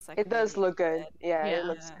like It does really look good. Yeah, it Yeah.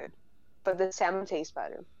 looks good. But the salmon tastes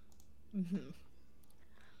better.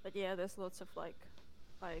 But yeah, there's lots of like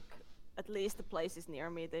at least the places near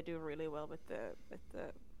me, they do really well with the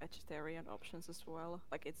vegetarian options as well.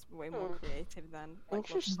 Like it's way more creative than like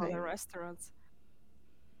lots of other Interesting. restaurants.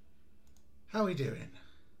 How are we doing?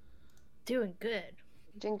 Doing good.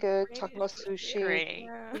 Doing good. Talk about Great. sushi. Great.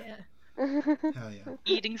 Yeah. Hell yeah.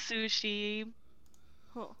 Eating sushi.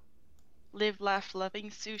 Huh. Live, laugh, loving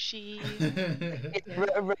sushi.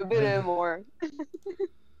 Rub it in more.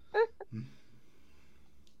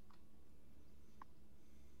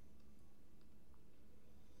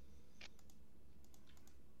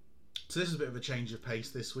 So this is a bit of a change of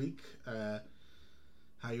pace this week.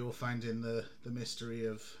 How you all finding the mystery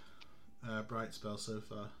of Brightspell so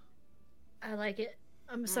far? I like it.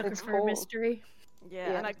 I'm a sucker It's for a cool. mystery.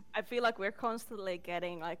 Yeah, and Yeah. I feel like we're constantly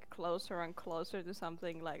getting like closer and closer to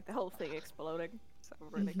something, like the whole thing exploding. So I'm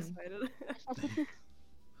really excited.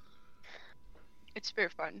 It's very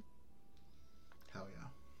fun. Hell yeah.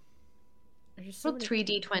 There's so Rolled many...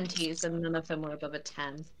 3d20s and none of them were above a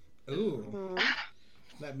 10. Ooh.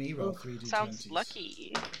 Let me roll 3d20s. Sounds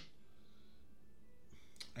lucky.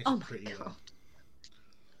 I did Oh my pretty God.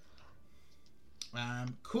 well.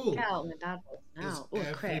 Cool. Yeah, my dad was Is now. Oh,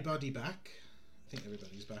 crap. everybody back? I think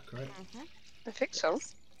everybody's back, right? I think so.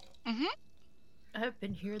 I've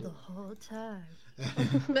been here the whole time.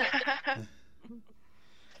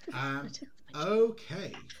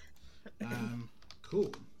 Okay.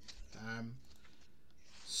 Cool.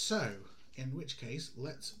 So, in which case,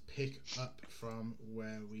 let's pick up from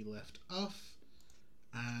where we left off.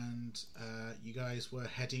 And you guys were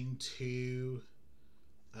heading to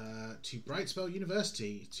Brightspell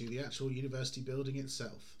University, to the actual university building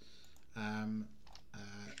itself.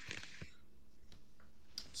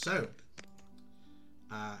 So,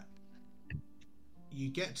 you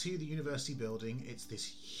get to the university building. It's this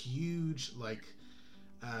huge,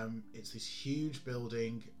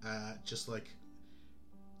 building, just like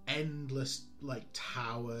endless, like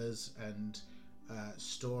towers and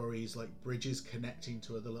stories, like bridges connecting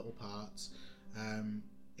to other little parts.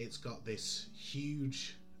 It's got this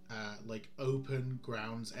huge, like open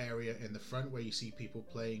grounds area in the front where you see people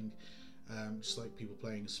playing, just like people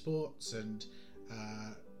playing sports and.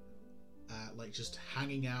 Like just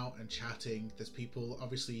hanging out and chatting. There's people.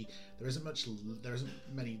 Obviously, there isn't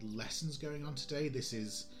many lessons going on today. This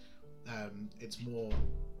is, it's more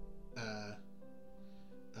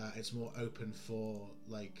open for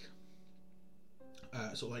like,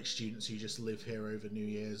 sort of like students who just live here over New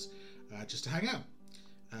Year's, just to hang out.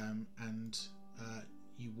 And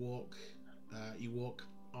you walk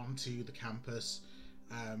onto the campus,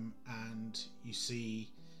 and you see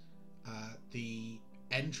the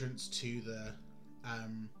entrance to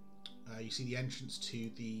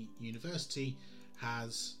the university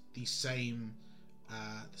has the same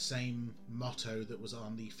motto that was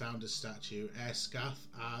on the founder's statue: Esgath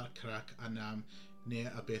ar Crac Anam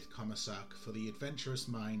near Abith Comasac. For the adventurous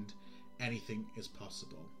mind, anything is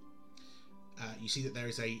possible. You see that there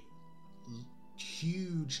is a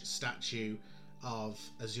huge statue of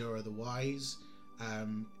Azura the Wise.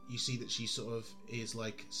 You see that she sort of is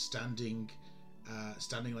like standing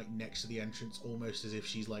like next to the entrance, almost as if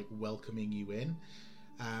she's like welcoming you in.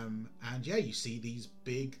 And yeah, you see these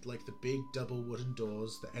big double wooden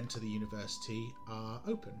doors that enter the university are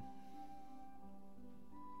open.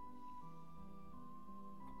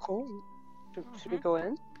 Cool. Should we go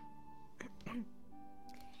in?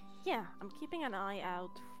 Yeah, I'm keeping an eye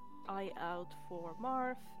out for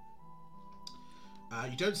Marv.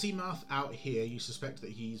 You don't see Marth out here. You suspect that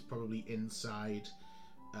he's probably inside.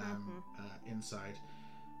 Inside.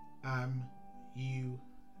 You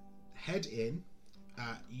head in.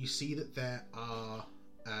 You see that there are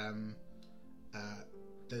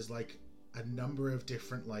there's like a number of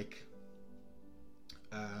different like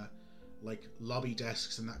lobby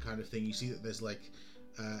desks and that kind of thing. You see that there's like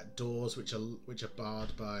doors which are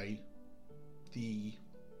barred by the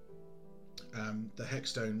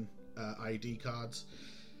Hexstone ID cards.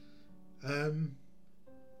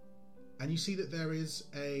 And you see that there is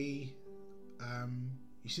a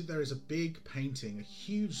big painting, a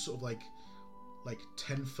huge sort of like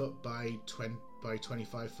 10 foot by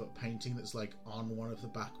 25 foot painting that's like on one of the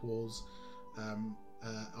back walls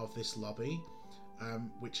of this lobby,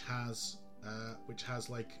 which has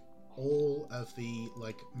like all of the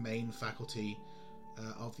like main faculty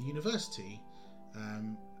of the university,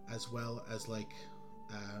 as well as like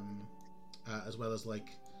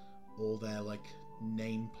all their like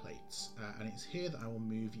nameplates, and it's here that I will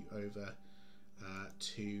move you over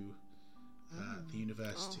to the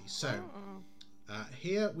university. So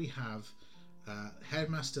Here we have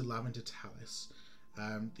Headmaster Lavender Tallis.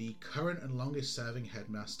 The current and longest serving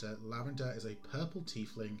headmaster. Lavender is a purple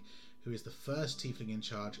tiefling who is the first tiefling in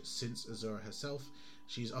charge since Azura herself.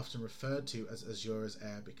 She's often referred to as Azura's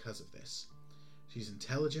heir because of this. She's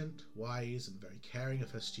intelligent, wise, and very caring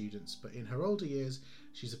of her students, but in her older years,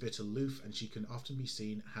 she's a bit aloof, and she can often be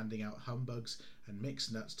seen handing out humbugs and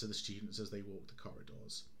mixed nuts to the students as they walk the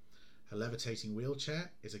corridors. Her levitating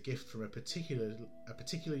wheelchair is a gift from a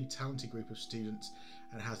particularly talented group of students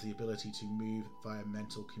and has the ability to move via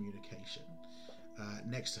mental communication.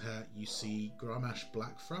 Next to her, you see Gromash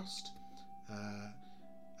Blackfrost,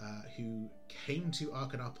 who came to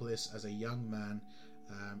Arcanopolis as a young man.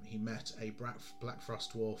 He met a Black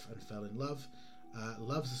Frost dwarf and fell in love,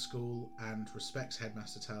 loves the school and respects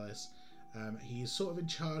Headmaster Tallis. He is sort of in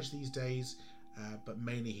charge these days, but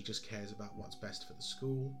mainly he just cares about what's best for the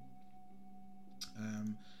school.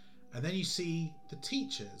 And then you see the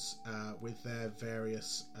teachers with their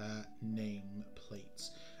various name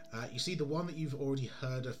plates. You see the one that you've already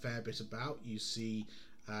heard a fair bit about. You see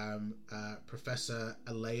Professor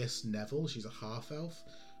Elias Neville. She's a half-elf.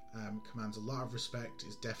 Commands a lot of respect,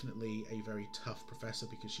 is definitely a very tough professor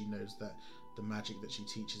because she knows that the magic that she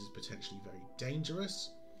teaches is potentially very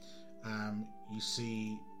dangerous. You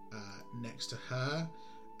see next to her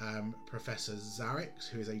Professor Zarix,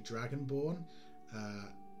 who is a dragonborn,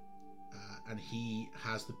 and he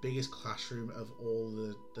has the biggest classroom of all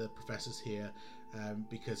the professors here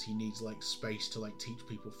because he needs like space to like teach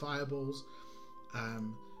people fireballs.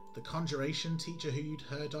 The conjuration teacher who you'd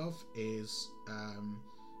heard of is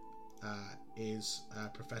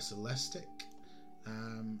Professor Lestic,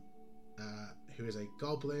 who is a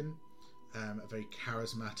goblin, a very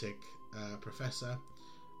charismatic professor.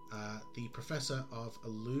 The Professor of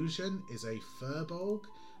Illusion is a furbolg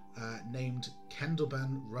named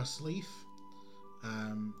Kendleban Rustleaf.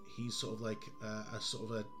 He's sort of like a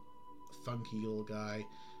funky little guy.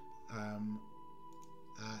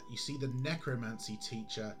 You see the necromancy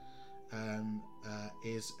teacher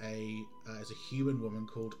is a human woman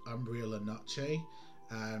called Umbria Lanoche.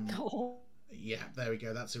 Yeah, there we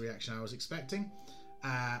go. That's the reaction I was expecting.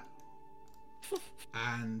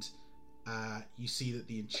 And you see that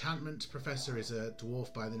the enchantment professor is a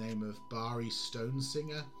dwarf by the name of Bari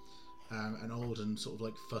Stonesinger, an old and sort of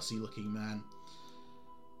like fussy looking man.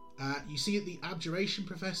 You see that the abjuration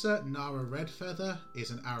professor, Nara Redfeather,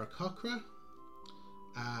 is an Aarakocra.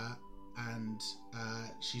 And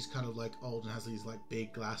she's kind of like old and has these like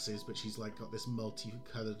big glasses, but she's like got this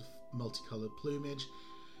multicolored plumage.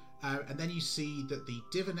 And then you see that the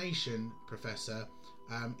divination professor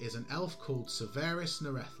is an elf called Severus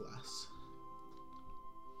Narethlas.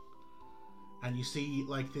 And you see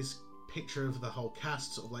like this picture of the whole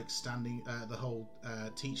cast sort of like standing, the whole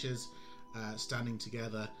teachers standing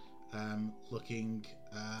together, looking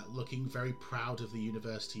very proud of the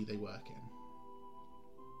university they work in.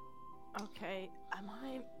 Okay, am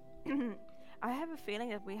I... I have a feeling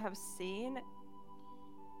that we have seen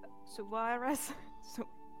Suvaris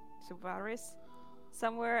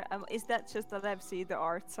somewhere. Is that just that I've seen the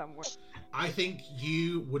art somewhere? I think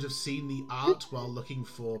you would have seen the art while looking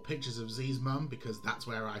for pictures of Z's mum, because that's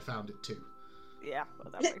where I found it too. Yeah,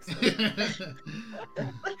 well, that makes sense.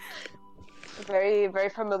 Very, very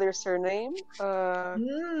familiar surname.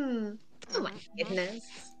 Oh my goodness.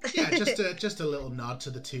 Yeah, just a little nod to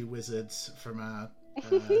the two wizards from our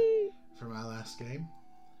last game.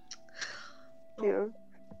 Yeah.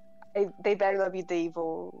 They better not be the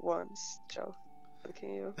evil ones, Joe. Look at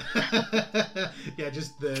you. Yeah,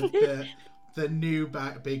 just the new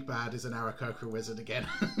big bad is an Aarakocra wizard again.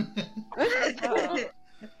 Oh.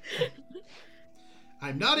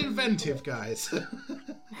 I'm not inventive, guys.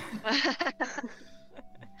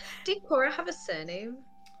 Did Cora have a surname?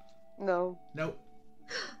 No. Nope.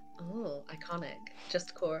 Oh, iconic.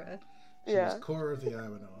 Just Cora. She was Cora of the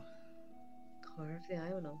Iwanor. Cora of the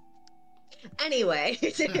Ional. Anyway,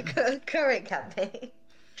 current campaign.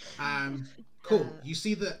 Cool. You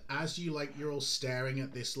see that as you're all staring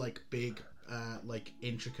at this big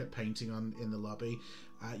intricate painting in the lobby.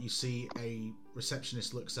 You see a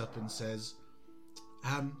receptionist looks up and says,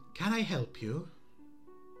 "Can I help you?"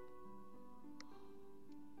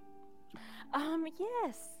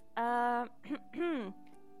 Yes.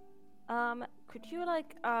 Could you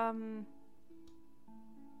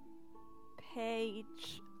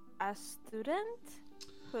page a student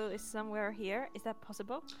who is somewhere here? Is that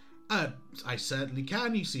possible? I certainly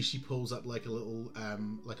can. You see, she pulls up like a little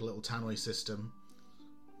tannoy system.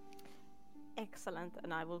 Excellent,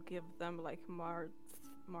 and I will give them March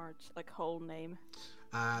whole name.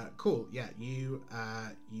 Cool. Yeah, you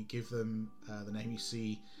give them the name. You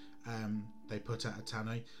see, they put out a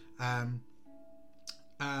tannoy.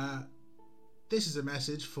 This is a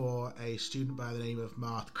message for a student by the name of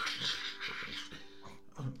Marth.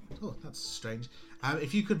 Oh, that's strange.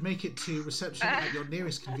 If you could make it to reception at your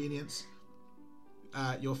nearest convenience,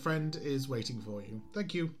 your friend is waiting for you.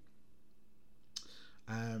 Thank you.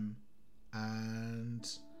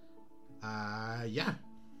 Yeah.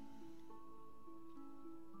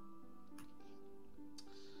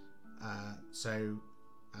 So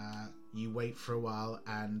you wait for a while,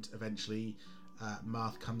 and eventually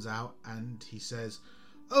Marth comes out, and he says,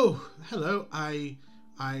 "Oh, hello.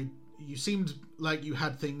 You seemed like you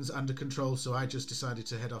had things under control, so I just decided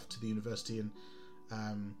to head off to the university, and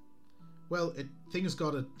things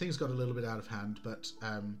got a little bit out of hand, but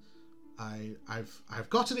I've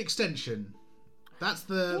got an extension. That's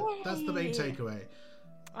the main takeaway."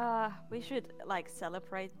 We should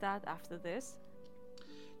celebrate that after this.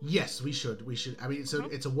 Yes, we should. I mean,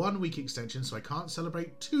 it's a 1 week extension, so I can't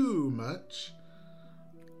celebrate too much.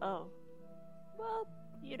 Oh, well,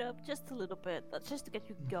 just a little bit. That's just to get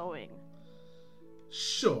you going.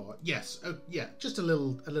 Sure. Yes. Oh, yeah. Just a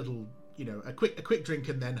little. A quick drink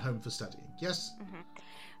and then home for studying. Yes. Mm-hmm.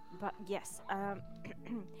 But yes.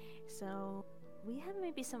 So we have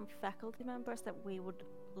maybe some faculty members that we would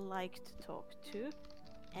like to talk to,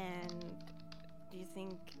 and do you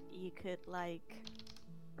think you could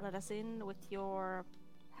let us in with your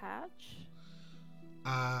patch?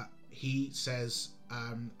 He says,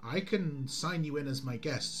 I can sign you in as my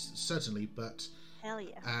guest, certainly, but hell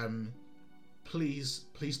yeah. Please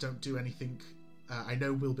don't do anything. I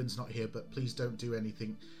know Wilbin's not here, but please don't do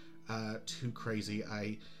anything too crazy.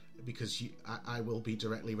 Because I will be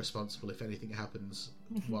directly responsible if anything happens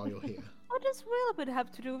while you're here. What does Wilbin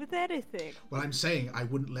have to do with anything? Well, I'm saying I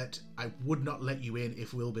would not let you in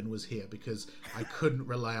if Wilbin was here, because I couldn't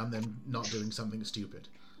rely on them not doing something stupid.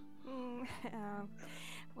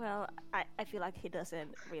 Well, I feel like he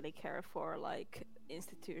doesn't really care for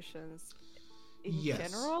institutions in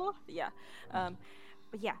general. Yeah. But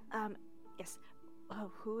yeah. Yes.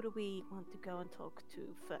 Who do we want to go and talk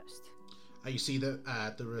to first? You see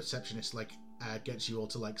that the receptionist gets you all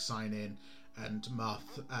to sign in, and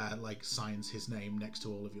Marth signs his name next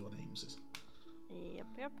to all of your names.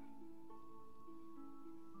 Yep.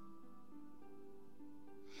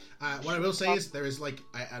 What I will say is there is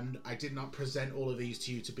I did not present all of these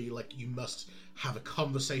to you to be you must have a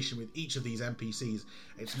conversation with each of these NPCs.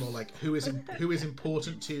 It's more who is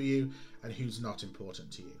important to you and who's not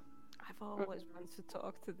important to you. I've always wanted to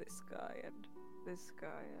talk to this guy and this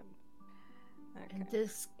guy and. Okay. And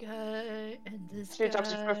this guy, and this Should guy. talk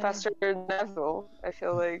to Professor Neville, I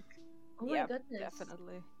feel like. Oh my goodness.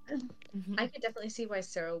 Definitely. I could definitely see why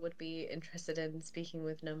Cyril would be interested in speaking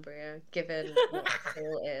with Numbria, given what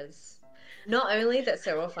Cyril is. Not only that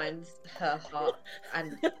Cyril finds her hot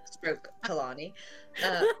and stroke Kalani,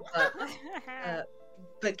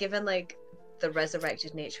 but given the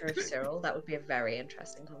resurrected nature of Cyril, that would be a very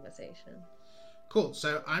interesting conversation. Cool.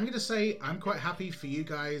 So I'm going to say I'm quite happy for you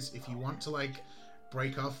guys. If you want to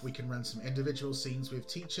break off, we can run some individual scenes with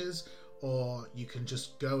teachers, or you can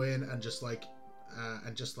just go in and just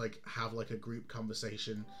have a group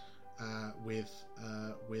conversation with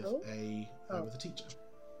a teacher.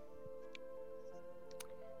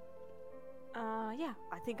 Yeah,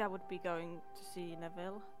 I think I would be going to see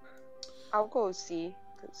Neville. I'll go see,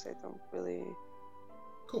 because I don't really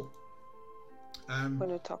Cool. want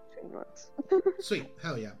to talk to him once. Sweet,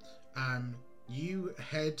 hell yeah. You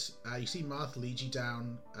head. You see Marth lead you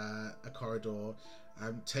down a corridor,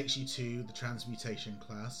 takes you to the transmutation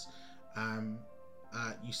class.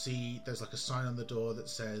 You see there's a sign on the door that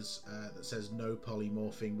says no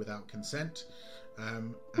polymorphing without consent,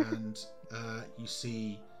 and you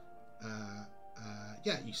see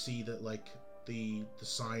you see that the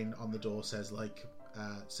sign on the door says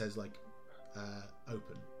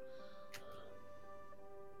open.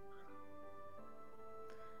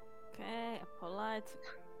 Okay, a polite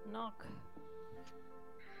knock.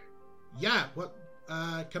 Yeah, what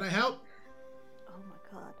can I help? Oh my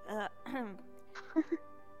god.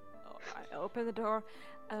 I open the door.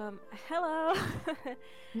 Hello.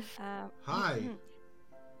 Hi.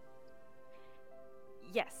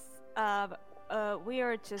 Yes. We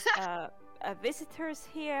are just visitors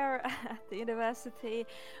here at the university.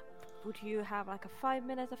 Would you have 5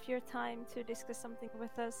 minutes of your time to discuss something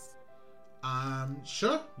with us?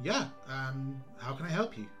 Sure, yeah. How can I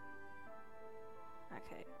help you?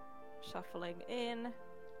 Okay. Shuffling in.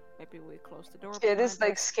 Maybe we close the door. Kid is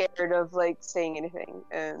behind us. scared of saying anything,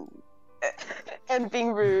 and and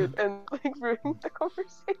being rude and like ruining the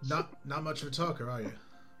conversation. Not much of a talker, are you?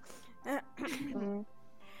 Mm,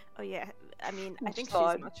 Oh yeah, I mean, I think Just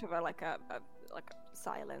odd. she's much of a like a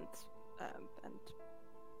silent and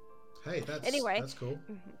Hey, that's Anyway. that's cool.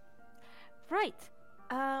 right.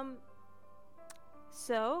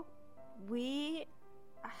 So we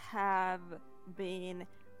have been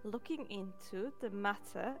looking into the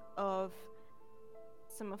matter of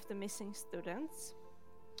some of the missing students,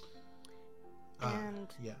 and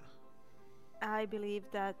Yeah. I believe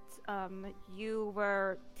that you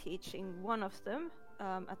were teaching one of them,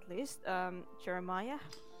 at least Jeremiah,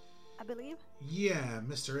 I believe. Yeah,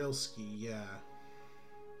 Mr. Ilsky, yeah.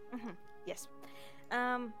 Yes.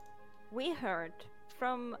 We heard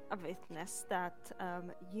from a witness that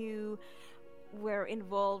you were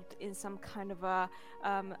involved in some kind of a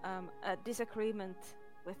disagreement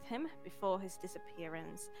with him before his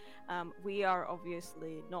disappearance. We are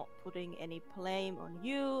obviously not putting any blame on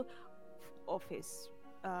you of his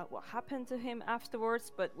what happened to him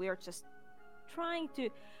afterwards, but we are just trying to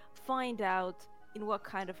find out in what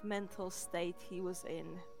kind of mental state he was in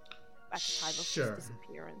at the time of Sure. his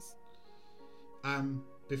disappearance.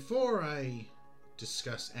 Before I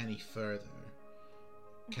discuss any further,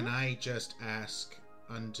 can I just ask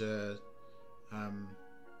under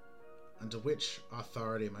which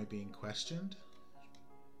authority am I being questioned?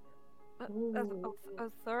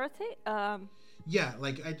 Authority? Yeah,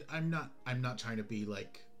 like I'm not trying to be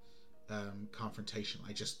like confrontational.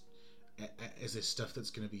 I just is this stuff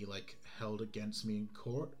that's going to be like held against me in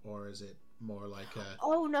court, or is it more like a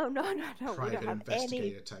Oh no! We private don't have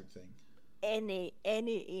investigator type thing?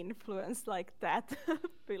 any influence like that.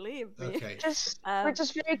 Believe me. Okay. We're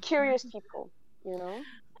just very curious people, you know.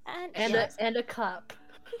 And And a cup.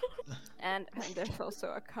 and there's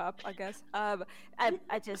also a cup, I guess.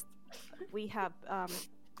 We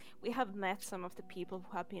have met some of the people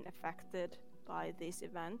who have been affected by these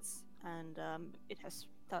events, and it has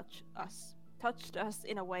touched us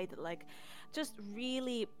in a way that like just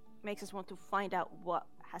really makes us want to find out what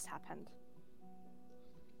has happened.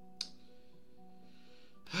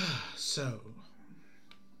 So,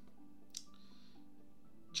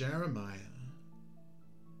 Jeremiah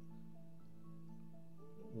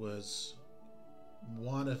was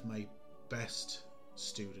one of my best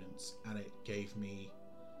students, and it gave me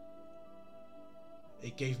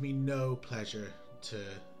no pleasure to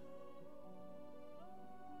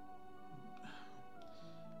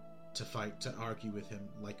argue with him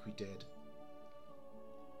like we did.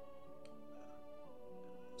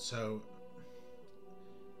 So,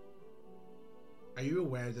 are you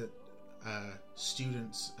aware that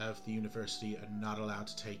students of the university are not allowed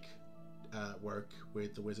to take work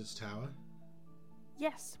with the Wizard's Tower?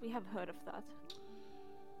 Yes, we have heard of that.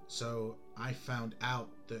 So I found out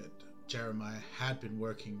that Jeremiah had been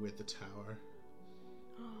working with the tower,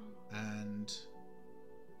 and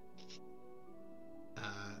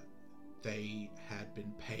they had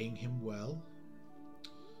been paying him well,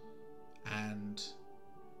 and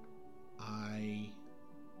I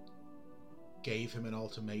gave him an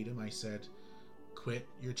ultimatum. I said, quit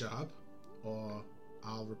your job or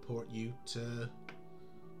I'll report you to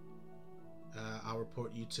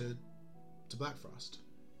Blackfrost.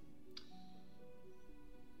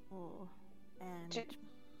 Oh, and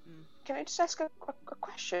Can I just ask a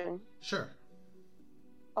question? Sure.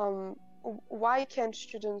 Why can't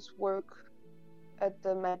students work at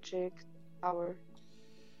the magic tower?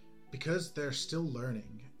 Because they're still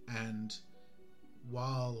learning, and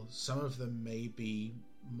while some of them may be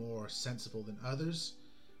more sensible than others,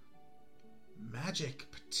 magic,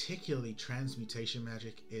 particularly transmutation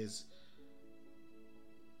magic, is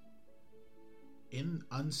in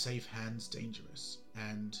unsafe hands dangerous,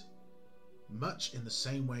 and much in the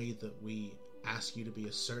same way that we ask you to be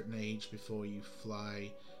a certain age before you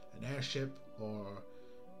fly an airship, or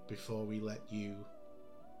before we let you,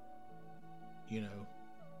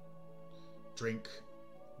 drink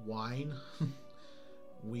wine,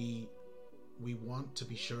 we want to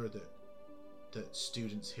be sure that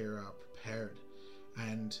students here are prepared.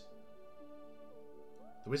 And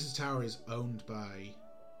the Wizard's Tower is owned by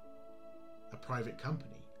a private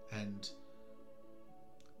company, and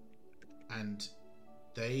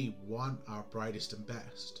they want our brightest and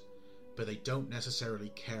best, but they don't necessarily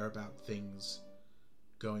care about things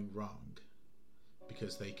going wrong,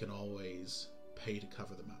 because they can always pay to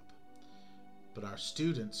cover them up. But our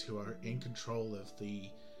students, who are in control of the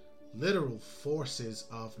literal forces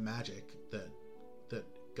of magic that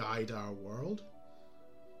guide our world,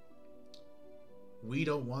 we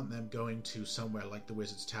don't want them going to somewhere like the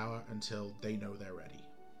Wizard's Tower until they know they're ready.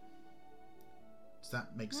 Does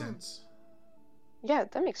that make sense? Yeah,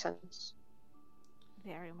 that makes sense.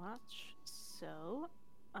 Very much so.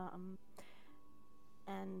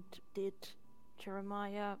 And did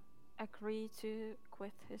Jeremiah agree to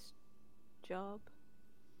quit his job?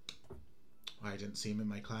 I didn't see him in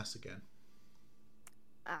my class again.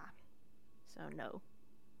 Ah, so no.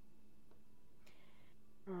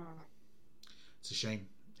 It's a shame.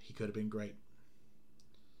 He could have been great.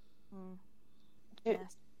 Mm. You-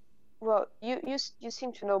 Yes. Well, you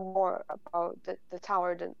seem to know more about the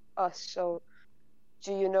tower than us, so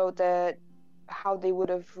do you know that how they would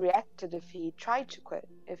have reacted if he tried to quit?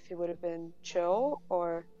 If he would have been chill,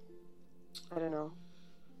 or I don't know.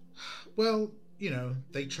 Well, you know,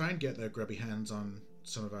 they try and get their grubby hands on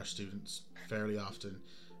some of our students fairly often.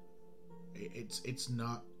 It's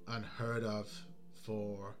not unheard of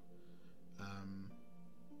for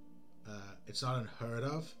it's not unheard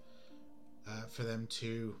of for them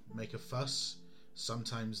to make a fuss.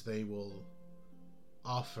 Sometimes they will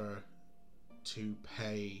offer to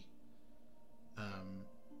pay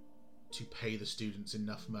the students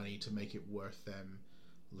enough money to make it worth them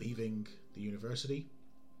leaving the university.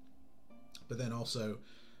 But then also,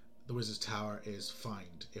 the Wizard's Tower is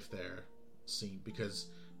fined if they're seen, because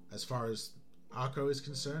as far as Arco is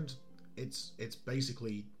concerned, it's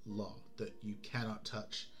basically law that you cannot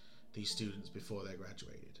touch these students before they're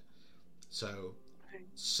graduated. So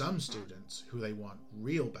some students who they want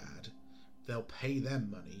real bad, they'll pay them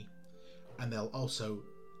money, and they'll also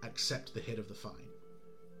accept the hit of the fine.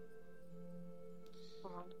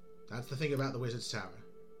 That's the thing about the Wizard's Tower.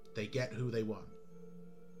 They get who they want.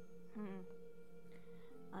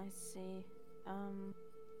 I see.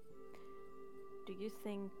 Do you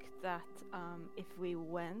think that if we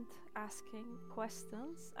went asking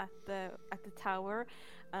questions at the tower,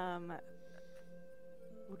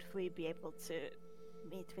 would we be able to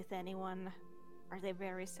meet with anyone? Are they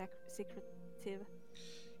very secretive?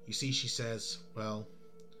 You see, she says, well,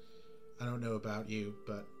 I don't know about you,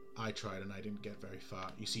 but I tried and I didn't get very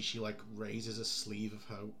far. You see, she like raises a sleeve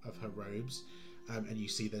of her robes, and you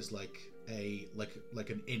see there's like a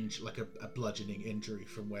bludgeoning injury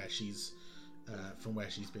from where she's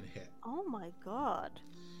been hit. Oh my god.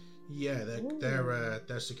 Yeah,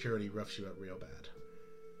 their security roughs you up real bad.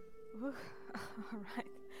 All right.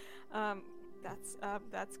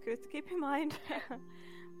 That's good to keep in mind.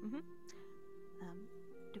 Mm-hmm.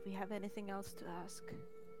 Do we have anything else to ask?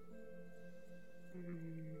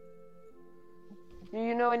 Do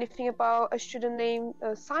you know anything about a student named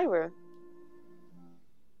Syra?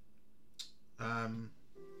 I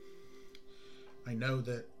know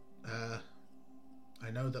that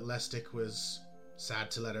Lestic was sad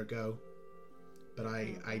to let her go, but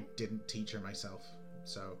I didn't teach her myself,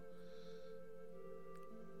 so.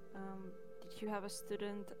 Did you have a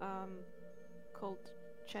student called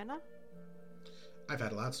Jenna? I've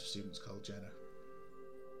had lots of students called Jenna.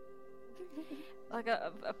 Like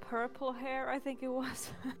a purple hair, I think it was.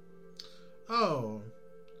 Oh.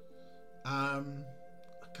 God,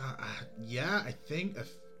 yeah, I think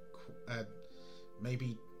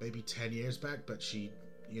maybe 10 years back, but she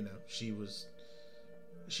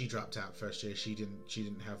dropped out first year. She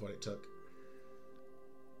didn't have what it took.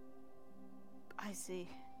 I see.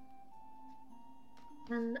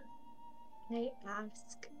 Can I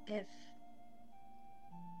ask if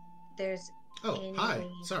there's Oh, hi.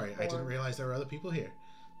 any Sorry, I didn't form- realize there were other people here.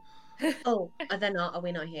 Oh, are they not? Are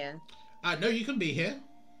we not here? No, you can be here.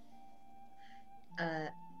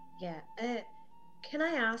 Yeah. Can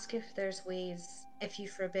I ask if there's ways, if you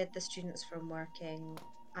forbid the students from working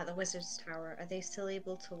at the Wizard's Tower, are they still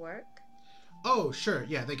able to work? Oh, sure.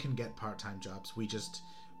 Yeah, they can get part-time jobs. We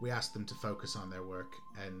ask them to focus on their work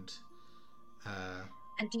and.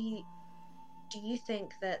 And do you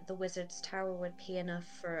think that the Wizard's Tower would pay enough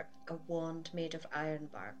for a wand made of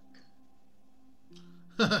ironbark?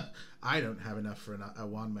 I don't have enough for a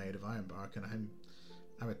wand made of ironbark, and I'm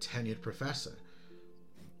a tenured professor.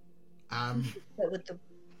 But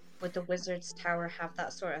would the Wizard's Tower have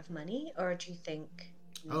that sort of money, or do you think?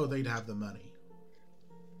 Oh, they'd have the money.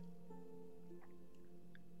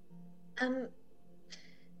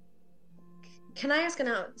 Can I ask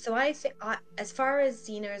now? So I think, as far as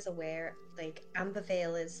Xena is aware, like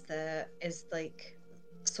Ambervale is like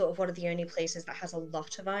sort of one of the only places that has a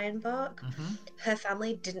lot of ironbark. Mm-hmm. Her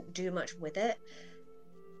family didn't do much with it.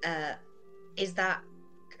 Am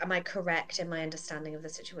I correct in my understanding of the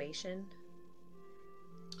situation?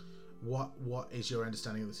 What is your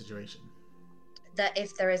understanding of the situation? That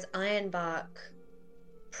if there is ironbark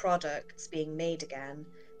products being made again,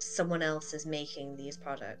 someone else is making these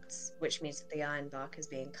products, which means that the ironbark is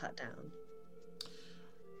being cut down.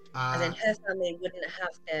 And then her family wouldn't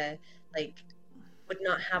have the would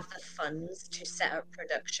not have the funds to set up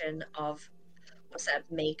production of, or set up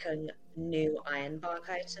making new ironbark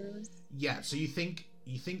items. Yeah, so you think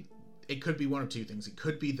it could be one of two things. It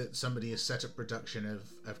could be that somebody has set up production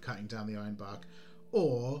of cutting down the ironbark,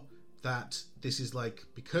 or that this is like,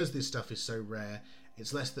 because this stuff is so rare,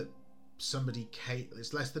 it's less that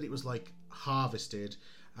it's less that it was like harvested,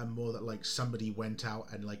 and more that like somebody went out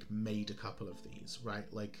and like made a couple of these, right?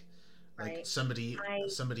 Like Right. somebody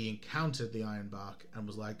encountered the ironbark and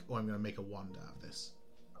was like, oh, I'm going to make a wand out of this.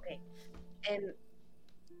 Okay.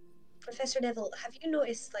 Professor Neville, have you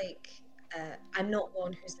noticed, like, I'm not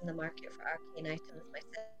one who's in the market for arcane items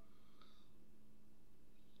myself.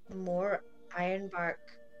 More ironbark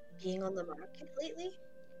being on the market lately?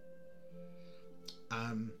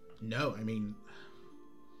 No, I mean,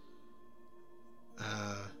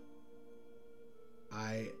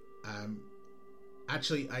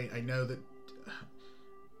 I know that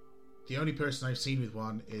the only person I've seen with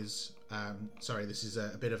one is, sorry, this is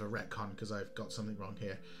a bit of a retcon because I've got something wrong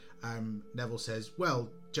here. Neville says, well,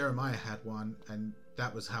 Jeremiah had one, and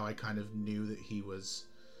that was how I kind of knew that he was,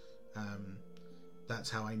 that's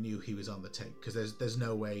how I knew he was on the take, because there's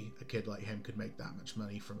no way a kid like him could make that much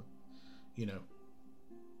money from, Yeah,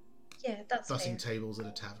 that's bussing fair. tables at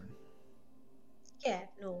a tavern. Yeah,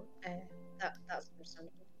 no, that's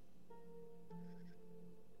understandable.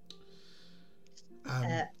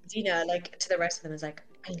 Dina, like, to the rest of them is like,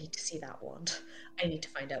 I need to see that wand. I need to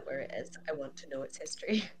find out where it is. I want to know its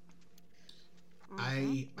history.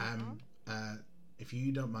 I am, if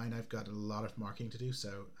you don't mind, I've got a lot of marking to do,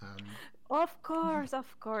 so Of course,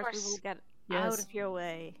 we will get out of your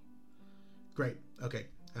way. great. Okay.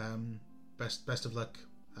 Best of luck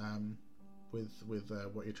with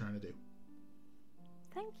what you're trying to do.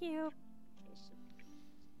 Thank you.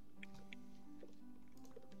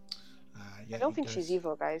 Yeah, I don't you think guys- she's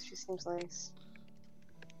evil, guys. She seems nice.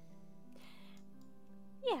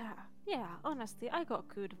 Yeah, honestly, I got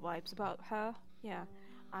good vibes about her. Yeah,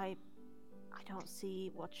 I don't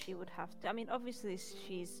see what she would have to. I mean, obviously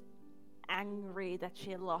she's angry that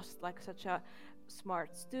she lost like such a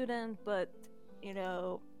smart student, but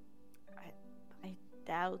I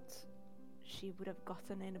doubt she would have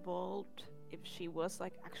gotten involved if she was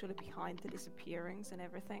like actually behind the disappearings and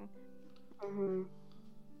everything. Mm-hmm.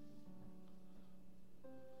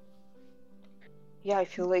 Yeah, I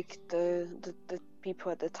feel like the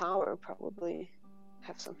people at the tower probably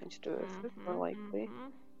have something to do with it, more likely.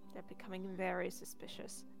 They're becoming very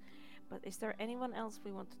suspicious. But is there anyone else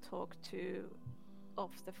we want to talk to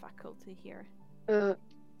of the faculty here?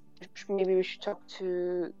 Maybe we should talk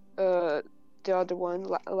to the other one,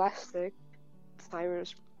 Elastic,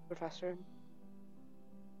 Cyrus professor.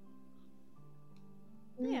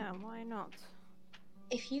 Yeah, why not?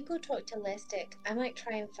 If you go talk to Lestic, I might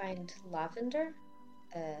try and find Lavender.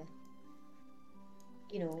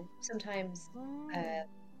 Sometimes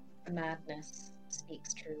madness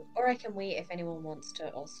speaks true. Or I can wait if anyone wants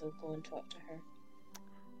to also go and talk to her.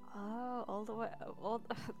 Oh, all the way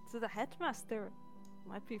to the headmaster.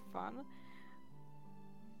 Might be fun.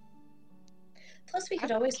 Plus, we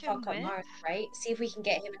could I always can talk on wait. Mars, right? See if we can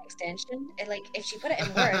get him an extension. And, like, if she put it in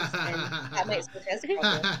words, then that might solve his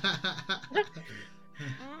problem.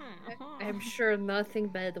 I'm sure nothing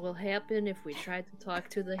bad will happen if we try to talk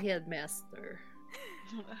to the headmaster.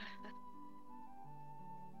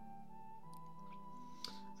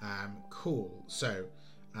 Cool. So,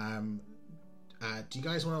 do you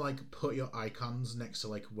guys want to like put your icons next to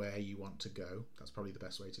like where you want to go? That's probably the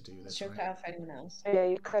best way to do this, Sure, right? cut out for anyone else. Yeah,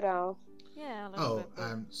 you cut out. Yeah, a little Oh, bit.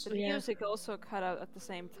 But the yeah. music also cut out at the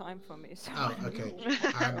same time for me. So Oh, I don't okay. know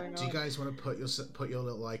what's going Do you on. guys want to put your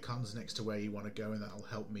little icons next to where you want to go, and that'll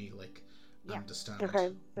help me like Yeah. understand Okay,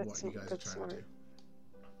 what that's- you guys are that's trying to do.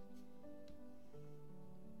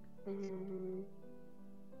 Mm.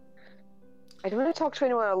 I don't want to talk to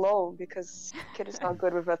anyone alone because Kid is not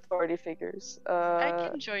good with authority figures. I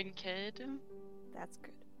can join Kid. That's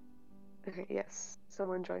good. Okay, yes.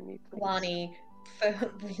 Someone join me, please. Lonnie,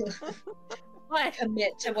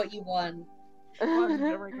 commit to what you want.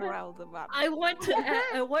 Wandering around the map. I want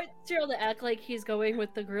Cyril to act like he's going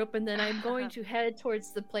with the group, and then I'm going to head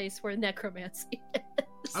towards the place where necromancy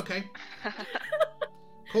is. Okay,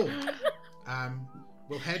 cool.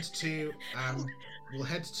 We'll head to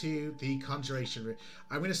the conjuration room.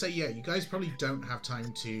 I'm going to say, yeah, you guys probably don't have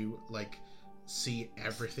time to like see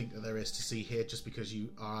everything that there is to see here, just because you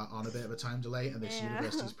are on a bit of a time delay, and this Yeah.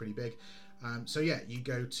 university is pretty big. So yeah, you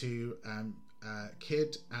go to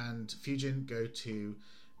Kid and Fujin go to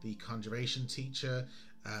the conjuration teacher.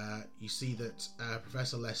 You see that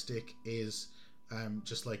Professor Lestic is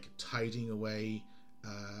just like tidying away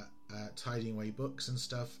tidying away books and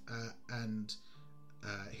stuff, and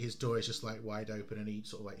his door is just like wide open, and he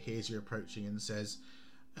sort of like hears you approaching and says,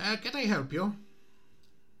 "Can I help you?"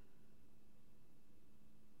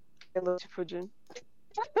 I look to Fujin.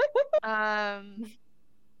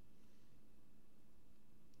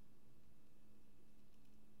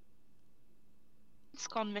 It's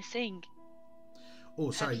gone missing.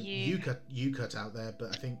 Oh, sorry, you- you cut out there,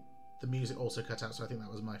 but I think the music also cut out, so I think that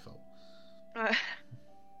was my fault.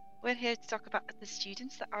 We're here to talk about the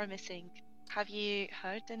students that are missing. Have you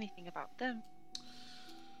heard anything about them?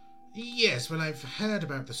 Yes, well, I've heard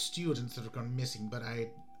about the students that have gone missing, but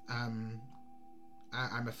I'm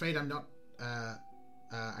afraid I'm not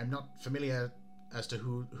familiar as to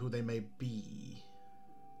who they may be.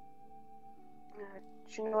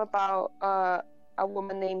 Do you know about a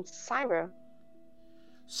woman named Syra?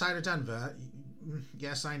 Syra Danver?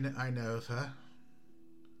 Yes, I know of her.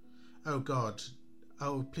 Oh, God.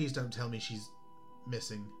 Oh, please don't tell me she's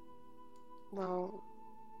missing. Well,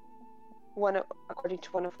 according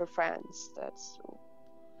to one of her friends, that's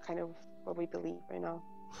kind of what we believe right now.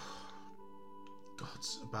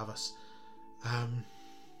 God's above us.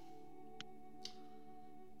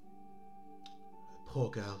 Poor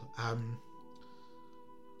girl.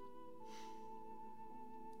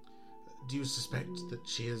 Do you suspect that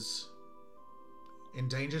she has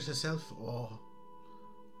endangered herself, or?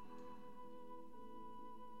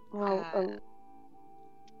 Well,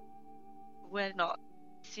 We're not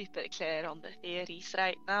super clear on the theories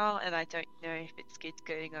right now, and I don't know if it's good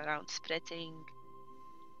going around spreading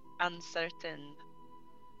uncertain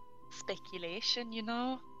speculation, you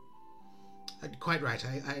know? Quite right.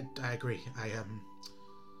 I agree.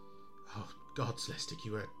 Oh, God, Celestic,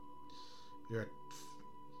 you're a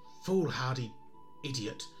foolhardy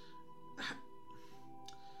idiot.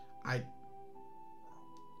 I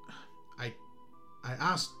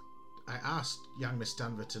asked young Miss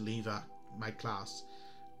Danver to leave my class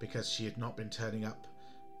because she had not been turning up,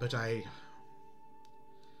 but I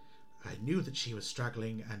knew that she was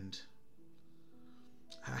struggling, and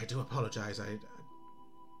I do apologize.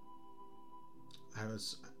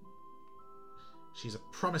 She's a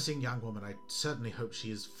promising young woman. I certainly hope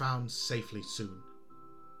she is found safely soon.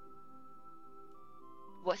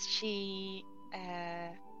 Was she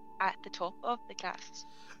at the top of the class?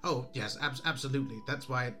 Oh, yes, absolutely. That's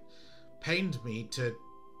why it pained me to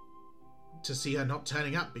see her not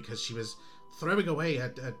turning up, because she was throwing away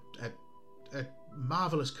a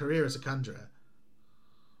marvellous career as a conjurer.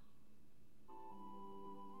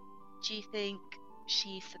 Do you think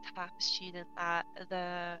she's the type of student that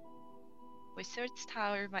the Wizard's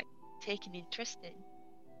Tower might take an interest in?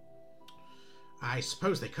 I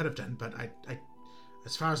suppose they could have done, but I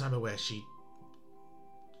as far as I'm aware, she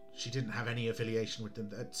didn't have any affiliation with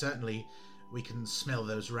them. Certainly, we can smell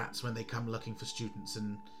those rats when they come looking for students,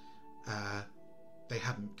 and they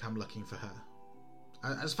hadn't come looking for her.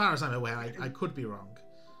 As far as I'm aware, I could be wrong.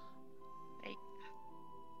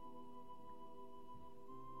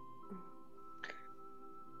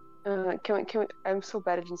 Can we? I'm so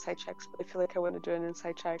bad at insight checks, but I feel like I want to do an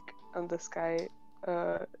insight check on this guy,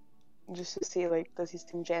 just to see, like, does he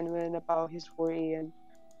seem genuine about his worry and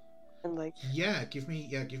like. Yeah, give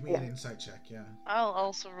me an insight check. Yeah. I'll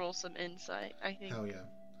also roll some insight, I think. Hell yeah.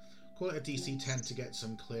 Call it a DC 10 to get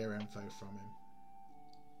some clear info from him.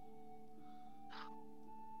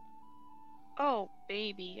 Oh,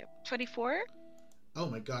 baby. 24? Oh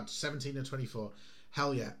my god, 17 and 24.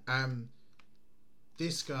 Hell yeah.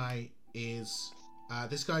 This guy is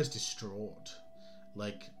distraught.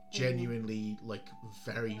 Like, genuinely, like,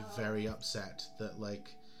 very, very upset that,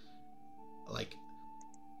 like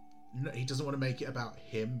no, he doesn't want to make it about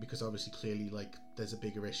him, because obviously, clearly, like, there's a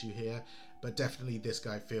bigger issue here, but definitely this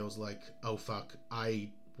guy feels like, oh fuck,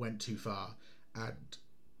 I went too far, and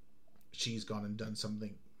she's gone and done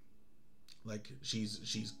something, like,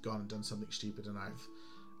 she's gone and done something stupid, and I've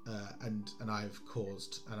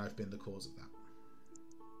been the cause of that.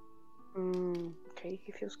 Okay,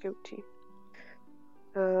 he feels guilty.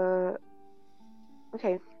 Okay,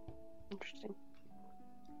 interesting.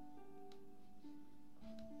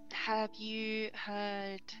 Have you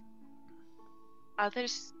heard other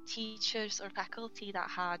teachers or faculty that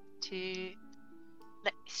had to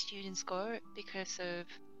let students go because of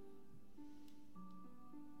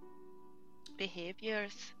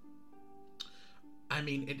behaviours? I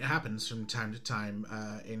mean, it happens from time to time.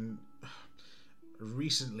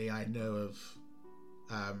 Recently, I know of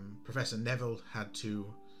Professor Neville had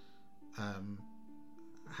to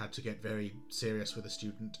get very serious with a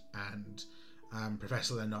student, and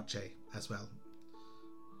Professor Lenoche as well.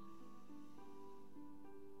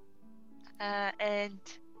 And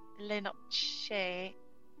Lenoche,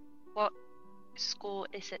 what school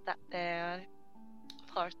is it that they're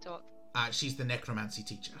part of? She's the necromancy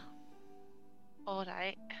teacher.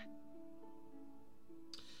 Alright.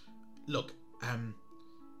 Look,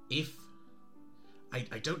 if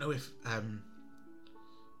I don't know if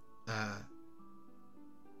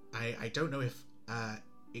I don't know if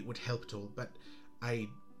it would help at all, but I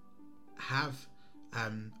have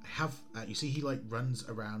you see he like runs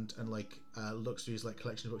around and like looks through his like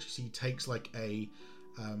collection of books. You see he takes like a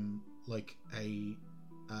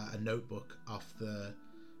notebook off the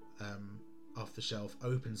shelf,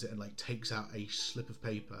 opens it and like takes out a slip of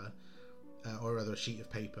paper, or rather a sheet of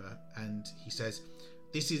paper, and he says,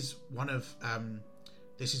 this is one of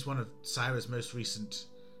Syra's most recent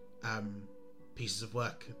pieces of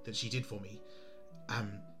work that she did for me.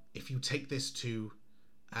 If you take this to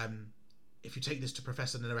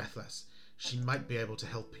Professor Nerethlas, she might be able to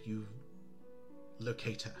help you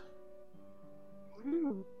locate her.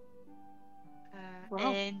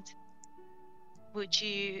 Wow. And would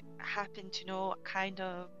you happen to know what kind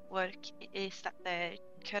of work it is that they're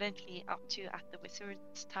currently up to at the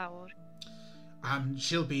Wizard's Tower?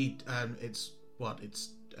 She'll be it's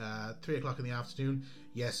 3:00 in the afternoon.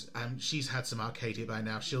 Yes, she's had some Arcadia by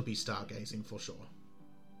now. She'll be stargazing for sure.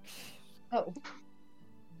 Oh,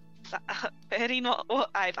 Very not what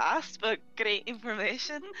I've asked, but great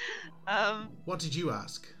information. What did you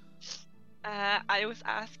ask? I was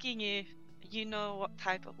asking if you know what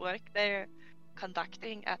type of work they're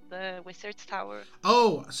conducting at the Wizard's Tower.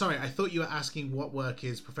 Oh, sorry, I thought you were asking what work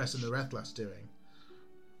is Professor Nerethlas doing.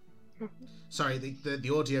 Sorry, the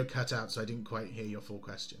audio cut out, so I didn't quite hear your full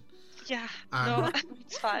question. Yeah, no,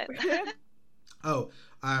 it's fine.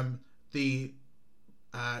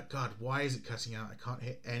 God, why is it cutting out? I can't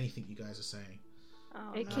hear anything you guys are saying.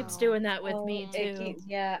 Oh, It no. keeps doing that with me it too.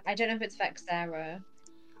 yeah, I don't know if it's Vexera.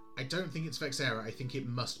 I don't think it's Vexera. I think it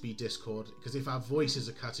must be Discord, because if our voices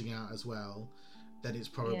are cutting out as well, then it's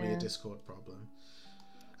probably a Yeah. Discord problem.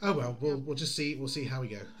 Oh well, we'll just see. We'll see how we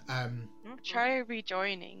go. Try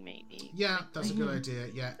rejoining, maybe. Yeah, that's a good idea.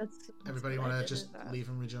 Yeah, That's everybody what I want to did just with that. leave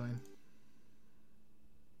and rejoin?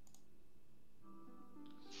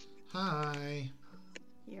 Hi.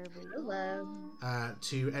 Here we go. Hello.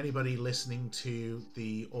 To anybody listening to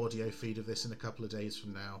the audio feed of this in a couple of days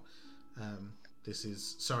from now, this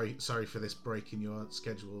is sorry for this break in your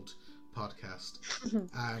scheduled podcast.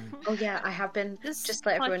 Oh yeah, I have been. This Just to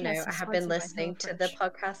let everyone know, podcast I is have hard been to find listening to the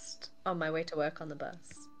coverage. podcast on my way to work on the bus.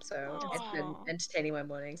 So it's been Aw. entertaining my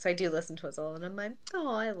morning. So I do listen to us all, and I'm like, oh,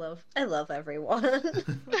 I love everyone.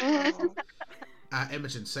 Oh.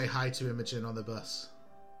 Imogen, say hi to Imogen on the bus.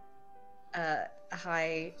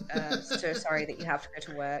 Hi. So sorry that you have to go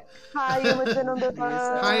to work. Hi, Imogen on the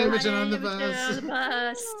bus. Hi, Imogen on the Imogen bus. on the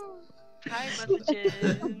bus. Hi,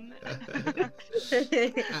 Imogen.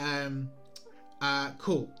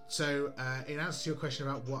 Cool. So, in answer to your question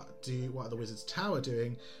about what are the Wizard's Tower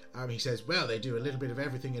doing, he says, well, they do a little bit of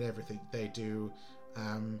everything and everything. They do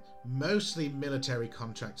mostly military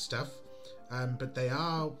contract stuff, but they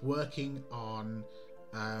are working on,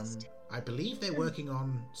 I believe they're working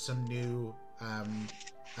on some new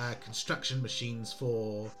construction machines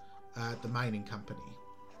for the mining company.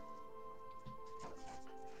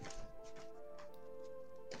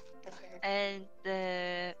 And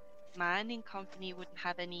the mining company wouldn't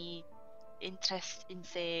have any interest in,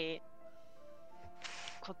 say,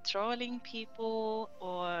 controlling people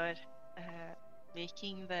or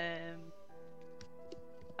making them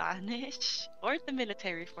vanish, or the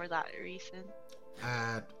military for that reason.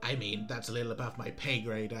 I mean, that's a little above my pay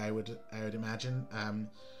grade, I would imagine.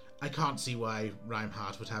 I can't see why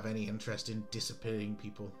Reinhardt would have any interest in disciplining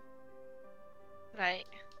people. Right.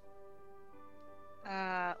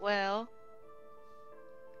 Well.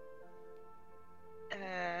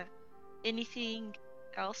 Anything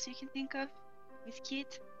else you can think of, Miss Kid?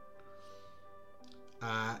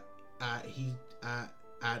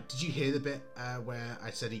 Did you hear the bit where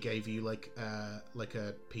I said he gave you like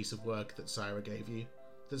a piece of work that Syra gave you?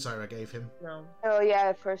 That Syra gave him? No. Oh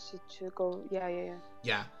yeah, first to go. Yeah.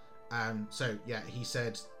 Yeah. So yeah, he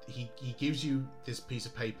said he gives you this piece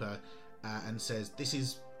of paper and says this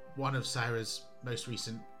is one of Syra's most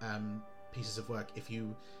recent pieces of work. If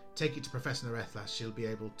you take it to Professor Nerethlas,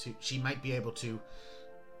 she might be able to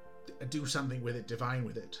do something with it, divine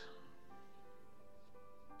with it.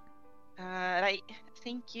 Right.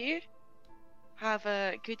 Thank you. Have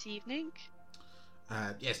a good evening.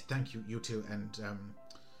 Yes, thank you. You too. And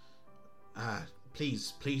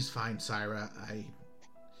please find Syra.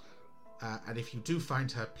 And if you do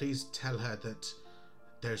find her, please tell her that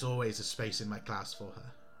there's always a space in my class for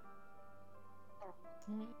her.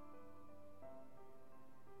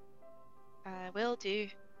 Will do.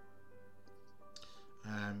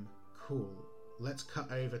 Cool. Let's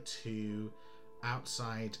cut over to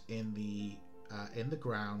outside in the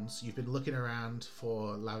grounds. You've been looking around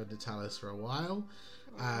for Lavender Talus for a while.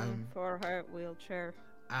 For her wheelchair.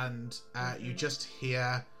 And you just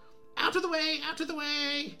hear, "Out of the way! Out of the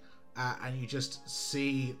way!" And you just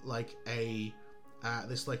see like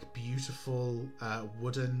this like beautiful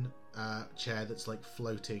wooden chair that's like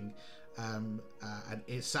floating, and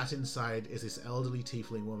it sat inside is this elderly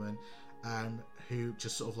tiefling woman, who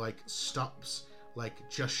just sort of like stops like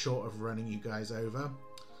just short of running you guys over,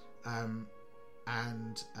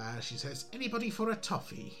 and she says, "Anybody for a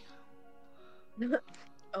toffee?"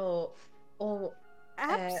 Oh,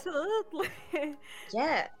 Absolutely.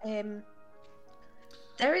 yeah.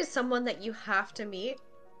 There is someone that you have to meet.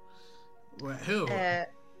 Who? Have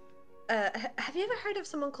you ever heard of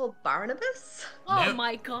someone called Barnabas? Oh Nope.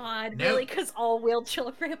 my god, Nope. really? Because all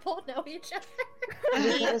wheelchair people know each other?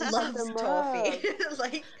 He Set loves them toffee.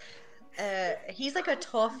 Like, he's like a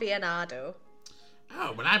toffeeonado.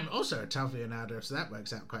 Oh, well, I'm also a toffeeonado, so that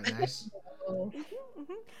works out quite nice.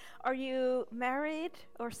 Are you married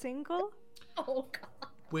or single? Oh god.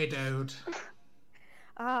 Widowed.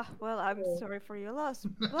 Ah, well, I'm sorry for your loss,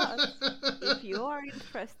 but if you are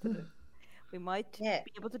interested, we might Yeah.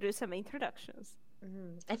 be able to do some introductions.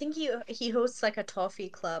 I think he hosts like a toffee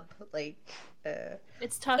club, like.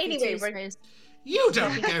 It's Toffee Anyway, we're- Tuesdays. You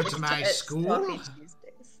don't go to my It's school. Toffee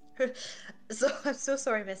Tuesdays. So I'm so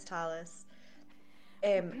sorry, Miss Tallis.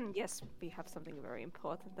 Yes, we have something very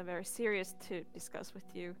important and very serious to discuss with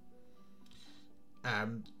you.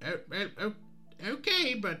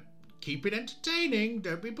 Okay, but keep it entertaining.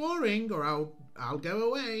 Don't be boring, or I'll go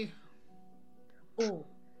away. Oh,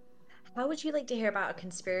 how would you like to hear about a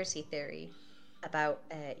conspiracy theory about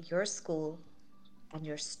your school and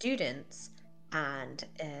your students and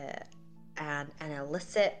an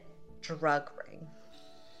illicit drug ring?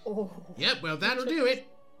 Oh. Yep, well, that'll do it.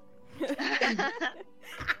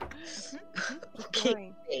 Okay,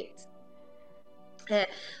 Going. great.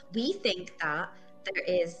 We think that there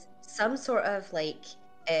is some sort of like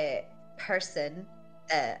person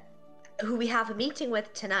who we have a meeting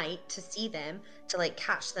with tonight to see them, to like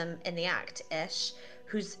catch them in the act ish,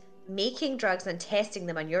 who's making drugs and testing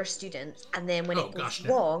them on your students, and then when Oh, it goes gosh,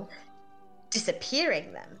 no. wrong,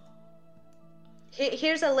 disappearing them.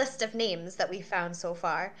 Here's a list of names that we found so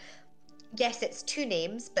far. Yes, it's 2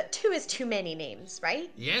 names, but 2 is too many names,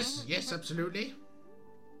 right? Yes, absolutely.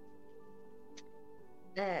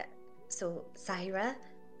 So Syra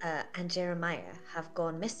and Jeremiah have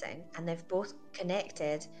gone missing, and they've both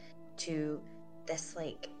connected to this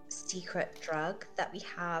like secret drug that we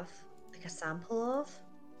have like a sample of.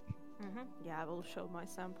 Yeah, I will show my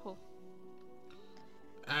sample.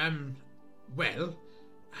 Well,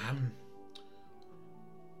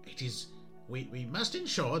 it is. We must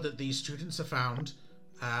ensure that these students are found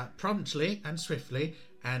promptly and swiftly,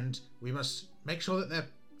 and we must make sure that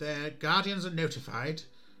their guardians are notified.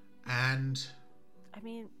 And I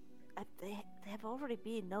mean, they have already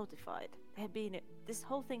been notified. They have been. This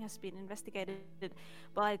whole thing has been investigated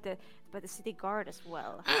by the city guard as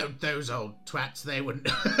well. oh, those old twats! They wouldn't.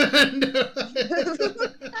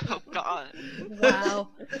 Oh god. Wow.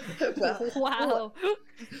 Well, Wow.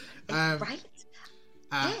 right?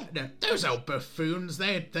 No, those old buffoons.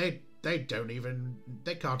 They don't even.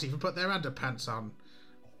 They can't even put their underpants on.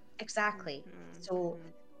 Exactly. So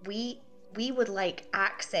we would like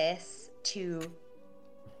access to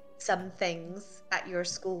some things at your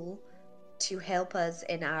school to help us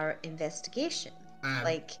in our investigation.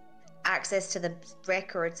 Like access to the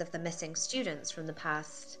records of the missing students from the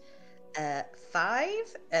past 5?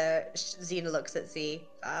 Xena looks at Z.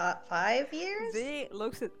 5 years? Z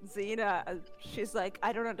looks at Xena and she's like,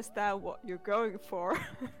 I don't understand what you're going for.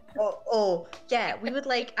 Oh, yeah. We would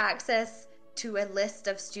like access to a list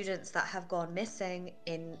of students that have gone missing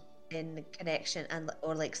in connection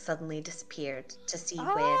or like suddenly disappeared to see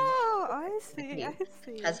Oh, I see. I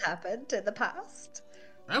see. when has happened in the past.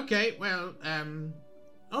 Okay, well,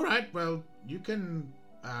 all right. Well, you can.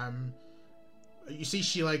 You see,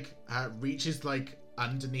 she like reaches like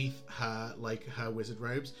underneath her wizard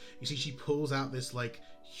robes. You see, she pulls out this like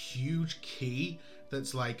huge key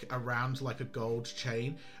that's like around like a gold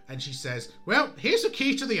chain, and she says, "Well, here's a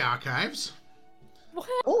key to the archives." What?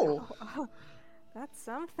 Oh, Oh, that's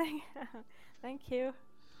something. Thank you.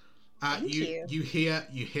 Thank you. You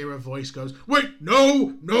hear a voice goes, "Wait,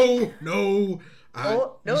 no."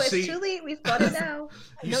 oh no, you it's see- too late. We've got it now.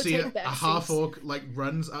 You No see a take back half seats. orc like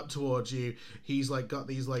runs up towards you. He's like got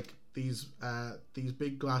these like these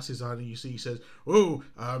big glasses on, and you see he says, "Oh,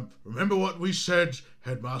 remember what we said,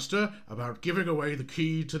 Headmaster, about giving away the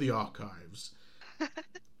key to the archives?"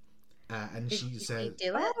 And she says,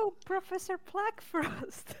 Do it? Oh, Professor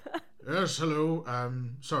Blackfrost. "Yes, hello.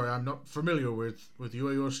 Sorry, I'm not familiar with you.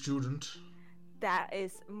 Are you a student?" That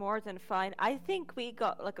is more than fine. I think we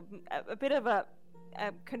got like a bit of a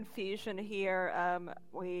confusion here.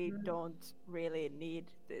 We don't really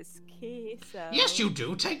need this key, so... Yes, you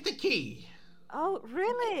do. Take the key. Oh,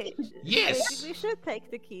 really? Yes. We should take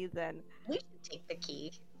the key then. We should take the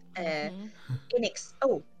key. We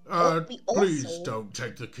Please also... don't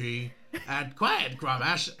take the key. And quiet,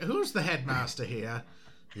 Gramash. Who's the headmaster here?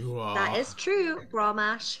 You are. That is true,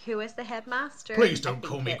 Gramash, who is the headmaster. Please I don't think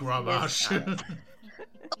call me it's Gramash.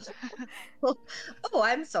 Oh,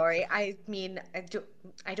 I'm sorry. I mean,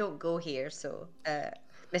 I don't go here, so,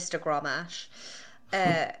 Mr. Gramash.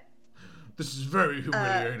 This is very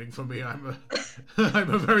humiliating for me. I'm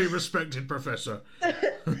a very respected professor.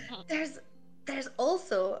 There's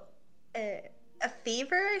also a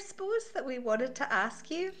favor, I suppose, that we wanted to ask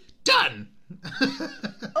you. Done.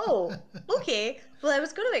 Oh, okay. Well, I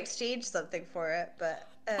was going to exchange something for it, but...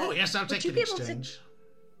 Oh yes, I'll would take you an be able to- exchange.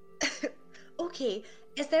 Okay.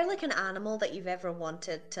 Is there, like, an animal that you've ever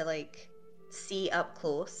wanted to, like, see up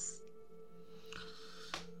close?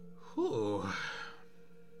 Ooh.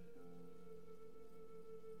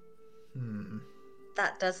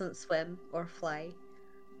 That doesn't swim or fly?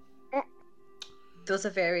 Those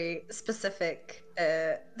are very specific.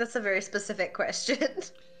 That's a very specific question.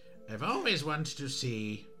 I've always wanted to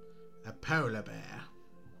see a polar bear.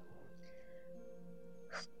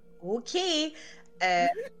 Okay.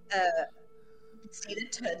 Stina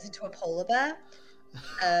turns into a polar bear,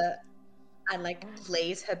 and like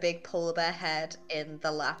lays her big polar bear head in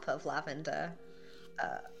the lap of Lavender.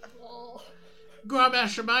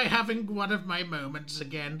 Gramash, am I having one of my moments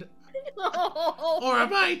again? Or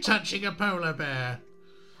am I touching a polar bear?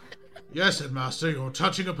 Yes, Headmaster, you're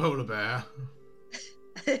touching a polar bear.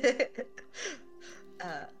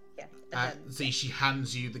 Yeah. See, she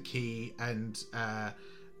hands you the key, and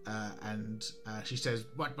she says,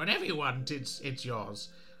 "Whatever you want, it's yours."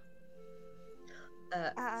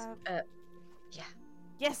 Yeah.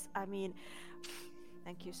 Yes, I mean,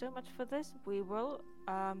 thank you so much for this. We will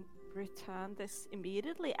return this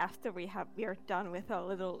immediately after we are done with our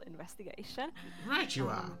little investigation. Right, you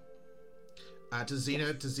are. Does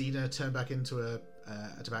Xena turn back into a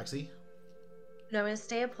tabaxi? No, I'm gonna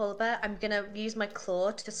stay a polar bear. I'm gonna use my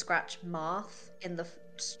claw to scratch Marth in the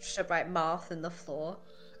Marth in the floor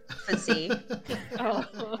for Z.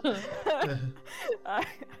 Oh. I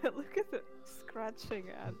look at the scratching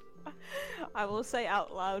and I will say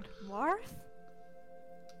out loud, Marth?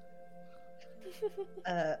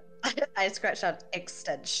 I scratched out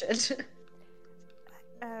extension.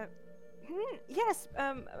 Yes,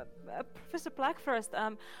 Professor Blackfrost.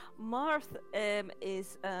 Marth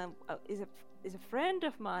is a friend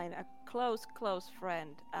of mine, a close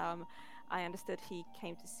friend. I understood he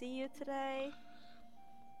came to see you today.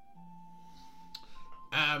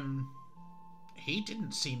 He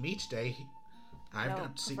didn't see me today. I've No,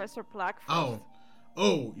 not seen. Professor Blackfrost.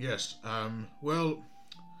 Oh, yes. Well,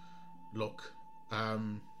 look.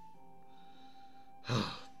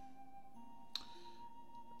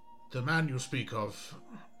 The man you speak of,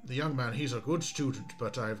 the young man, he's a good student,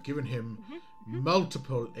 but I've given him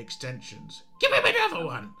multiple extensions. Give him another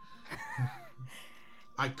one!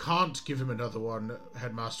 I can't give him another one,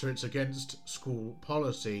 Headmaster. It's against school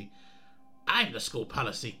policy. I'm the school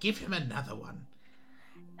policy. Give him another one.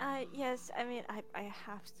 Yes, I mean, I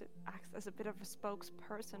have to act as a bit of a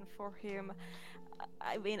spokesperson for him.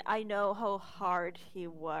 I mean, I know how hard he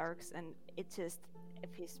works, and it just,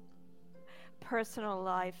 if his personal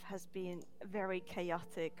life has been very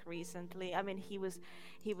chaotic recently. I mean, he's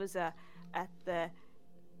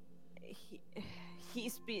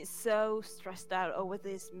been so stressed out over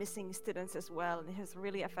these missing students as well, and it has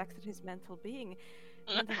really affected his mental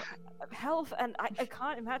health. And I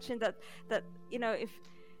can't imagine that you know,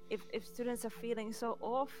 if students are feeling so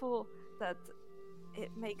awful, that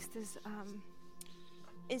it makes this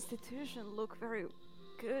institution look very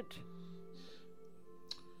good.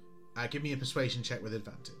 Give me a persuasion check with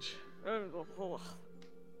advantage.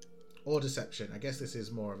 Or deception. I guess this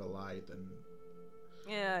is more of a lie than...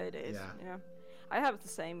 Yeah, it is. Yeah. I have the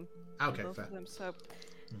same. Okay, both fair. of them, so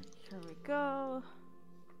here we go.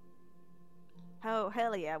 Oh,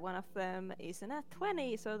 hell yeah. One of them is a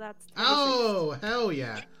 20, so that's 26. Oh, hell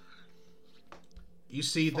yeah. You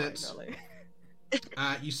see that... Finally.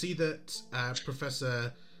 you see that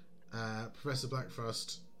Professor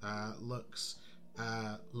Blackfrost looks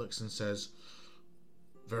looks and says,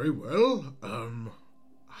 "Very well.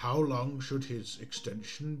 How long should his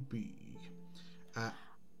extension be?"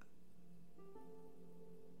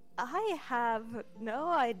 I have no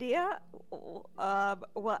idea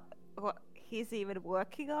what he's even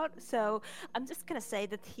working on. So I'm just gonna say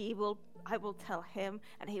that I will tell him,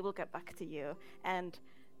 and he will get back to you. And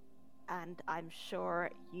I'm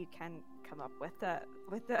sure you can come up with the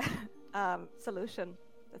solution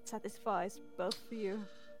that satisfies both of you.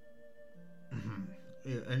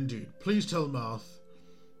 Yeah, indeed. Please tell Marth.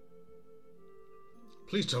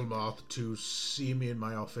 Please tell Marth to see me in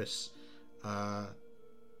my office.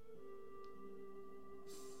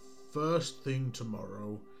 First thing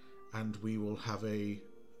tomorrow, and we will have a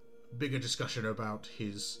bigger discussion about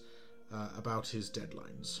his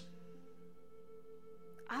deadlines.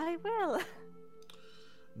 I will.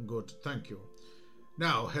 Good, thank you.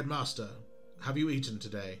 Now, Headmaster, have you eaten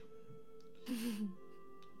today?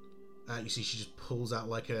 You see, she just pulls out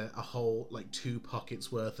like a whole 2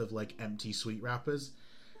 pockets worth of empty sweet wrappers.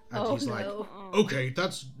 And he's like, "Okay,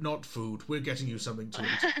 that's not food. We're getting you something to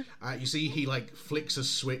eat." You see, he flicks a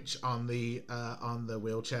switch on the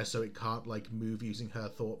wheelchair so it can't move using her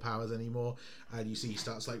thought powers anymore. And you see, he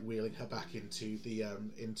starts wheeling her back into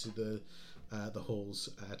the halls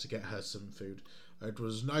to get her some food. It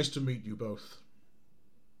was nice to meet you both.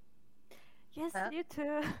 Yes, you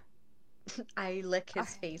too. I lick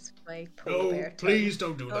his face with my polar bear tongue. Please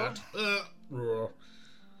don't do that.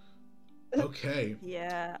 Okay.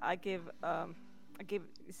 Yeah, I give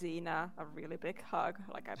Xena a really big hug.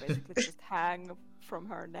 I basically just hang from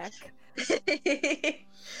her neck.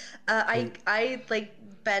 I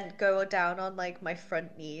go down on my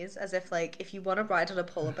front knees as if if you want to ride on a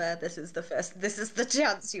polar bear, this is the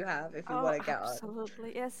chance you have if you want to get on.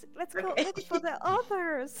 Absolutely, yes. Let's go look for the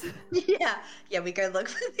others. Yeah, we go look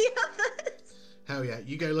for the others. Hell yeah,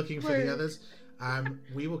 you go looking for the others.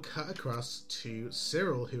 We will cut across to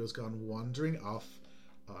Cyril, who has gone wandering off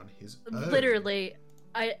on his own. Literally,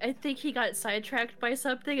 I think he got sidetracked by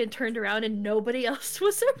something and turned around and nobody else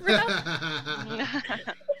was around.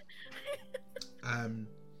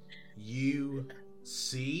 You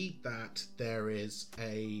see that there is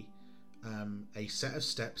a set of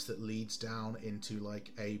steps that leads down into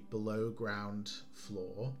a below ground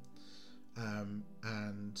floor,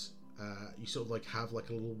 and you sort of have a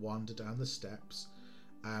little wander down the steps,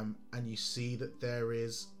 and you see that there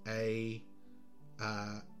is a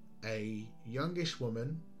youngish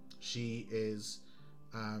woman. She is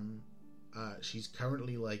she's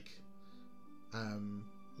currently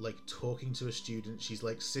talking to a student. She's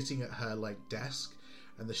sitting at her desk,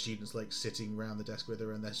 and the student's sitting around the desk with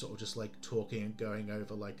her, and they're sort of just talking and going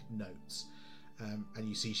over notes. And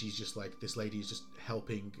you see she's just this lady is just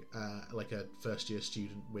helping a first year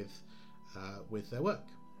student with their work.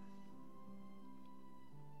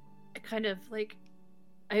 I kind of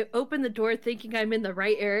I open the door thinking I'm in the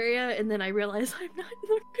right area, and then I realize I'm not in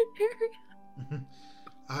the right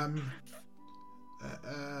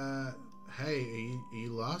area. Hey, are you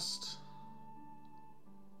lost?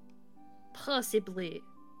 Possibly.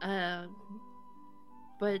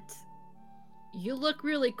 But you look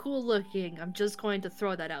really cool looking. I'm just going to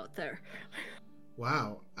throw that out there.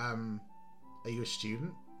 Wow. Are you a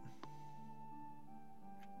student?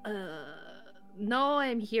 No,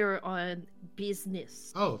 I'm here on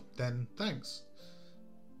business. Oh, then thanks.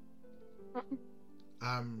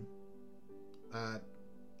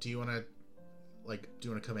 Do you want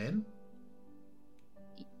to come in?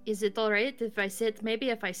 Is it alright if I sit? Maybe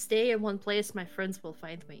if I stay in one place, my friends will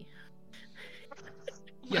find me.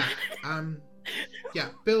 Yeah. Yeah,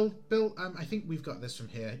 Bill, I think we've got this from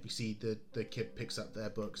here. You see the kid picks up their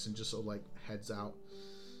books and just sort of heads out.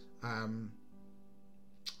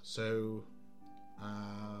 So,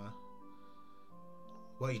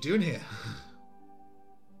 what are you doing here?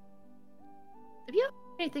 Have you heard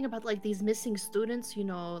anything about these missing students? You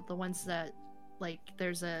know, the ones that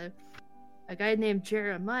there's a guy named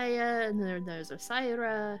Jeremiah, and then there's a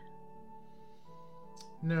Syra.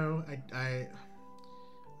 No, I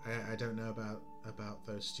don't know about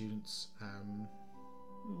those students.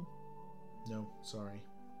 No, sorry.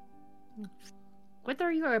 What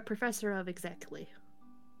are you a professor of exactly?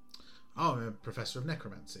 Oh, I'm a professor of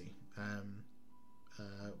necromancy.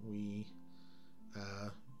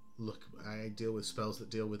 I deal with spells that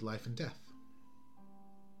deal with life and death,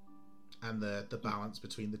 and the balance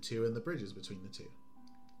between the two and the bridges between the two.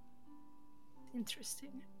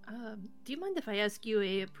 Interesting. Do you mind if I ask you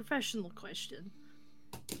a professional question?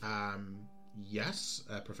 Yes,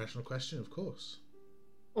 a professional question, of course.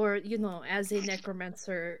 Or, as a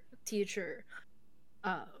necromancer teacher,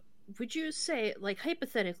 would you say, like,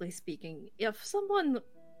 hypothetically speaking, if someone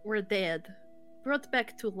were dead, brought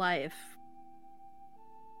back to life,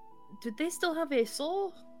 did they still have a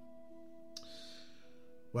soul?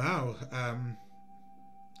 Wow,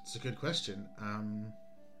 it's a good question.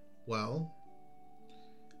 Well,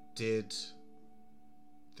 did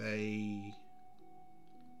they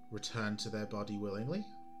return to their body willingly?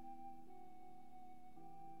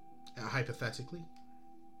 Hypothetically?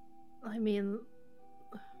 I mean,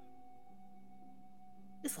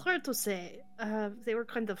 it's hard to say. They were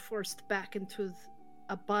kind of forced back into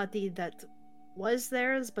a body that was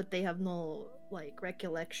theirs, but they have no, like,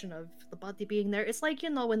 recollection of the body being there. It's like,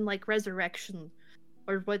 when, like, resurrection,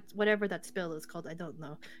 or whatever that spell is called, I don't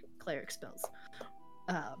know, cleric spells.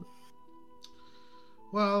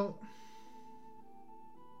 Well,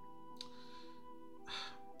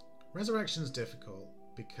 resurrection's difficult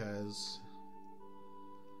because,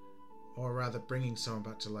 or rather bringing someone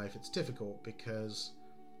back to life, it's difficult because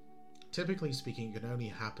typically speaking it can only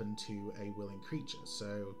happen to a willing creature.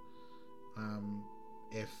 So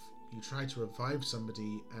if you try to revive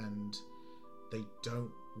somebody and they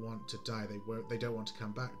don't want to die, they don't want to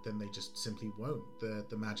come back, then they just simply won't.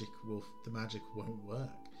 The magic won't work.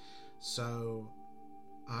 So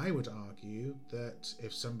I would argue that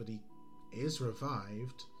if somebody is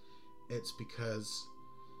revived, it's because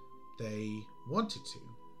they wanted to.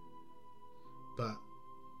 But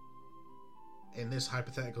in this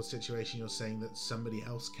hypothetical situation, you're saying that somebody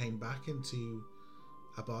else came back into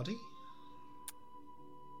a body?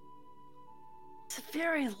 It's a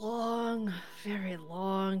very long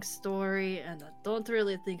story, and I don't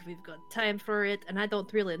really think we've got time for it, and I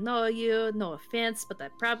don't really know you, no offense, but I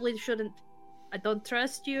probably shouldn't. I don't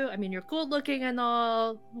trust you. I mean, you're cool looking and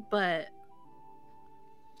all, but...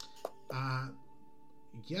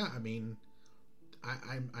 Yeah, I mean,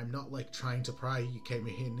 I'm not, like, trying to pry. You came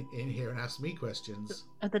in here and asked me questions.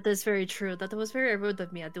 That is very true. That was very rude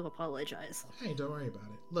of me. I do apologize. Hey, don't worry about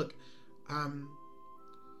it. Look,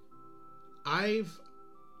 I've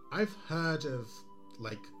heard of,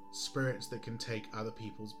 like, spirits that can take other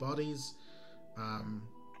people's bodies.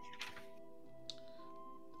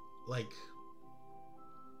 Like,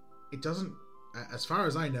 it doesn't, as far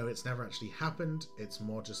as I know, it's never actually happened. It's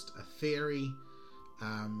more just a theory.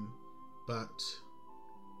 But,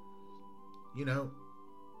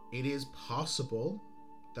 it is possible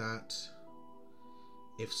that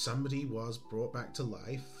if somebody was brought back to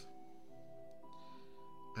life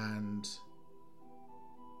and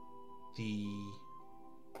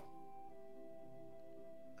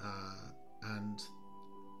and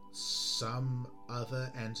some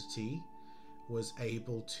other entity was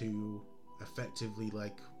able to effectively,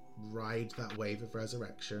 like, ride that wave of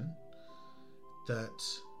resurrection, that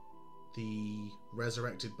the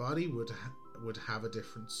resurrected body would have a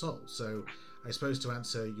different soul. So I suppose to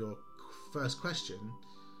answer your first question,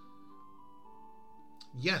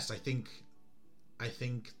 yes, I think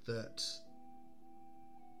that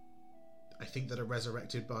a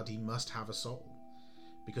resurrected body must have a soul,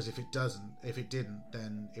 because if it didn't,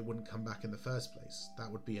 then it wouldn't come back in the first place.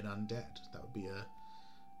 That would be an undead. That would be a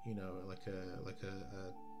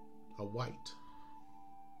white.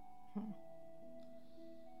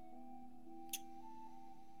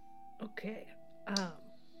 Okay.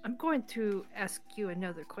 I'm going to ask you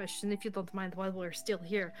another question, if you don't mind, while we're still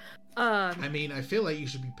here. I mean, I feel like you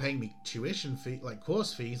should be paying me tuition fee, like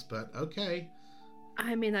course fees, but okay.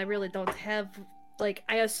 I mean, I really don't have, like,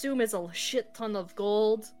 I assume it's a shit ton of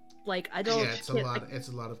gold. Like, I don't. Yeah, it's a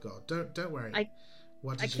lot of gold. Don't worry. I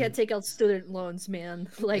can't take out student loans, man.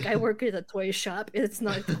 Like, I work at a toy shop. It's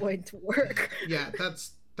not going to work. Yeah,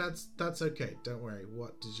 that's okay. Don't worry.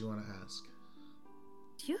 What did you want to ask?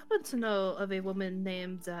 Do you happen to know of a woman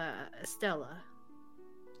named Estella?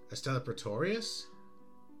 Estella Pretorius?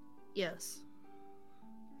 Yes.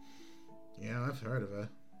 Yeah, I've heard of her.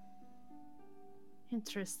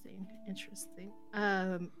 Interesting.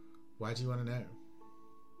 Why do you want to know?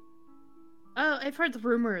 Oh, I've heard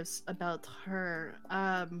rumors about her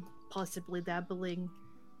possibly dabbling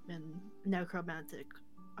in necromantic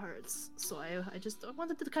arts. So I just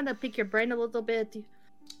wanted to kind of pick your brain a little bit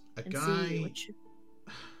and see what you...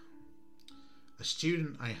 A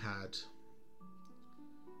student I had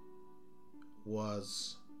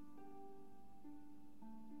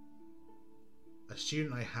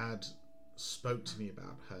spoke to me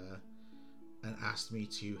about her and asked me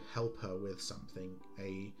to help her with something,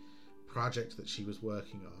 a project that she was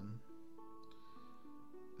working on,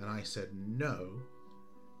 and I said no.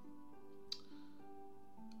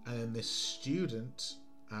 And then this student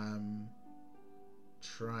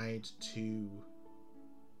tried to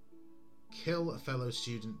kill a fellow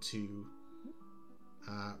student to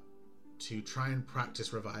try and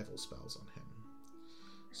practice revival spells on him.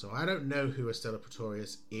 So I don't know who Estella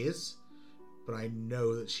Pretorius is, but I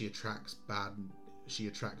know that she attracts bad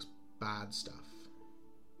stuff.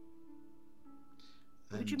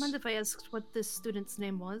 Would you mind if I asked what this student's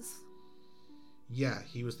name was? Yeah,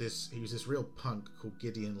 he was this real punk called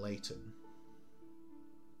Gideon Layton.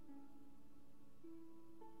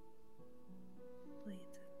 Layton.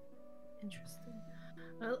 Interesting.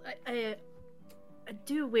 Well, I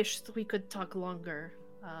do wish that we could talk longer,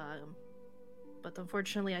 but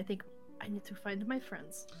unfortunately, I think I need to find my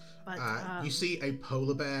friends. But you see a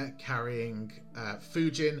polar bear carrying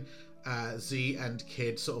Fujin, Z, and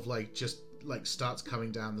Kid sort of like just like starts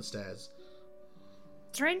coming down the stairs.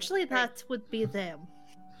 Strangely, that would be them.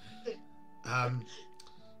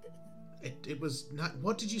 It was not.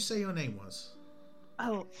 What did you say your name was?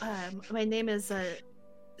 Oh, my name is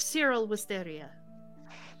Cyril Wisteria.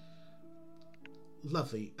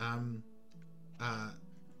 Lovely.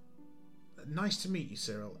 Nice to meet you,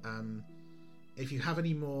 Cyril. If you have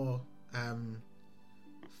any more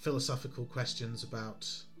philosophical questions about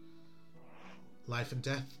life and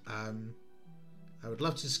death, I would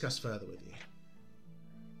love to discuss further with you.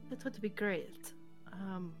 That would be great.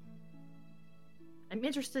 I'm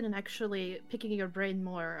interested in actually picking your brain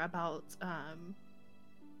more about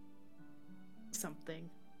something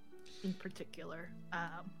in particular.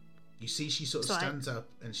 You see, she sort of stands up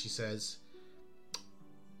and she says,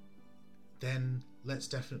 "Then let's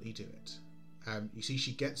definitely do it." You see,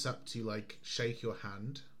 she gets up to like shake your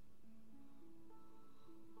hand.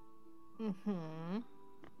 Mm-hmm.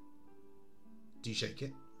 Do you shake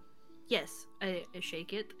it? Yes, I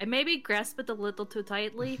shake it. I maybe grasp it a little too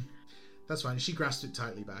tightly. That's fine. She grasps it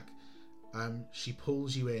tightly back. She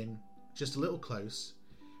pulls you in just a little close,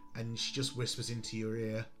 and she just whispers into your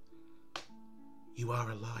ear, "You are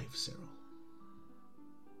alive, Cyril."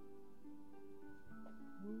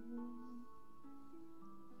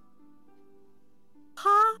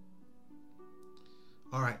 Huh?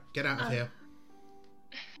 All right, get out of here.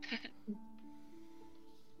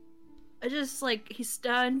 I just he's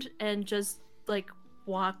stunned and just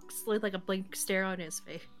walks with a blank stare on his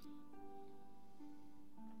face.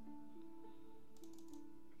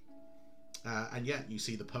 And yeah, you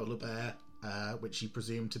see the polar bear, which you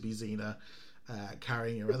presume to be Xena,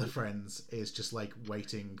 carrying your other friends, is just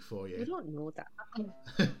waiting for you. We don't know that.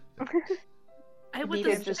 I would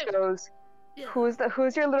Negan just goes,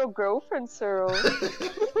 "Who's your little girlfriend, Cyril?"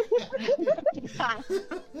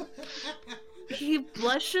 He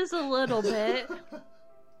blushes a little bit.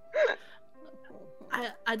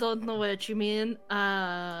 I don't know what you mean.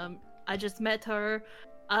 I just met her.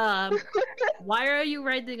 Why are you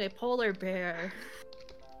riding a polar bear?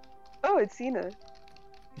 Oh, it's Xena.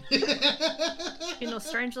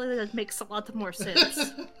 Strangely, that makes a lot more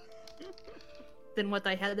sense than what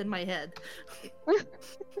I had in my head.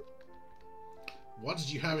 What did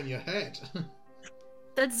you have in your head?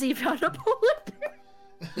 That Z found a polar bear.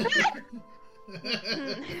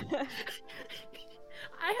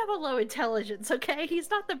 I have a low intelligence, okay? He's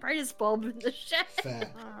not the brightest bulb in the shed.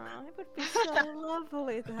 Fair. It would be so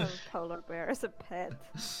lovely to have a polar bear as a pet.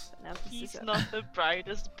 He's not the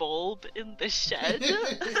brightest bulb in the shed.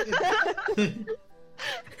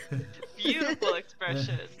 Beautiful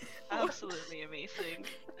expression. Absolutely amazing.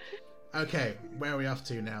 Okay, where are we off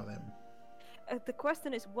to now then? The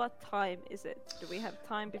question is, what time is it? Do we have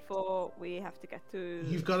time before we have to get to?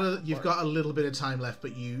 You've got a little bit of time left,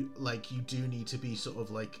 but you do need to be sort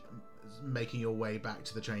of making your way back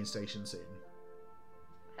to the train station soon.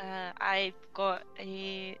 I've got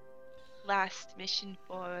a last mission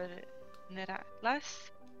for Neraklas,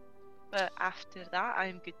 but after that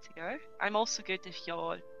I'm good to go. I'm also good if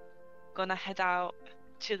you're gonna head out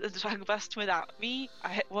to the drug bust without me.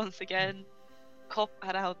 Once again, cop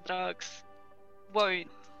around drugs.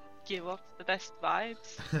 Won't give off the best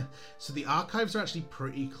vibes. So the archives are actually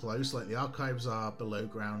pretty close. The archives are below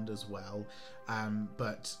ground as well.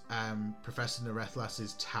 But Professor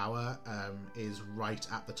Nerethlas's tower is right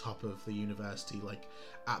at the top of the university,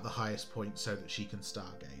 at the highest point, so that she can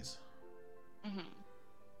stargaze.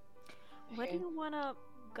 Mm-hmm. Where do you wanna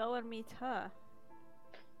go and meet her?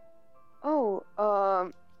 Oh,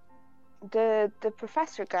 the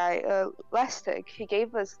professor guy, Lestic, he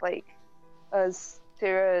gave us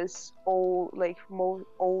Sarah's old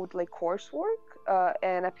coursework,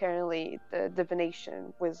 and apparently the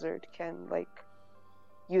divination wizard can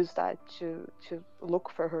use that to look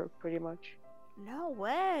for her pretty much. No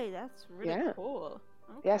way! That's really cool.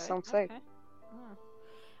 Okay, Yeah, sounds sick.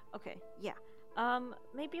 Okay, yeah.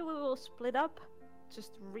 Maybe we will split up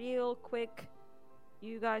just real quick,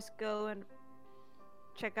 you guys go and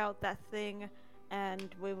check out that thing,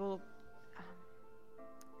 and we will.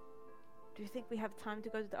 Do you think we have time to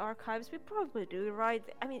go to the archives? We probably do, right?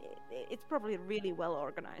 I mean, it's probably really well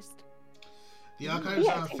organized. The archives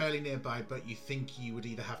are fairly nearby, but you think you would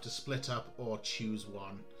either have to split up or choose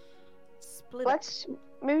one. Split up.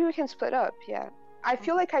 Maybe we can split up. Yeah, I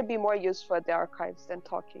feel like I'd be more useful at the archives than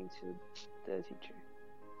talking to the teacher.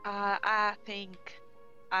 I think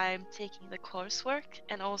I'm taking the coursework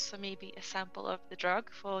and also maybe a sample of the drug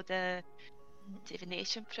for the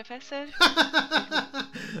divination professor. Why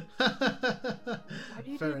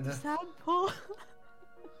do you Fair need the enough. sample?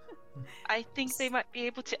 I think they might be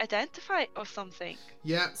able to identify it or something.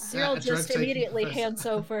 Yeah. Cyril a just drug-taking immediately professor. hands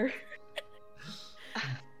over.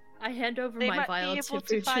 I hand over They my might vial be able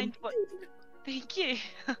to to find Fujin. what. Thank you.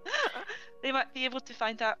 They might be able to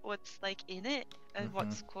find out what's like in it and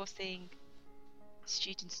what's causing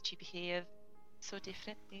students to behave so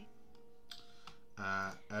differently.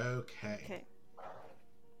 Okay. Okay.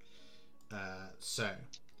 So,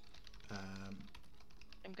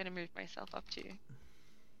 I'm gonna move myself up to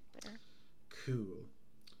there. cool.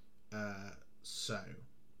 So,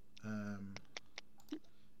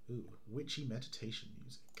 ooh, witchy meditation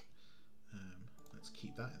music. Let's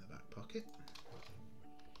keep that in the back pocket.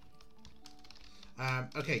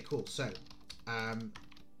 Okay, cool. So,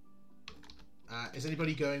 is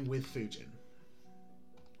anybody going with Fujin?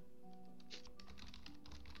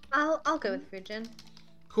 I'll go with Fujin.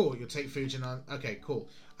 Cool, you'll take Fujin on. Okay, cool.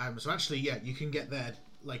 So actually, yeah, you can get there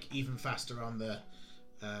like even faster on the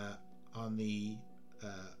on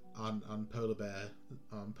Polar Bear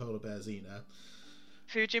Xena.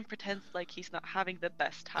 Fujin pretends like he's not having the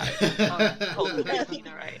best time on Polar Bear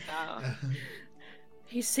Xena right now.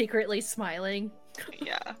 He's secretly smiling.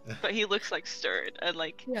 Yeah, but he looks like stirred and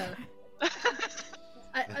like. Yeah.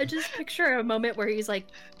 I just picture a moment where he's like,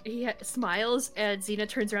 smiles and Xena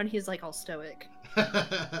turns around, he's like all stoic.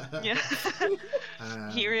 Yeah.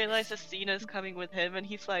 He realizes Xena's coming with him and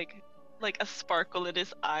he's like a sparkle in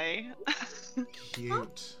his eye.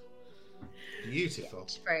 Cute. Beautiful.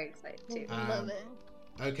 She's very excited too. Love it.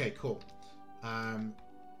 Okay, cool.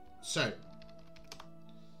 So,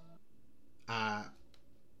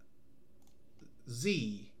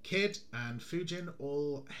 Z, Kid, and Fujin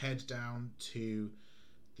all head down to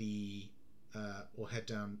the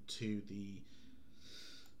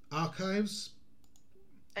archives.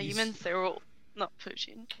 You meant Cyril, not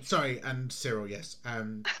Fujin. Sorry, and Cyril, yes.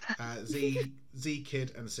 Z,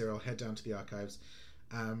 Kid, and Cyril head down to the archives.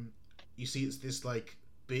 You see, it's this like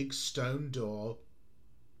big stone door,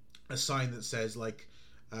 a sign that says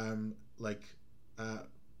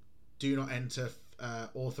do not enter,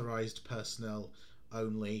 authorized personnel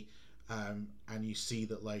only. And you see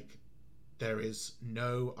that like there is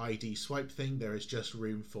no ID swipe thing. There is just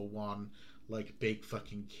room for one like big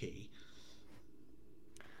fucking key.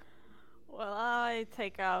 Well, I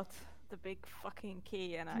take out the big fucking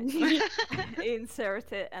key and I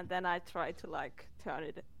insert it, and then I try to like turn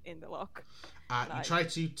it in the lock. You try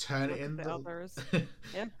to turn it in the others.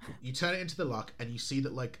 Yeah. You turn it into the lock, and you see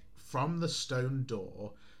that like from the stone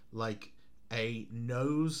door, like a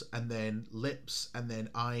nose and then lips and then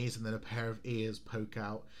eyes and then a pair of ears poke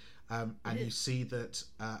out, and you see that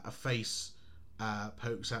a face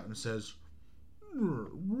pokes out and says,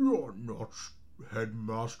 "You're not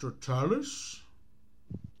Headmaster Tallis?"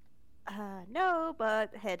 No,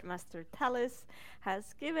 but Headmaster Tallis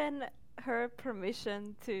has given her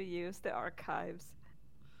permission to use the archives.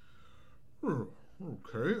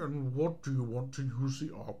 Okay, and what do you want to use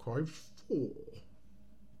the archives for?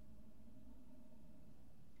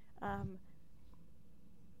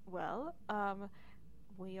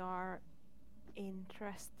 We are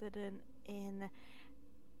interested in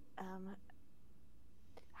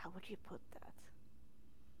how would you put that?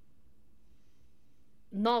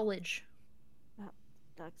 Knowledge.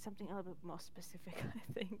 Like something a little bit more specific, I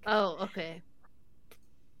think. Oh, okay.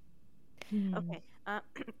 Okay. I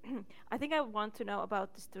think I want to know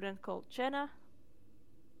about the student called Jenna.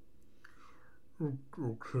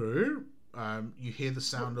 Okay. You hear the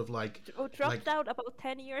sound of like... Oh, dropped out about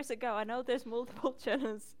 10 years ago. I know there's multiple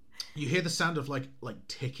Jennas. You hear the sound of like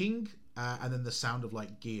ticking, and then the sound of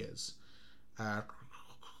like gears.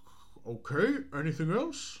 Okay, anything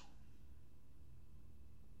else?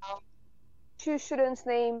 Two students'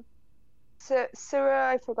 name.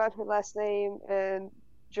 Sarah, I forgot her last name, and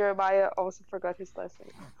Jeremiah also forgot his last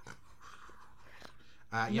name.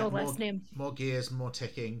 Yeah, last name. More gears, more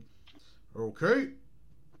ticking. Okay.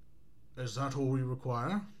 Is that all we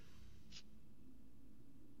require?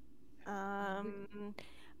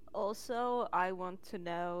 Also, I want to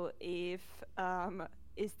know if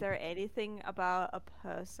is there anything about a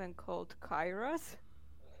person called Kairos?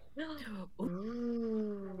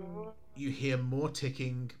 Ooh. You hear more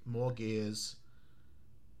ticking, more gears,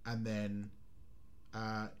 and then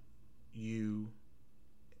uh, you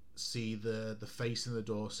see the face in the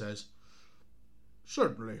door says,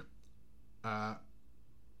 "Certainly," uh,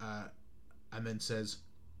 uh, and then says,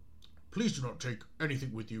 "Please do not take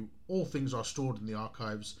anything with you. All things are stored in the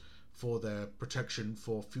archives for their protection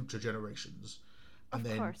for future generations." And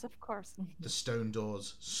then Of course. the stone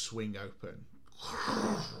doors swing open.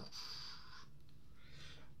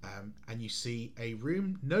 And you see a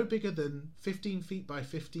room no bigger than 15 feet by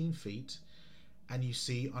 15 feet. And you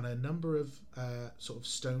see on a number of sort of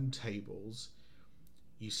stone tables,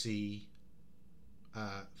 you see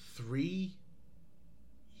 3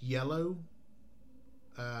 yellow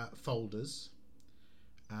folders,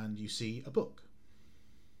 and you see a book.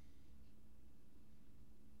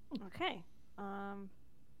 Okay.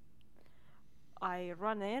 I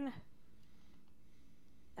run in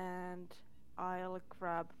and I'll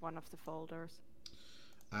grab one of the folders.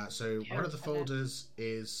 So Yeah, one of the and folders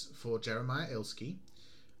is for Jeremiah Ilski.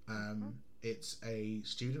 It's a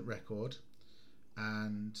student record,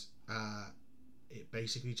 and it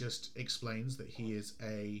basically just explains that he is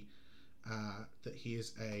a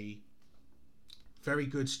very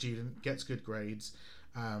good student, gets good grades.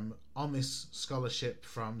 On this scholarship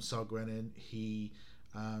from Sogrenin, he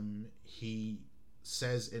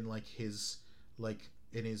says in his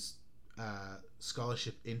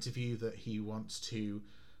scholarship interview that he wants to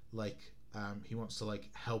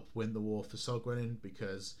help win the war for Sogrenin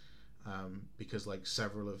because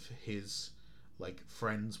several of his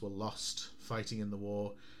friends were lost fighting in the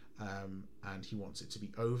war. And he wants it to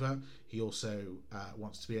be over. He also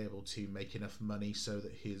wants to be able to make enough money so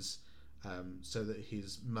that his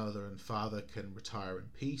mother and father can retire in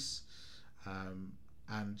peace,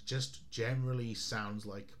 and just generally sounds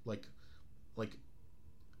like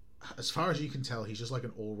as far as you can tell, he's just like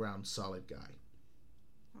an all-round solid guy.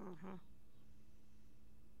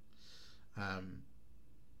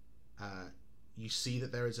 You see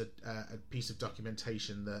that there is a piece of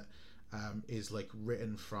documentation that is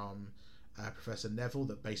written from Professor Neville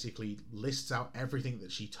that basically lists out everything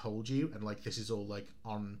that she told you, and this is all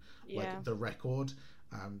on the record.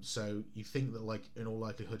 So you think that in all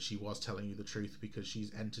likelihood she was telling you the truth because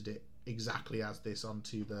she's entered it exactly as this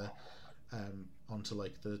onto the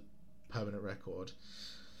permanent record.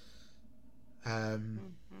 Now,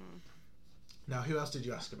 who else did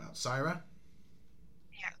you ask about? Syra?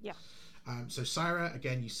 Yeah. So Syra,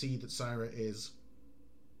 again, you see that Syra is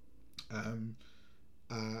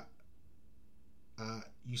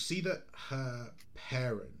you see that her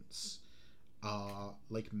parents are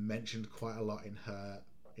mentioned quite a lot in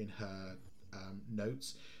her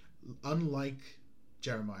notes. Unlike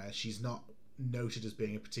Jeremiah, she's not noted as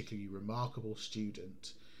being a particularly remarkable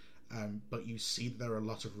student, but you see that there are a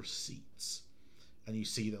lot of receipts, and you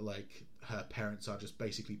see that her parents are just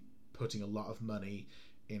basically putting a lot of money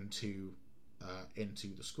into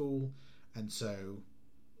the school, and so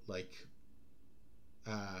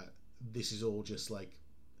this is all just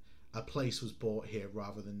a place was bought here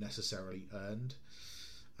rather than necessarily earned.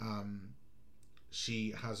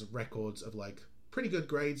 She has records of pretty good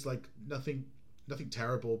grades, nothing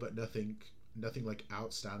terrible, but nothing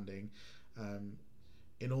outstanding.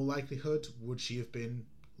 In all likelihood, would she have been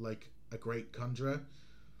a great conjurer?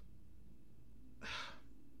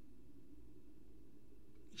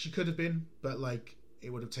 She could have been, but it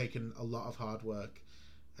would have taken a lot of hard work,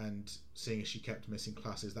 and seeing as she kept missing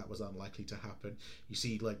classes, that was unlikely to happen. You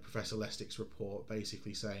see Professor Lestick's report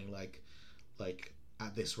basically saying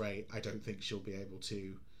at this rate, I don't think she'll be able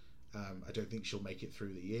to I don't think she'll make it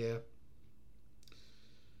through the year.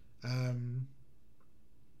 And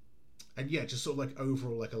yeah, just sort of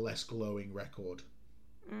overall a less glowing record.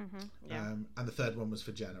 Yeah. And the third one was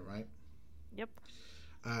for Jenna, right? Yep.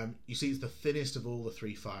 You see, it's the thinnest of all the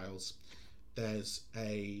 3 files. There is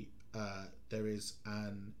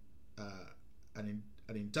an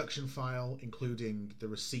induction file including the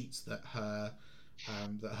receipts that her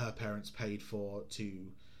parents paid for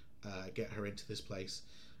to get her into this place,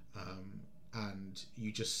 and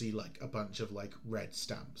you just see a bunch of red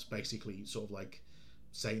stamps, basically sort of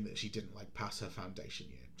saying that she didn't pass her foundation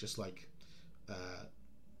year,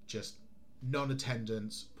 just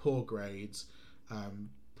non-attendance, poor grades,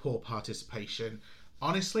 poor participation.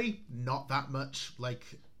 Honestly, not that much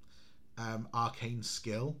arcane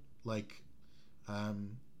skill, and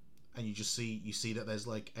you see that there's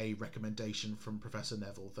a recommendation from Professor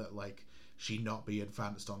Neville that she not be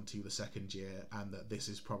advanced onto the second year, and that this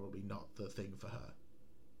is probably not the thing for her.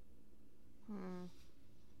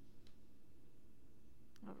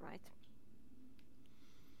 All right.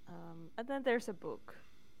 And then there's a book.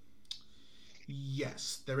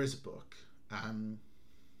 Yes, there is a book.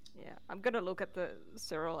 Yeah, I'm gonna look at the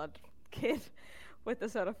Cyril and kid with a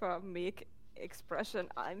sort of a meek expression.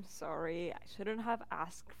 I'm sorry, I shouldn't have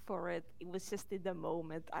asked for it. It was just in the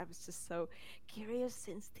moment. I was just so curious,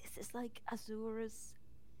 since this is like Azura's.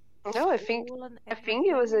 No, I think school and I think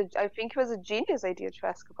it was everything. a I think it was a genius idea to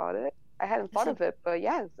ask about it. I hadn't thought of it, but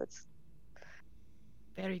yeah, that's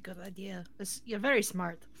Very good idea. You're very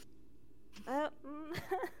smart.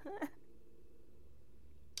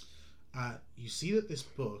 You see that this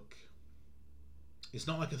book is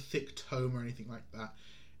not like a thick tome or anything like that.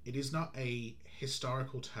 It is not a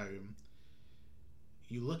historical tome.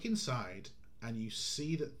 You look inside and you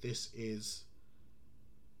see that this is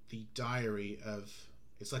the diary of...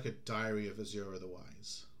 It's like a diary of Azura the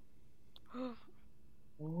Wise. Is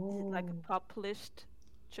it like a published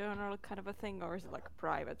journal kind of a thing, or is it like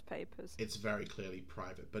private papers? It's very clearly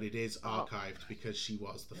private, but it is archived because she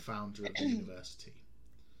was the founder of the university.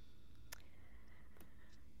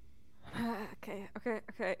 Okay.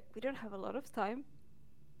 We don't have a lot of time.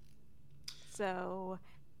 So,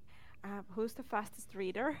 who's the fastest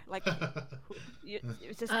reader? Like, you're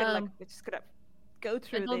just gonna we're just gonna go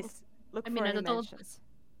through this. Look for any mentions.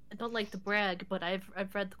 I don't like to brag, but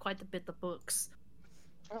I've read quite a bit of books.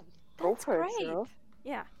 go for it, Cyril.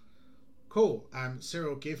 Yeah. Cool.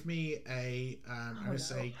 Cyril, give me a. I'm going to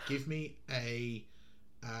say, give me a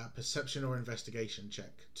perception or investigation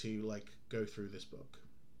check to like go through this book.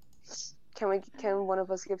 Can one of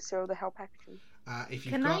us give Cyril the help action? If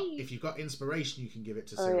you've got inspiration, you can give it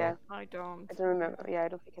to Cyril. Oh yeah. I don't remember. Yeah, I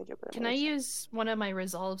don't think I do. Can I use one of my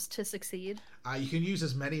resolves to succeed? You can use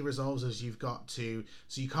as many resolves as you've got to.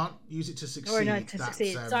 So you can't use it to succeed. Or not to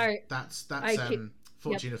succeed. Sorry. That's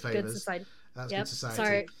fortune of Good favors. society. That's Yep, good society.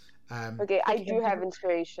 sorry. Okay, I do have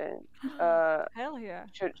inspiration. Hell yeah.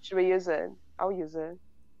 Should we use it? I'll use it.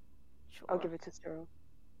 Sure. I'll give it to Cyril.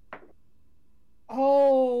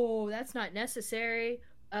 Oh, that's not necessary.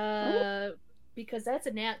 Because that's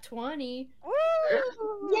a nat 20.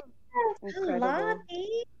 Incredible.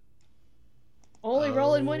 Only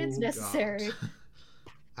rolling when it's Oh, necessary.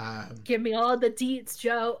 God. Give me all the deets,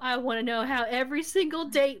 Joe. I want to know how every single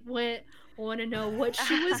date went. I want to know what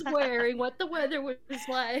she was wearing, what the weather was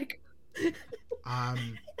like.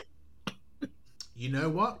 You know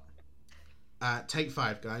what? Take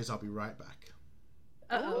 5, guys. I'll be right back.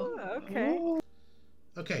 Uh-oh. Okay.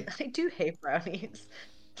 Okay. I do hate brownies.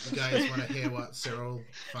 You guys want to hear what Cyril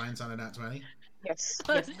finds on a nat 20? Yes.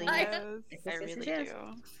 Yes, please. I really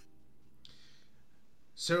do.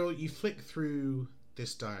 Cyril, you flick through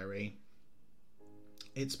this diary.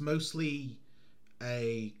 It's mostly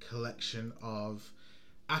a collection of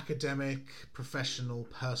academic, professional,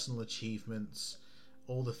 personal achievements,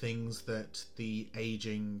 all the things that the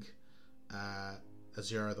aging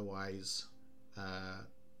Azura the Wise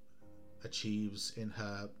achieves in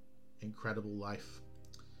her incredible life.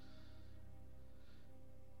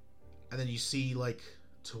 And then you see, like,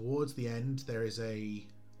 towards the end, there is a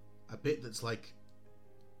bit that's like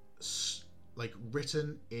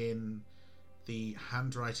written in the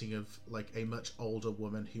handwriting of like a much older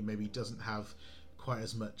woman who maybe doesn't have quite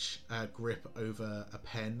as much grip over a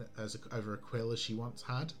pen over a quill as she once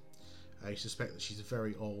had. I suspect that she's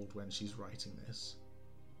very old when she's writing this.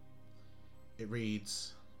 It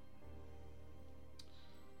reads,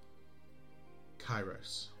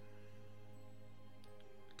 Kairos.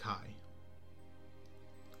 Kai.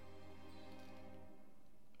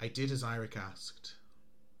 I did as Eirik asked,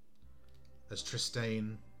 as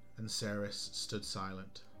Tristane and Ceres stood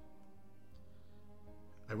silent.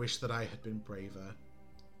 I wish that I had been braver.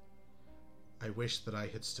 I wish that I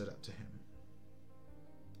had stood up to him.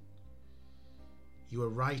 You were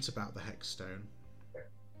right about the Hexstone.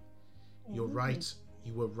 You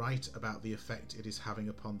were right about the effect it is having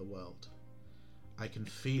upon the world. I can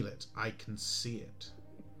feel it. I can see it.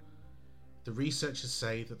 The researchers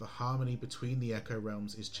say that the harmony between the Echo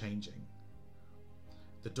Realms is changing.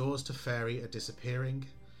 The doors to Fairy are disappearing,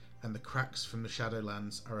 and the cracks from the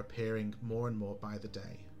Shadowlands are appearing more and more by the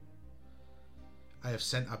day. I have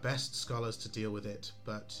sent our best scholars to deal with it,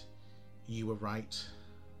 but you were right.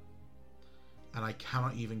 And I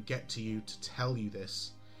cannot even get to you to tell you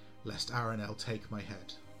this, lest Aranel take my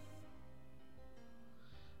head.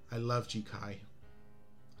 I loved you, Kai.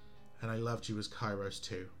 And I loved you as Kairos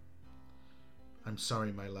too. I'm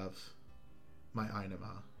sorry, my love. My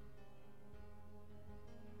Ainamar.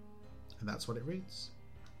 And that's what it reads.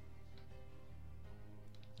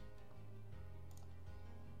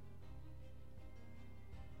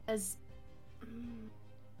 As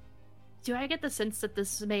do I get the sense that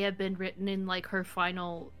this may have been written in like her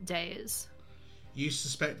final days? You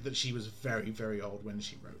suspect that she was very, very old when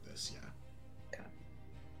she wrote this, yeah.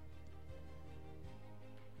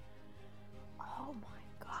 Oh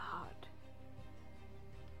my god.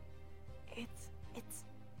 It's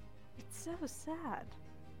so sad.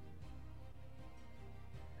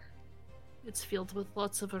 It's filled with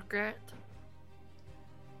lots of regret.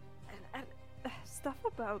 And stuff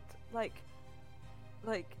about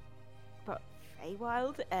about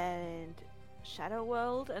Feywild and Shadow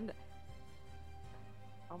World and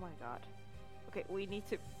oh my god. Okay, we need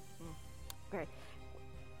to. Okay,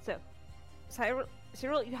 so Cyril,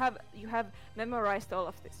 you have memorized all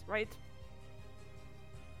of this, right?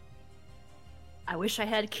 I wish I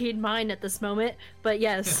had keen mind at this moment, but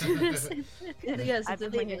yes. Yes, I'm it's a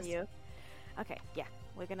believing thing. you. Okay, yeah,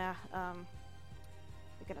 we're gonna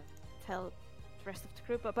tell the rest of the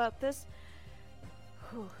group about this.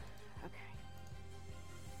 Whew, okay.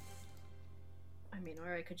 I mean,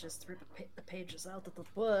 or I could just rip the pages out of the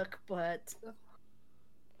book, but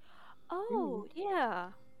Oh yeah.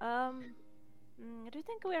 Do you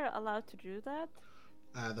think we're allowed to do that?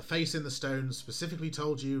 The face in the stone specifically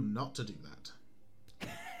told you not to do that.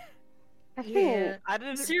 I think yeah. I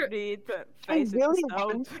didn't Ser- read the I face really of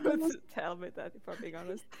the stone want to tell me that, if I'm being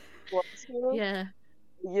honest. Yeah.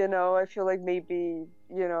 You know, I feel like maybe,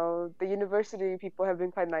 you know, the university people have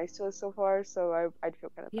been quite nice to us so far, so I'd feel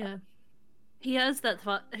kind of bad. Yeah. He has that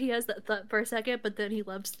thought for a second, but then he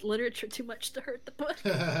loves literature too much to hurt the book.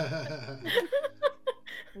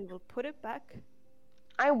 We will put it back.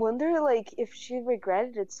 I wonder, like, if she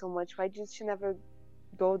regretted it so much, why did she never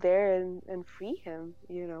go there and free him,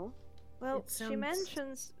 you know? Well, It she sounds-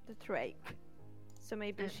 mentions the Drake, so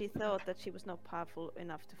maybe she thought that she was not powerful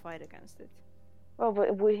enough to fight against it. Well,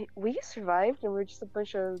 but we survived and we're just a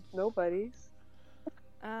bunch of nobodies.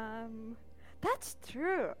 That's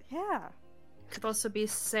true. Yeah. Could also be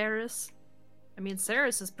Ceres. I mean,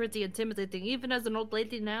 Ceres is pretty intimidating, even as an old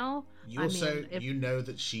lady now. You I also, mean, if- you know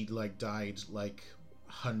that she like died like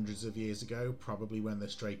hundreds of years ago, probably when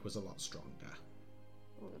this Drake was a lot stronger.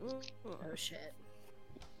 Oh shit.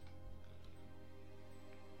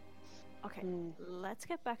 Okay, Hmm. let's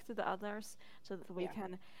get back to the others so that we Yeah.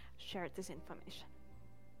 can share this information.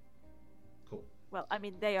 Cool. Well, I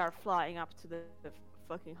mean, they are flying up to the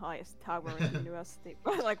fucking highest tower in the university.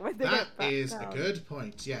 Like when they That get back is down. a good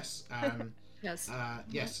point. Yes. Yes.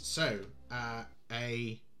 Yes. So,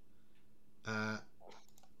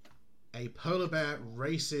 a polar bear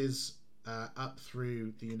races up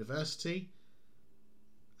through the university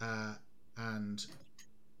and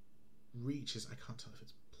reaches. I can't tell if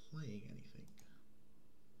it's playing anything.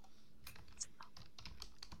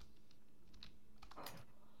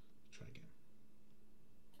 Try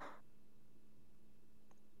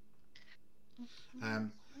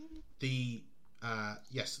again.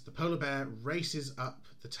 The polar bear races up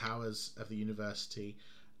the towers of the university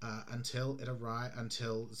until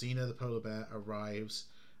Xena the polar bear arrives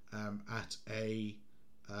at a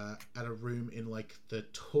room in like the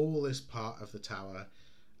tallest part of the tower,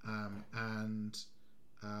 and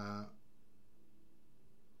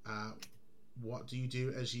what do you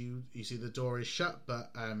do as you see the door is shut,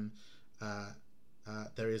 but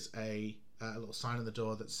there is a little sign on the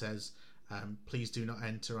door that says, please do not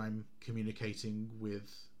enter, I'm communicating with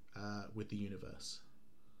the universe.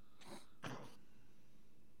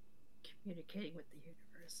 Communicating with the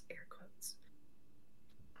universe, air quotes.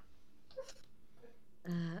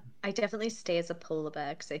 I definitely stay as a polar bear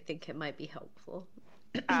because I think it might be helpful.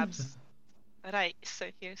 Abs. Right, so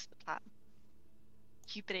here's the plan.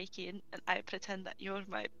 You break in and I pretend that you're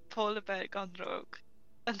my polar bear gone rogue.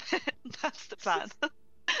 And then that's the plan.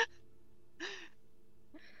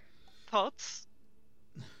 Thoughts?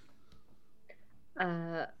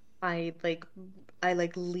 I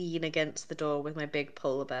lean against the door with my big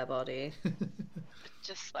polar bear body.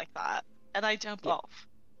 Just like that. And I jump Yeah. off.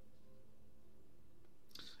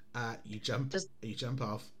 You jump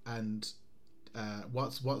off, and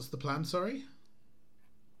what's the plan? Sorry.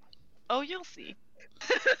 Oh, you'll see.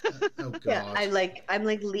 Oh god. Yeah, I'm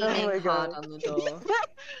leaning my hard God. on the door.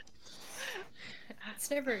 It's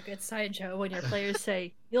never a good sign, Joe, when your players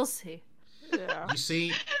say, "You'll see." Yeah.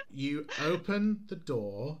 You open the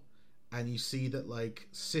door, and you see that like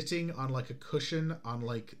sitting on like a cushion on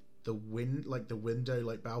like the window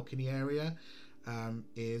like balcony area,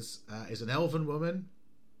 is an elven woman.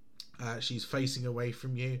 She's facing away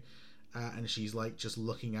from you, and she's like just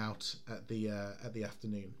looking out at the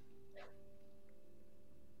afternoon.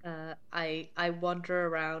 I wander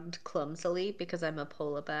around clumsily because I'm a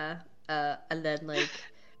polar bear, and then like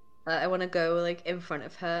I want to go like in front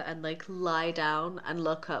of her and like lie down and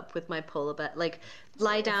look up with my polar bear, like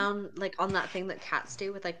lie down like on that thing that cats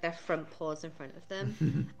do with like their front paws in front of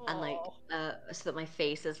them, and like so that my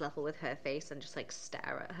face is level with her face and just like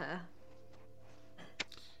stare at her.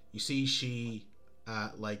 You see, she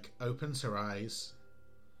like opens her eyes.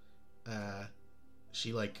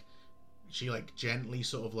 She gently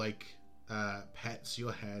sort of like pets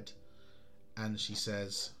your head, and she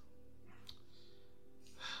says,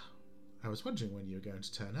 I was wondering when you were going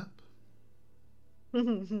to turn up.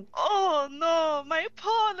 Oh no, my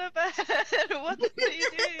polar bear! What are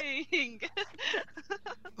you doing?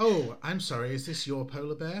 Oh, I'm sorry, is this your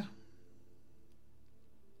polar bear?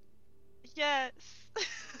 Yes.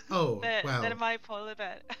 Oh, well. They're my polar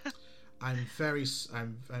bear. I'm very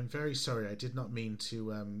sorry. I did not mean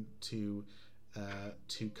to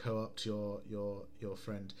co-opt your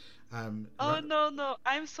friend. No.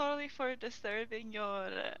 I'm sorry for disturbing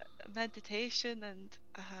your meditation and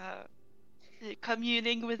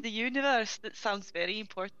communing with the universe. That sounds very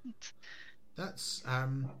important. That's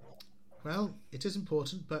well, it is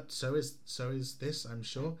important, but so is this, I'm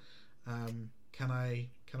sure. Can I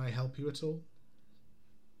help you at all?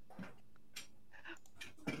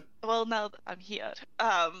 Well, now that I'm here,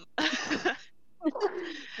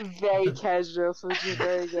 Very casual, so she's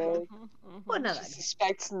very good. Well, no, She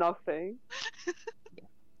suspects nothing.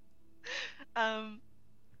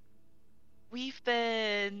 We've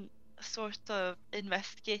been sort of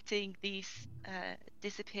investigating these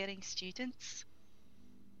disappearing students,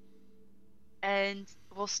 and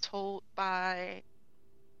was told by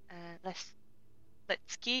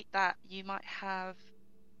Litsky that you might have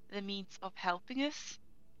the means of helping us.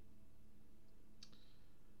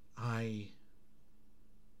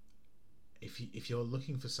 If you're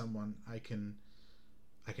looking for someone, I can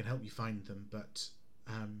help you find them, but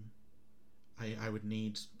I would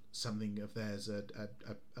need something of theirs, a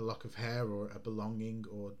lock of hair or a belonging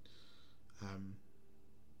or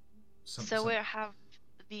something. So we have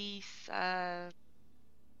these.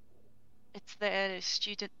 It's their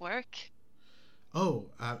student work. Oh,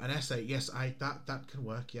 an essay. Yes, that can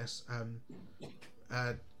work. Yes.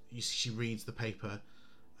 She reads the paper.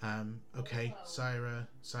 Okay, Syra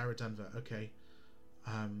Dunver. Okay.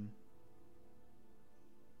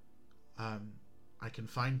 I can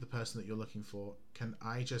find the person that you're looking for. Can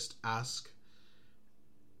I just ask,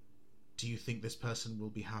 do you think this person will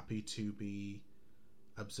be happy to be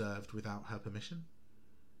observed without her permission?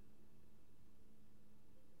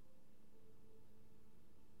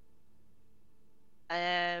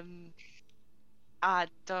 I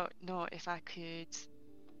don't know if I could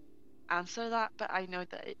answer that, but I know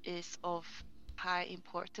that it is of high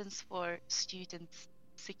importance for students'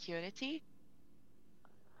 security.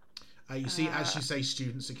 You see, as you say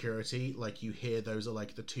student security, like you hear those are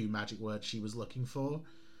like the two magic words she was looking for.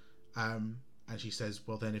 And she says,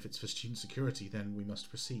 well then if it's for student security, then we must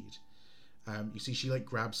proceed. You see she like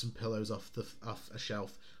grabs some pillows off a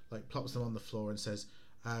shelf, like plops them on the floor and says,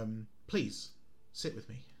 please, sit with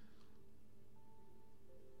me.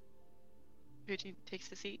 Eugene takes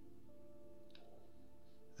the seat.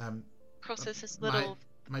 Um, Crosses his little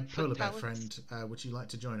my polar bear friend, would you like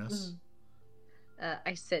to join us?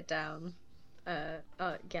 I sit down. I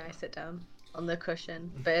sit down on the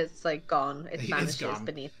cushion, but it's like gone. It vanishes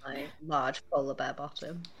beneath my large polar bear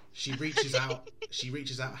bottom. She reaches out. She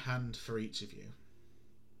reaches out a hand for each of you.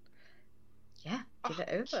 Yeah, give it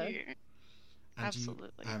over. Cute. And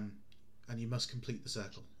Absolutely. And you must complete the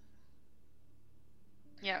circle.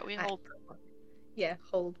 Yeah, we hold. Yeah,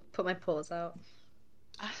 put my paws out.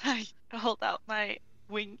 I hold out my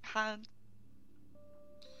wing hand.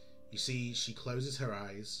 You see, she closes her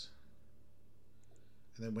eyes,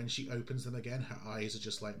 and then when she opens them again, her eyes are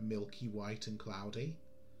just like milky white and cloudy.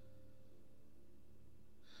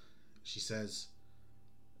 She says,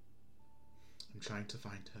 I'm trying to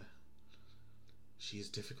find her. She is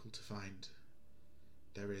difficult to find.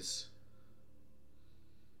 There is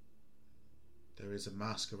a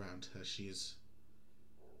mask around her. She is...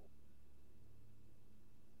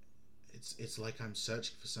 It's like I'm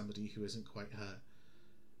searching for somebody who isn't quite her.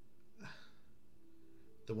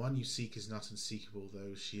 The one you seek is not unseekable,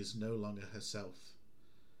 though she is no longer herself.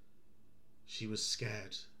 She was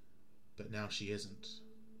scared, but now she isn't.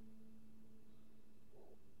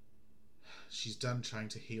 She's done trying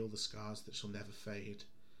to heal the scars that shall never fade.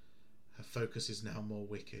 Her focus is now more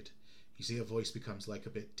wicked. You see her voice becomes like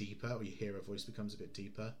a bit deeper, or you hear her voice becomes a bit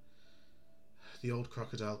deeper. The old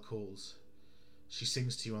crocodile calls. She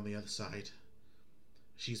sings to you on the other side.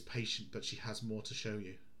 She is patient, but she has more to show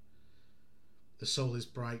you. The soul is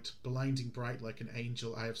bright, blinding bright like an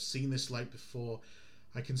angel. I have seen this light before.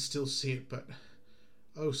 I can still see it, but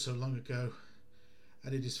oh, so long ago,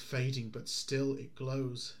 and it is fading, but still it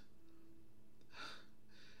glows.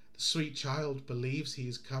 The sweet child believes he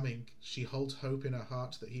is coming. She holds hope in her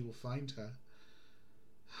heart that he will find her.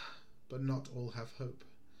 But not all have hope.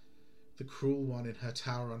 The cruel one in her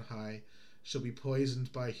tower on high shall be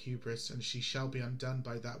poisoned by hubris, and she shall be undone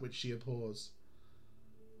by that which she abhors.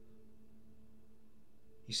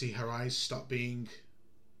 You see her eyes stop being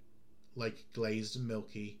like glazed and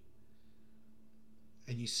milky,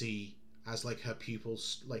 and you see as like her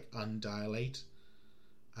pupils like undilate,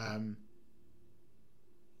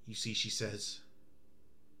 you see she says,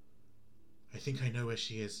 I think I know where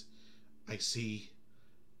she is. I see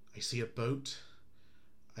a boat.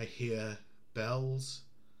 I hear bells.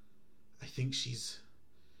 I think she's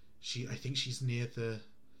near the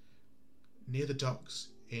docks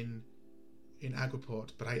in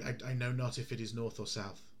Agriport, but I know not if it is north or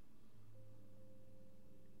south.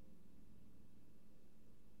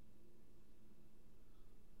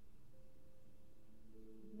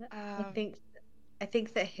 I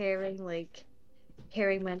think that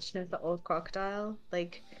hearing mention of the old crocodile,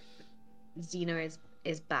 like Xena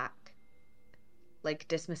is back. Like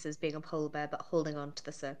dismisses being a polar bear, but holding on to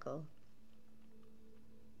the circle.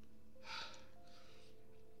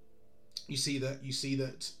 You see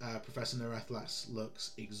that Professor Nerethlas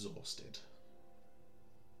looks exhausted.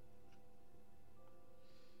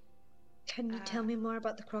 Can you tell me more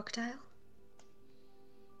about the crocodile?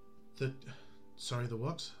 The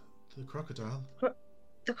what? The crocodile?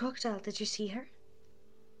 The crocodile, did you see her?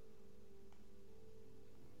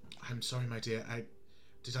 I'm sorry, my dear.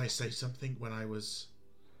 Did I say something when I was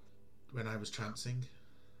trancing?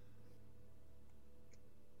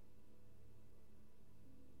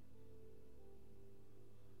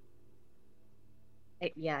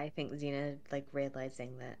 Yeah, I think Xena like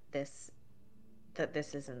realizing that this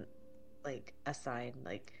isn't like a sign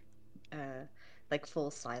like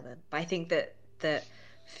full silent. But I think that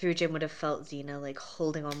Fujin would have felt Xena like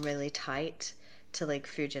holding on really tight to like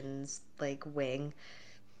Fujin's like wing,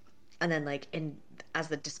 and then like as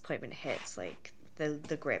the disappointment hits, like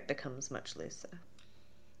the grip becomes much looser.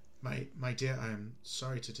 My dear, I am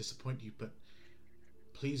sorry to disappoint you, but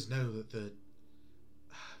please know that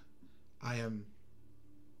I am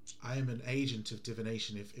an agent of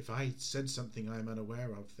divination. If I said something I am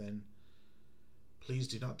unaware of, then please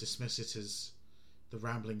do not dismiss it as the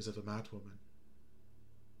ramblings of a madwoman.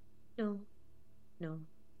 No,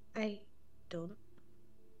 I don't.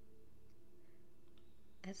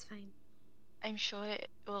 That's fine. I'm sure it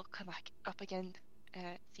will come back up again,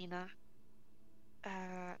 Xena.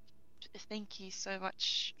 Thank you so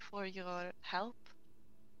much for your help,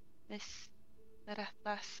 Miss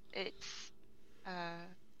Nerethlas. It's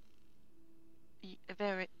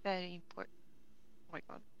very, very important. Oh my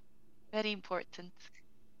god, very important.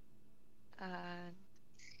 And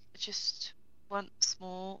just one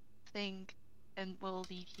small thing, and we'll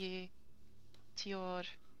leave you to your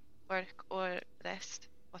work or rest,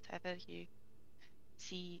 whatever you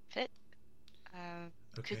see fit.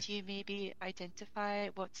 Okay. Could you maybe identify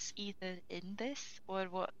what's either in this or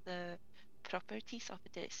what the properties of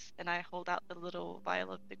it is? And I hold out the little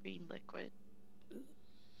vial of the green liquid.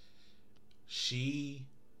 She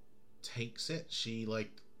takes it. She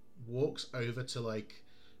like walks over to like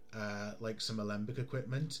some alembic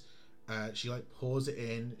equipment. She like pours it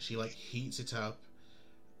in. She like heats it up,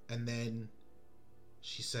 and then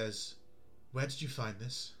she says, "Where did you find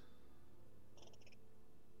this?"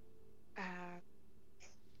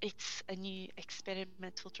 It's a new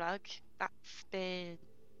experimental drug that's been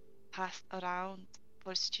passed around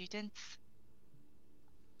for students.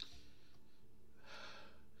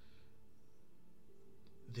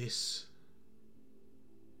 This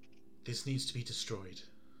needs to be destroyed.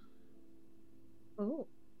 Oh.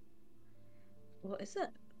 What is it?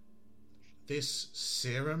 This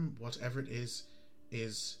serum, whatever it is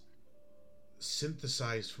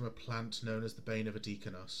synthesized from a plant known as the bane of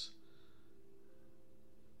Adikanos.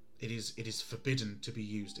 It is forbidden to be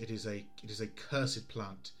used. It is a cursed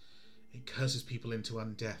plant. It curses people into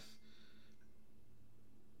undeath.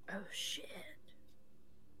 Oh shit.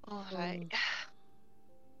 Alright.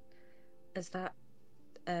 Is that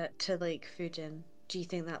to like Fujin? Do you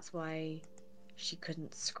think that's why she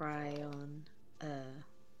couldn't scry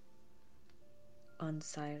on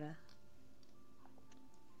Syra?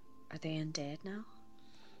 Are they undead now?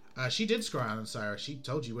 She did scry on Syra. She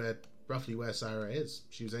told you roughly where Syra is.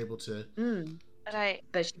 She was able to. Right.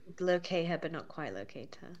 But she could locate her, but not quite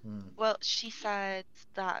locate her. Well, she said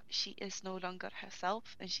that she is no longer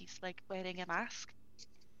herself, and she's like wearing a mask,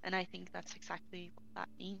 and I think that's exactly what that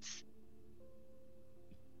means.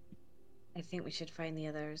 I think we should find the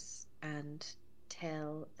others and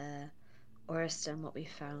tell Oriston what we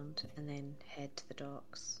found, and then head to the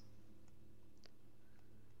docks.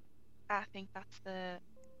 I think that's a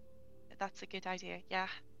good idea. Yeah.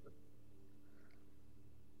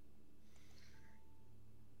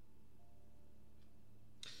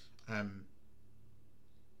 Um,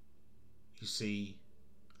 you see,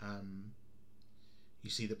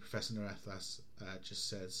 that Professor Norethlas just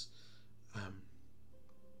says,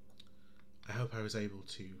 I hope I was able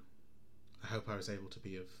to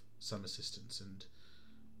be of some assistance, and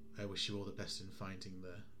I wish you all the best in finding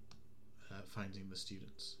the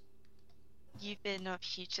students. You've been of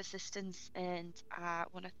huge assistance, and I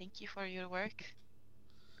want to thank you for your work.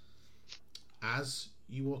 As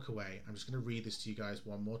you walk away, I'm just going to read this to you guys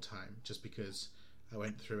one more time, just because I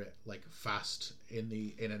went through it like fast in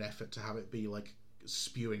an effort to have it be like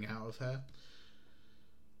spewing out of her.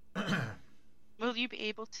 Will you be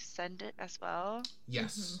able to send it as well?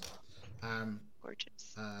 Yes.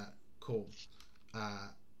 Gorgeous. Cool.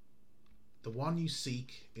 The one you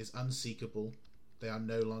seek is unseekable. They are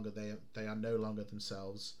no longer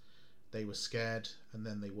themselves. They were scared, and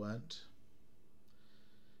then they weren't.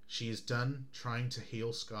 She is done trying to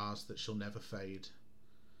heal scars that shall never fade.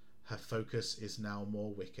 Her focus is now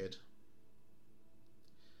more wicked.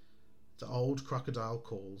 The old crocodile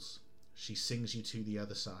calls. She sings you to the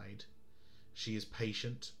other side. She is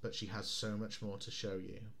patient, but she has so much more to show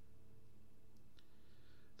you.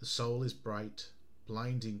 The soul is bright,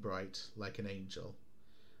 blinding bright, like an angel.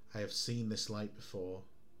 I have seen this light before.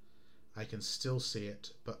 I can still see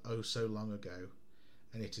it, but oh so long ago,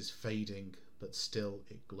 and it is fading, but still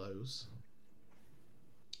it glows.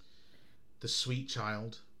 The sweet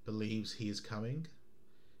child believes he is coming.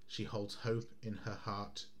 She holds hope in her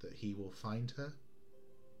heart that he will find her.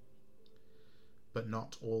 But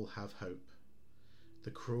not all have hope.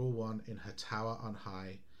 The cruel one in her tower on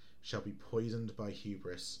high shall be poisoned by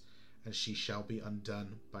hubris, and she shall be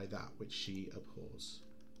undone by that which she abhors.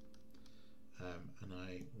 And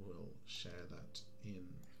I will share that in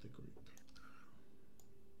the group.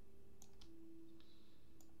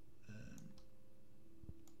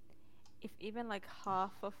 If even like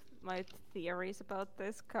half of my theories about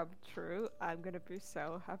this come true, I'm gonna be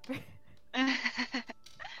so happy.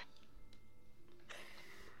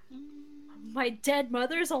 My dead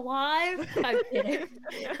mother's alive? I'm kidding.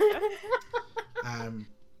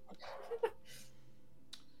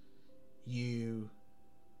 You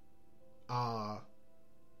are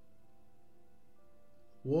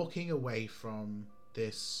walking away from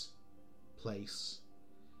this place,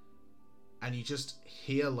 and you just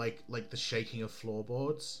hear like the shaking of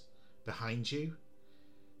floorboards behind you,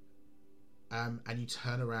 and you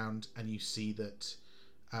turn around and you see that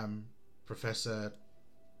Professor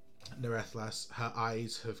Nerethlas, her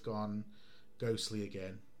eyes have gone ghostly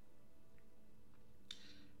again,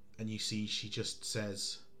 and you see she just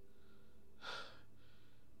says,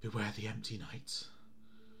 "Beware the empty nights.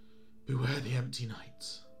 Beware the empty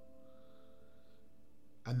nights."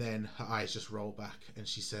 And then her eyes just roll back and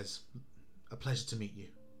she says, "A pleasure to meet you."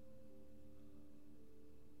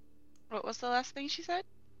 What was the last thing she said?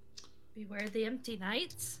 Beware the empty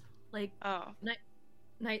nights? Like, Oh.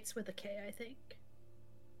 nights with a K, I think.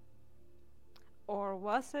 Or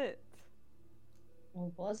was it?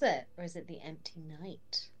 Or was it? Or is it the empty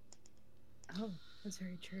night? Oh, that's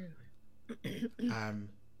very true.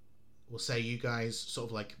 We'll say you guys sort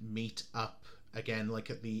of like meet up again, like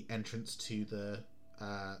at the entrance to the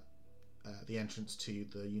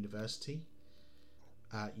university.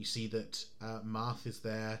 You see that Marth is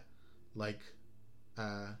there, like,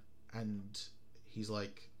 and he's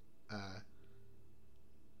like,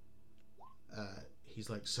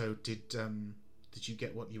 "So did you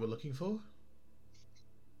get what you were looking for?"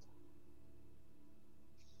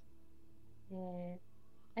 Yeah.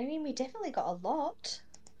 I mean, we definitely got a lot.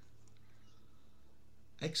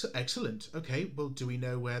 Excellent. Okay. Well, do we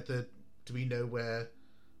know where they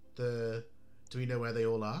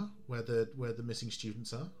all are? Where the missing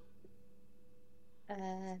students are?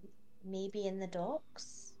 Maybe in the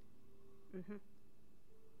docks. Mm-hmm.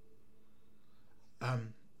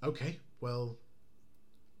 Okay. Well,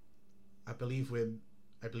 I believe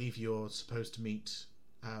you're supposed to meet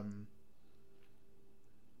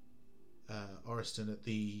Oriston at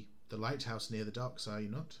the lighthouse near the docks, are you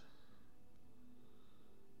not?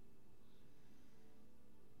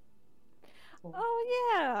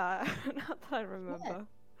 Oh yeah, now that I remember. Yeah.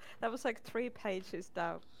 That was like 3 pages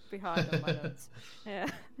down behind on my notes. Yeah.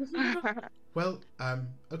 Well,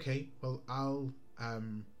 okay. Well,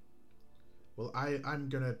 I'm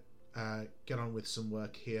gonna get on with some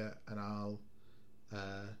work here, and I'll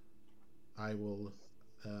I will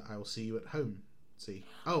see you at home. See.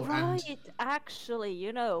 Oh, Right, and actually,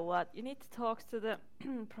 you know what? You need to talk to the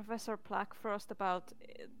Professor Plack first about,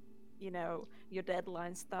 your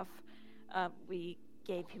deadline stuff. We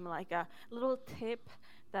gave him like a little tip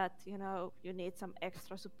that, you need some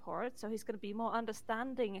extra support, so he's going to be more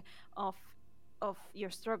understanding of your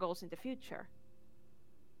struggles in the future.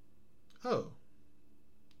 oh,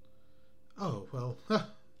 well,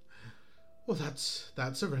 well, that's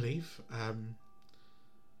a relief.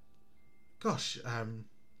 Gosh,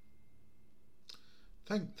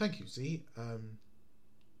 thank you, Z.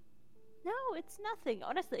 No, it's nothing.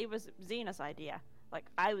 Honestly, it was Xena's idea. Like,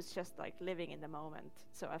 I was just like living in the moment,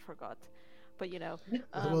 so I forgot. But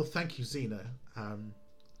Well, thank you, Xena.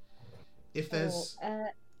 If there's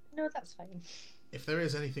no, that's fine. if there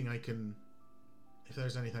is anything I can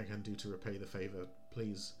do to repay the favor,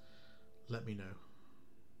 please let me know.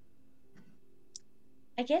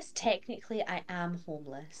 I guess technically I am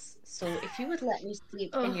homeless, so if you would let me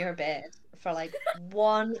sleep in your bed for like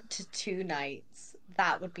 1 to 2 nights,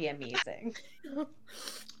 that would be amazing. You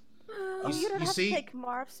don't have see- to take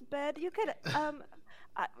Marv's bed. You could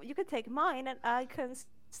you could take mine, and I can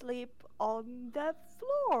sleep on the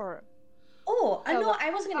floor. Oh, I know. well, I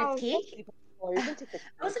wasn't gonna take. You can take the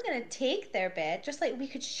I wasn't gonna take their bed. Just like we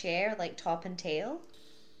could share, like top and tail.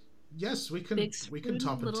 Yes, we can Big we can spoon,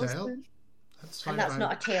 top and little tail. spoon. That's fine. And that's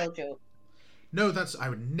not a tail joke. No, that's I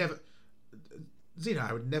would never. Xena,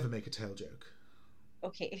 I would never make a tail joke.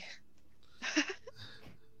 Okay.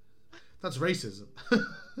 That's racism.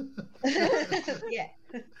 Yeah.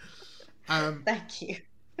 Thank you.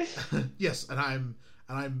 Yes, and I'm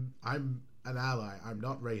an ally. I'm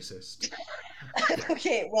not racist.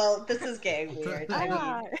 Okay, well, this is getting weird. I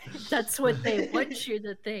Ah, mean, That's what they want you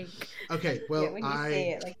to think. Okay, well, yeah, when you say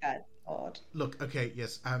it like that, it's odd. look. Okay,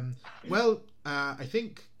 yes. Well, I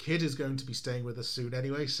think Kid is going to be staying with us soon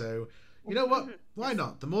anyway. So, you know what? Why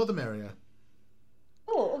not? The more, the merrier.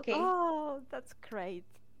 Oh, okay. oh, that's great.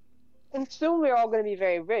 And soon we're all going to be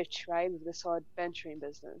very rich, right? With this whole adventuring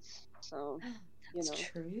business. So, That's you know.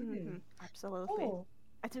 true. Mhm, absolutely. Oh.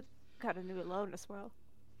 I took out a new loan as well.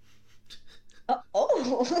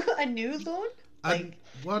 A new loan? Like,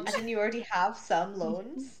 What? as in you already have some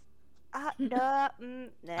loans? No,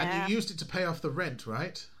 And nah. you used it to pay off the rent,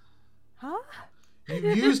 right? Huh?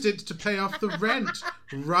 You used it to pay off the rent,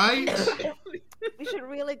 right? We should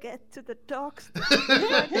really get to the docs.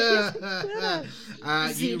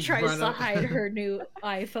 Z You tries run to a- hide her new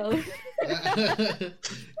iPhone.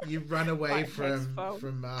 You run away My phone.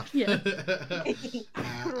 from Yeah.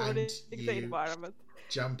 Ruining and the you environment.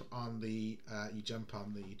 jump on the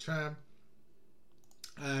tram.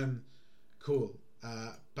 Cool.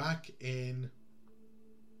 Back in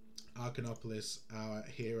Arcanopolis, our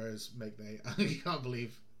heroes make I can't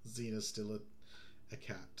believe Xena's still a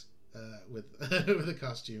cat with with a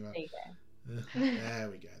costume on. There you go. There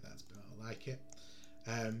we go. That's better. I like it.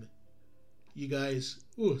 You guys.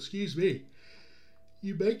 Oh, excuse me.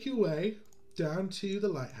 You make your way down to the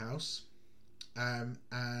lighthouse,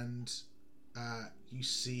 and you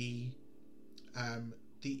see.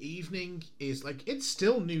 The evening is like it's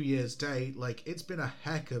still New Year's Day. Like it's been a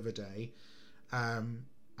heck of a day,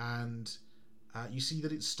 and you see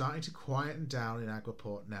that it's starting to quieten down in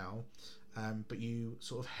Aguaport now. But you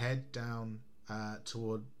sort of head down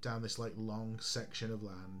down this like long section of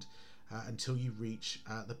land until you reach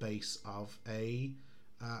the base of a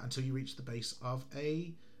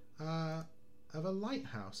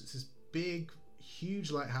lighthouse. It's this big,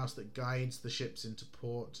 huge lighthouse that guides the ships into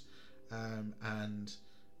port, and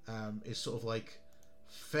is sort of like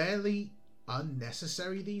fairly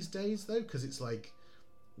unnecessary these days though, because it's like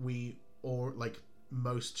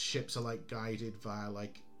most ships are like guided via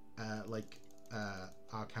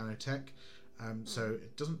Arcanotech, so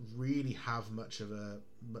it doesn't really have much of a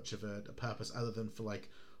purpose other than for like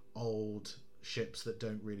old ships that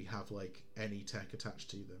don't really have like any tech attached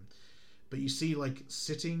to them. But you see like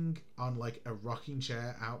sitting on like a rocking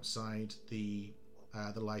chair outside the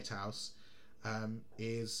lighthouse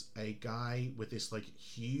is a guy with this like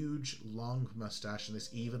huge long mustache and this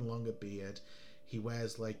even longer beard. He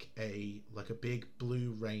wears like a big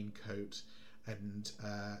blue raincoat, and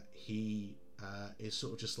he is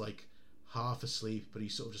sort of just like half asleep, but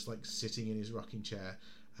he's sort of just like sitting in his rocking chair,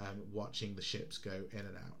 watching the ships go in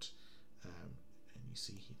and out. And you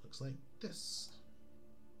see he looks like this.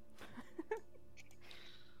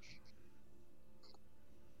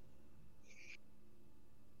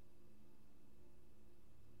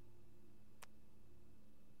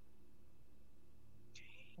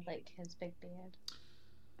 Like his big beard.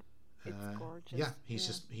 It's gorgeous. Yeah, he's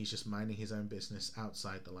just minding his own business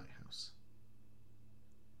outside the lighthouse.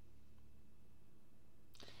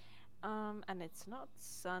 and it's not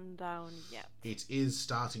sundown yet. It is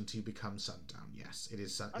starting to become sundown. Yes, it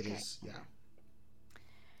is. It Okay, is. Yeah. okay.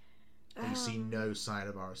 But you see Um, no sign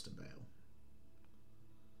of Oriston Vale.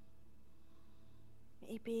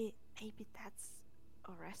 maybe that's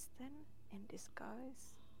Oreston in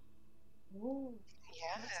disguise. Oh,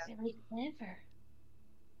 Yeah. that's very clever.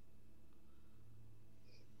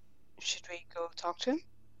 Should we go talk to him?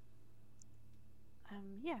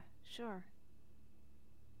 Yeah, sure.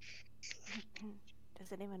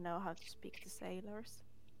 Does anyone know how to speak to sailors?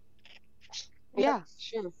 Yeah,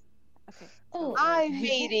 sure. Okay. Oh, Hi, yeah.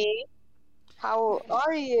 matey. How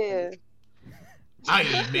are you?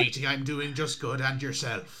 Aye, matey, I'm doing just good, and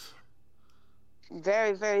yourself.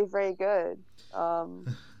 Very, very, very good.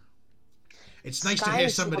 It's nice to Sky hear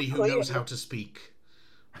is so somebody who clear. knows how to speak.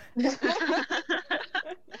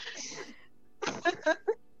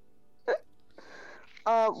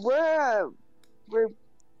 We're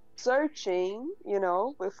searching,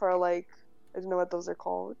 for like I don't know what those are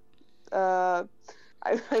called. I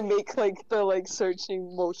make like the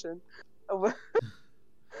searching motion. For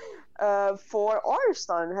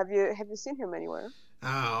Orston, have you seen him anywhere?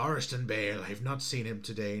 Ah, Oriston Vale. I've not seen him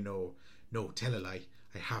today. No, tell a lie.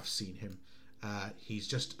 I have seen him. He's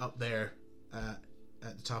just up there, at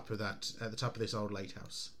the top of this old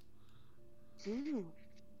lighthouse. Mm.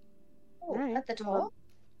 Oh, Right. at the top?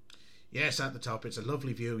 Yes, at the top. It's a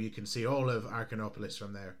lovely view. You can see all of Archenopolis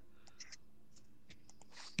from there.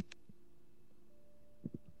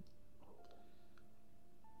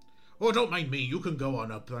 Oh, don't mind me. You can go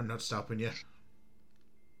on up. I'm not stopping you.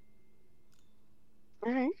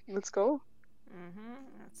 All right, let's go.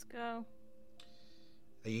 Let's go.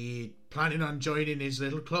 Are you planning on joining his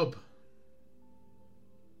little club?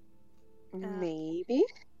 Maybe.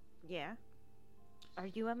 Yeah. Are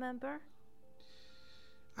you a member?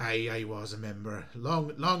 I was a member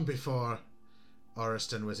long before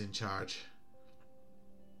Oriston was in charge.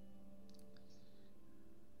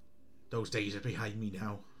 Those days are behind me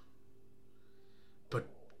now. But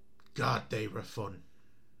God, they were fun.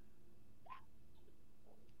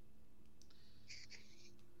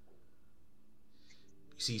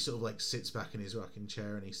 You see, he sort of like sits back in his rocking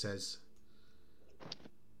chair and he says,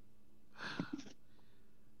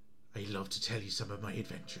 I'd love to tell you some of my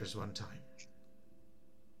adventures one time.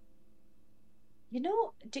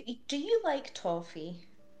 Do you like toffee?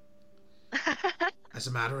 As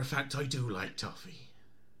a matter of fact, I do like toffee.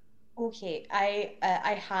 Okay,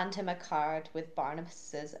 I hand him a card with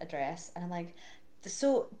Barnabas's address, and I'm like,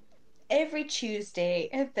 so every Tuesday,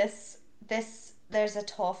 there's a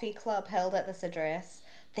toffee club held at this address.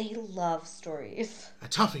 They love stories. A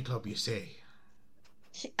toffee club, you say?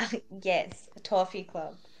 Yes, a toffee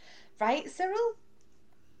club, right, Cyril?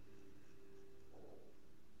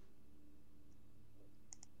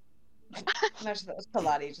 Imagine that was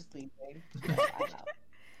Pilati just leaving. I'm out.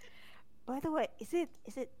 By the way, is it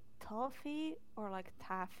toffee or like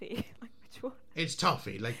taffy? Like which one? It's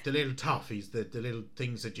toffee, like the little toffees, the little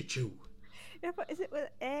things that you chew. Yeah, but is it with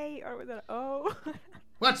A or with an O?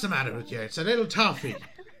 What's the matter with you? It's a little toffee.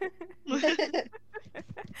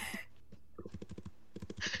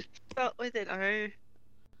 Start with an O.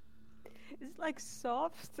 Is it like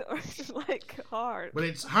soft or is it like hard? Well,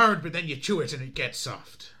 it's hard, but then you chew it and it gets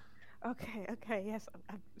soft. Okay, yes,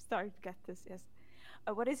 I'm starting to get this. Yes.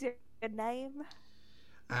 What is your name?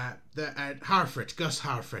 Harfret, Gus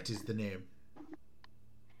Harfret is the name.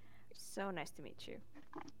 So nice to meet you.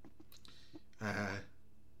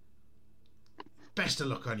 Best of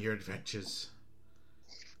luck on your adventures.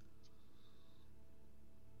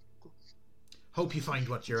 Hope you find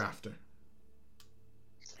what you're after.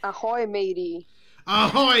 Ahoy, matey.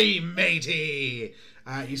 Ahoy, matey!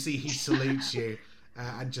 You see, he salutes you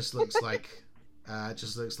and just looks like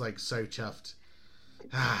so chuffed.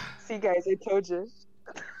 See, guys, I told you.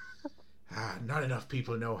 Not enough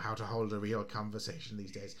people know how to hold a real conversation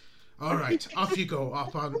these days. All right, off you go,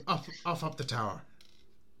 up the tower.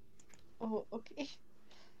 Oh, okay.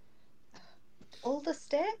 All the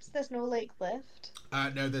steps? There's no lift?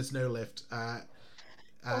 No, there's no lift. Oh.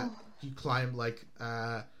 You climb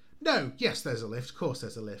no, yes, there's a lift. Of course,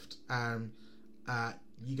 there's a lift.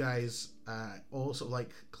 You guys all sort of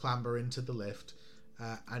clamber into the lift,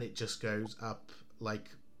 and it just goes up like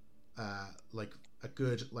a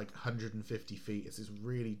good 150 feet. It's this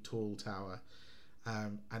really tall tower,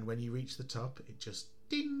 and when you reach the top, it just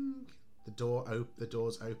ding. The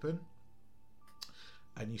doors open,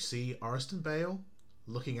 and you see Oriston Vale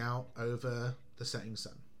looking out over the setting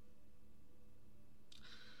sun.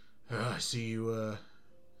 I see you. I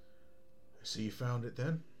see you found it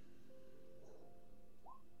then.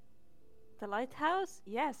 The lighthouse?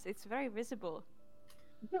 Yes, it's very visible.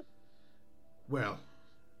 Well,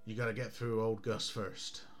 you gotta get through old Gus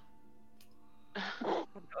first. Well,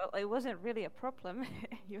 it wasn't really a problem.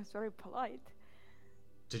 He was very polite.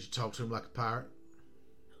 Did you talk to him like a pirate?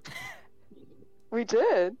 We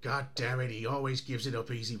did. God damn it, he always gives it up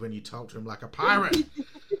easy when you talk to him like a pirate.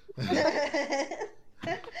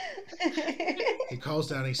 He calls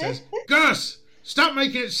down and he says, Gus, stop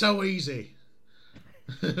making it so easy.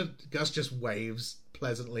 Gus just waves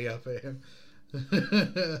pleasantly up at him.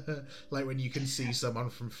 Like when you can see someone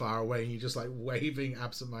from far away and you're just like waving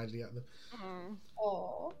absentmindedly at them.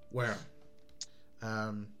 Aww. Well,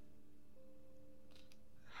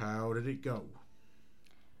 how did it go?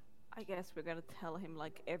 I guess we're gonna tell him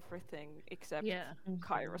like everything except Yeah.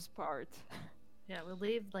 Kyra's part. Yeah, we'll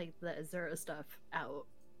leave like the Azura stuff out.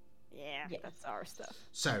 Yeah, Yes. that's our stuff.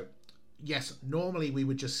 So, yes, normally we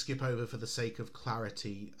would just skip over for the sake of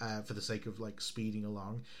clarity, for the sake of like speeding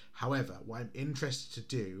along. However, what I'm interested to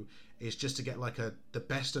do is just to get like the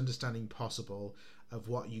best understanding possible of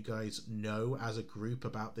what you guys know as a group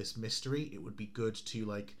about this mystery. It would be good to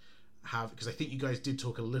like have, because I think you guys did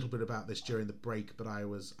talk a little bit about this during the break, but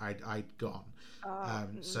I'd gone.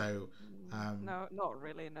 No, not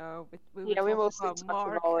really. No, we Yeah, we talked mostly about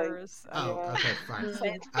talked about, like- markers. Oh, Yeah. okay,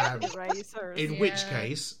 fine. Erasers. In which Yeah.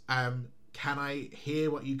 case, can I hear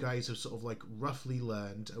what you guys have sort of like roughly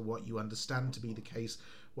learned, and what you understand to be the case,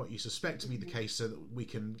 what you suspect to be the case, so that we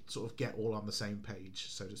can sort of get all on the same page,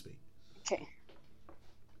 so to speak? Okay.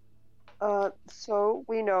 So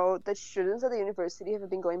we know that students at the university have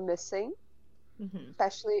been going missing, Mm-hmm.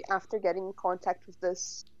 especially after getting in contact with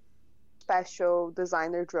this special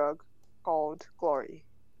designer drug called Glory.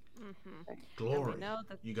 Mm-hmm. Glory. know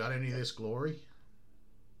that- You got any of this glory?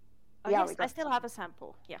 Oh, Yeah, yes, we I got still have a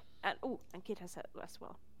sample. Yeah, and Kit has it as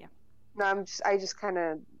well. Yeah. No, it just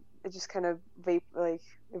kind of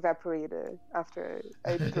evaporated after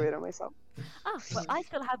I threw it on myself. Ah, well, I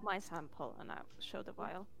still have my sample, and I'll show the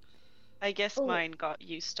vial. I guess Oh. mine got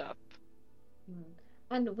used up.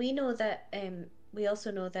 And we know that we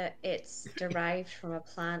also know that it's derived from a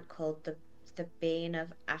plant called the Bane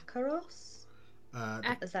of Akaros.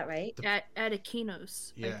 Is that right?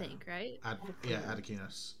 Adikinos, I Yeah. think, right?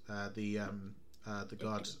 Adikinos, the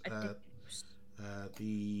god,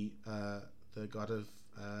 the god of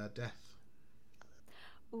death.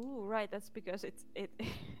 Ooh, right. That's because it's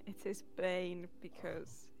his bane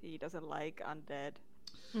because he doesn't like undead.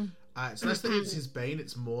 It's less that it's his bane.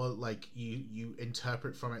 It's more like you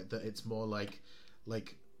interpret from it that it's more like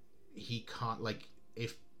he can't, like,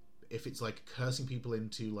 if it's like cursing people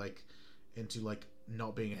into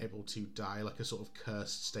not being able to die, like a sort of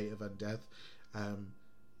cursed state of undeath.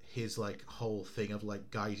 His like whole thing of like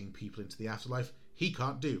guiding people into the afterlife, he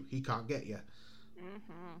can't get you.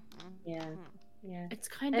 Yeah. Yeah. It's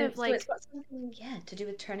kind So of like it's got something, to do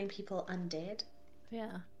with turning people undead.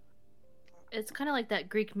 yeah. It's kind of like that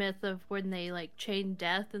Greek myth of when they like chain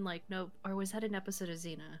death and like no, or was that an episode of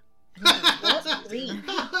Xena? What's Greece?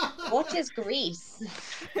 What is Greece?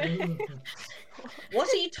 What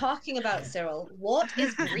are you talking about, Cyril? What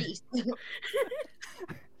is Greece? I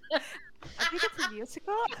think it's a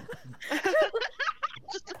musical.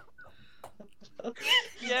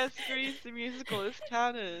 Yes, Grease the musical is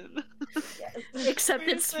canon. Except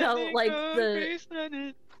it's spelled like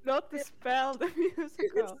the Not the spell, the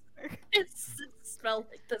musical. it's spelled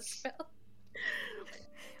like the spell.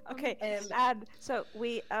 Okay, and so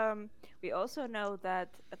we also know that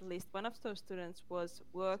at least one of those students was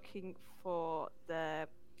working for the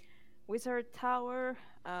Wizard Tower,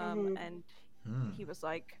 and he was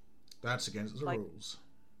like, That's against the Like- rules.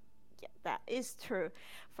 yeah, that is true,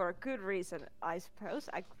 for a good reason, I suppose.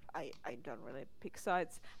 I don't really pick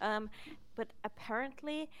sides. But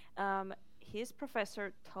apparently, his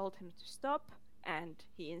professor told him to stop, and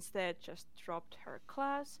he instead just dropped her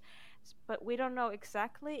class. But we don't know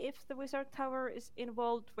exactly if the Wizard Tower is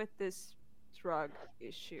involved with this drug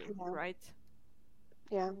issue, Yeah. right?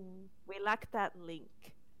 Yeah. We lack that link.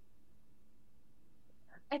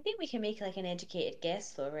 I think we can make like an educated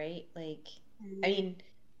guess, though, right? Like, I mean,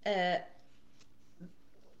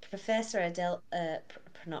 Professor Adele,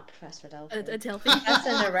 not Professor Adelphi. Adelphi. Professor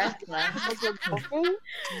Narethla, Was it Dolphin?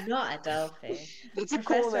 not Adelphi. That's a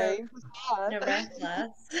cool Professor name.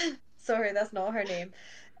 Narethla. Sorry, that's not her name.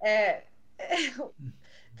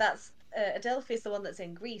 That's Adelphi is the one that's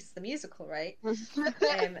in Greece, the musical, right?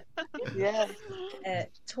 Yeah.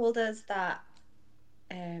 Told us that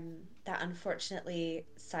that unfortunately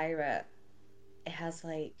Syra has,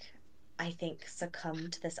 like, I think,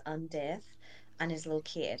 succumbed to this undeath and is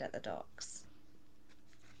located at the docks.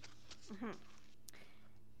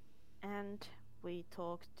 and we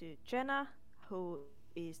talked to Jenna, who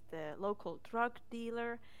is the local drug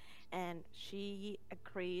dealer, and she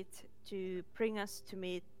agreed to bring us to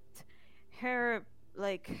meet her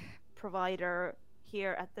like provider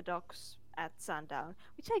here at the docks at sundown,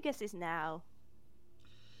 which I guess is now.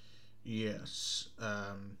 Yes.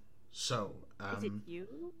 So. Is it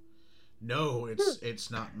you? No, it's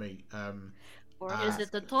not me. Or Is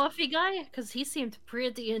it the toffee guy? Because he seemed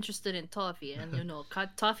pretty interested in toffee, and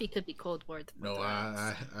toffee could be code word. For No,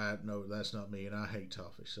 drugs. no, that's not me, and I hate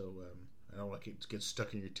toffee. So I don't like it. It gets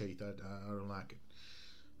stuck in your teeth. I don't like it.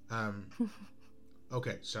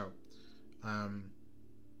 Okay, so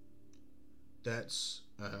that's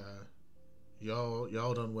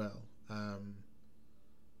y'all done well.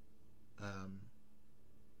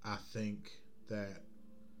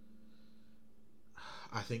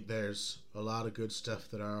 I think there's a lot of good stuff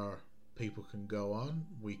that our people can go on.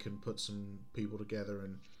 We can put some people together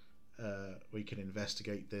and we can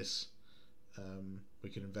investigate this. We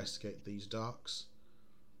can investigate these docks.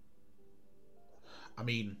 I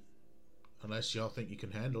mean, unless y'all think you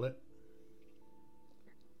can handle it.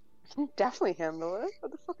 I can definitely handle it.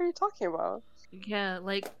 What the fuck are you talking about? Yeah,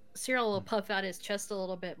 like Cyril will puff out his chest a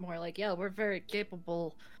little bit more. Like, yeah, we're very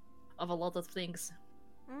capable of a lot of things.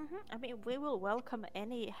 I mean, we will welcome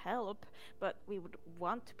any help, but we would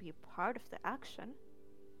want to be part of the action.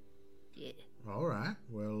 Yeah. All right.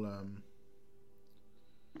 Well,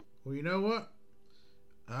 you know what?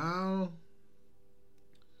 I'll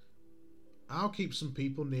keep some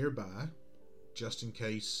people nearby, just in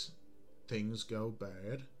case things go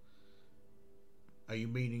bad. Are you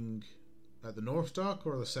meaning at the North Dock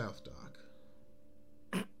or the South Dock?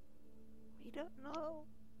 We don't know.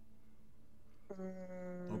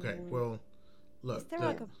 Okay, well, look. Is there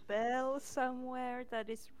like a bell somewhere that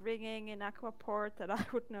is ringing in Aquaport that I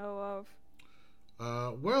would know of?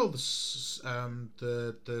 Well,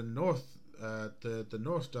 the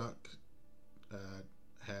North Dock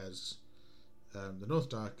has the North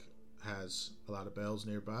Dock has a lot of bells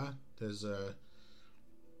nearby. There's a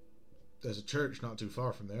church not too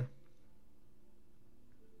far from there.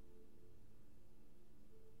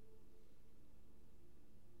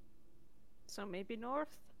 So maybe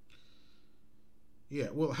north? Yeah,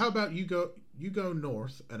 well, how about you go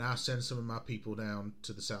north and I'll send some of my people down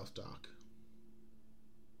to the South Dock.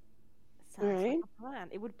 Sounds like Right. a plan.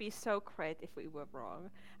 It would be so great if we were wrong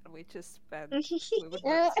and we just spent we would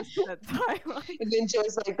not just spend time on And then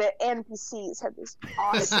Joe's like, the NPCs have this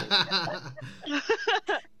awesome.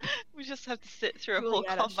 We just have to sit through a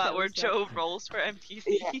Juliana whole combat where shows up. Joe rolls for NPC.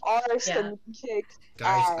 Yeah, arson kicked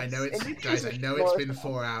Guys, ass. I know it's And been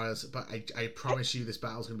 4 hours, but I promise you this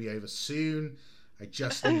battle's gonna be over soon. I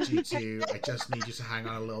just need you to hang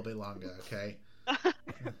on a little bit longer, okay?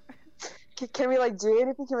 Can we like do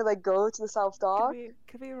anything? Can we like go to the South Dock?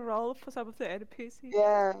 Can we roll for some of the NPCs?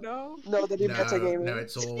 Yeah. No? No, they do metagaming. No,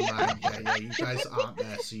 it's all mine. Yeah, you guys aren't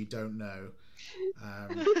there, so you don't know.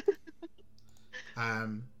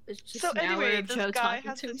 It's just So an hour anyway, of this Joe guy talking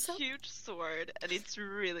has to this himself. huge sword, and it's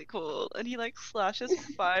really cool. And he like slashes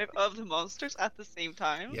 5 of the monsters at the same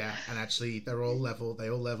time. Yeah, and actually they all level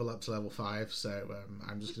up to level 5, so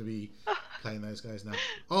I'm just gonna be playing those guys now.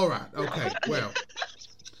 Alright, okay, well.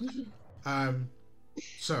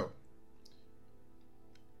 So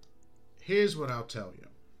here's what I'll tell you.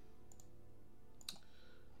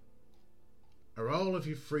 Are all of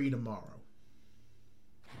you free tomorrow?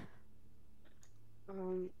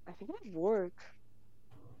 I think I have work.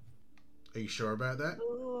 Are you sure about that?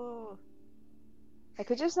 Ooh. I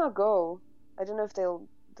could just not go. I don't know if they'll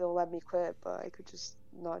let me quit, but I could just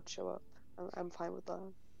not show up. I'm fine with that.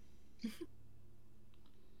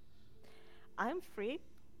 I'm free.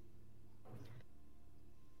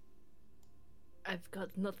 I've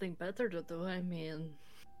got nothing better to do. I mean,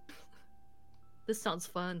 this sounds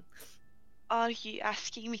fun. Are you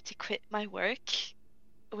asking me to quit my work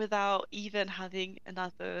without even having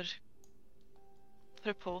another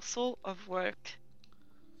proposal of work?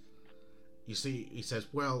 You see, he says,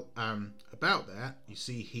 well, about that, you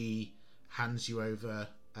see he hands you over,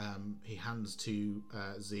 he hands to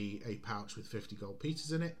Z a pouch with 50 gold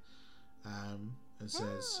pieces in it, and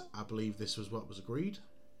says, I believe this was what was agreed.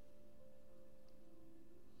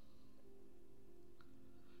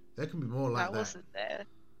 There can be more like That that. wasn't there.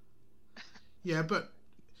 Yeah, but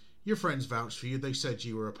your friends vouched for you. They said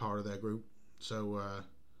you were a part of their group, so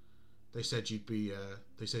they said you'd be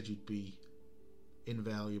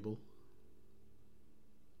invaluable.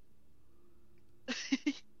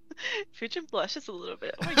 Fujin blushes a little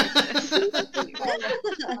bit. Oh my goodness.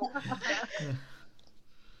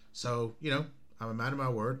 So, I'm a man of my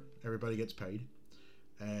word. Everybody gets paid.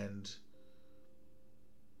 and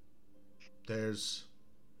there's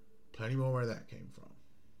plenty more where that came from.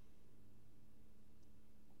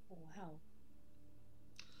 Wow.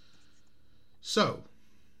 So,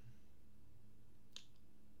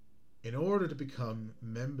 in order to become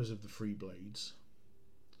members of the Free Blades,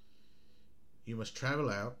 you must travel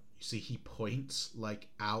out. You see, he points like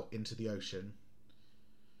out into the ocean.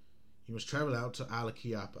 You must travel out to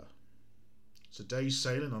Alakiapa. It's a day's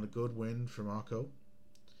sailing on a good wind from Arco.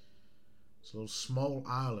 It's a little small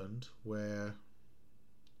island where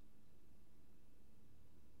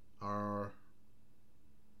our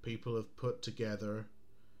people have put together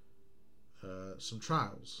some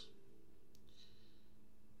trials.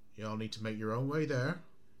 You all need to make your own way there,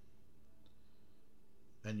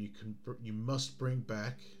 and you must bring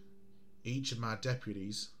back each of my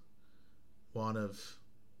deputies one of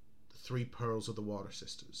the 3 pearls of the Water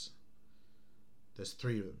Sisters. There's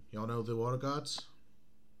 3 of them. Y'all know the Water Gods?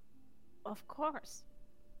 Of course.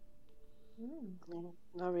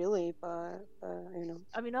 Not really, but you know.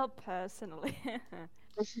 I mean, not personally.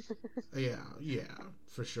 Yeah,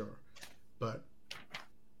 for sure. But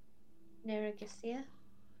Neragisia,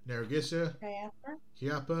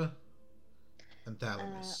 Kiapa, and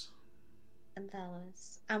Thalamus. and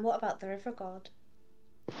Thalamus. And what about the River God?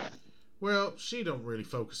 Well, she don't really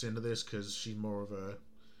focus into this because she's more of a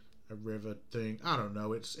river thing. I don't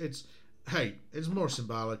know. It's more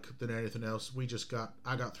symbolic than anything else.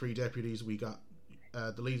 I got 3 deputies. We got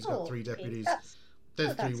the lead's got 3 deputies.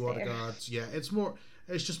 There's 3 water guards. Yeah, it's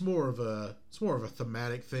just more of a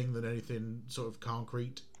thematic thing than anything sort of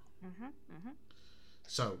concrete.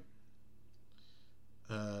 So,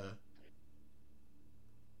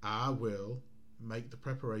 I will make the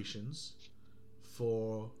preparations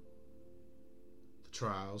for the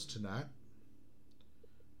trials tonight,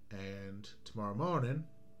 and tomorrow morning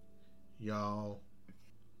y'all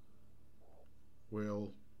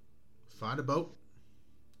will find a boat,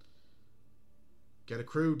 get a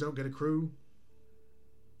crew, don't get a crew,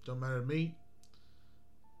 don't matter to me,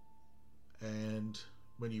 and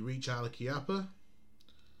when you reach Alakiapa,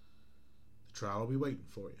 the trial will be waiting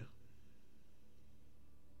for you.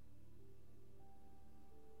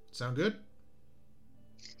 Sound good?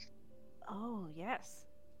 Oh, yes.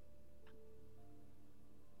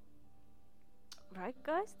 Right,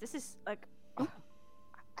 guys? This is like...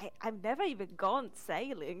 I've never even gone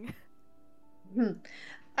sailing.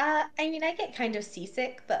 I mean, I get kind of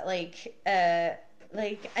seasick, but I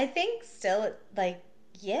think still,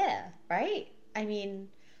 yeah, right? I mean,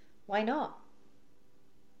 why not?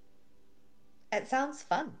 It sounds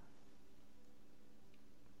fun.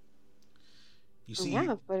 You see,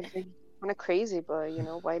 Yeah, but it'd be kind of crazy, but you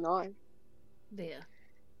know, why not? Yeah.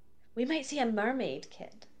 We might see a mermaid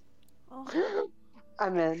kid. Oh,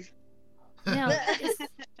 I'm in. Now,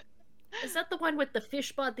 is that the one with the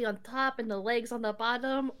fish body on top and the legs on the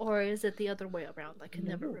bottom, or is it the other way around? I can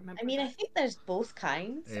never remember. I mean, I that. think there's both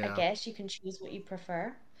kinds. Yeah. I guess you can choose what you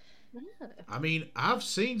prefer. Yeah. I mean, I've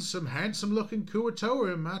seen some handsome-looking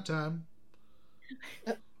Kuatoa in my time,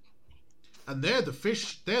 and they're the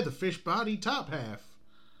fish body top half.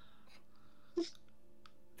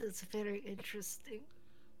 That's very interesting.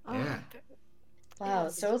 Yeah. Wow,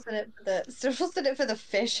 Yes. Cyril's in it for the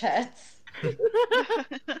fish heads.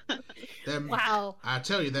 Wow. I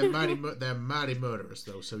tell you, they're mighty murderous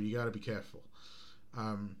though, so you got to be careful.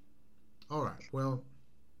 All right. Well,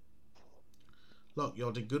 look,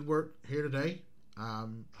 y'all did good work here today.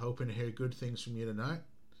 I'm hoping to hear good things from you tonight.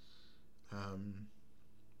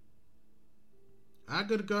 I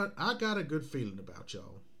got a good feeling about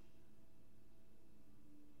y'all.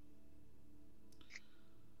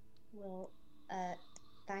 Well,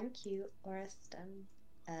 thank you, Oreston.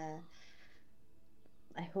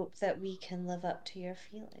 I hope that we can live up to your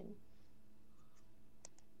feeling.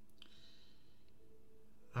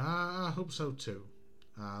 I hope so too.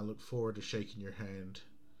 I look forward to shaking your hand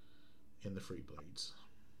in the Free Blades.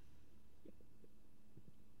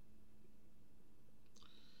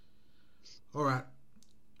 All right,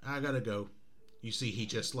 I gotta go. You see, he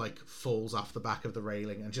just falls off the back of the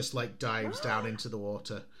railing and just dives down into the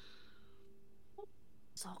water.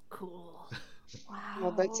 So cool. wow.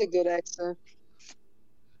 Well, that's a good accent.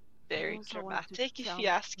 Very Also want to dramatic, if jump you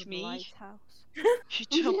ask from the me. lighthouse. Who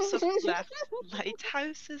jumps off left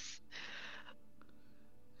lighthouses?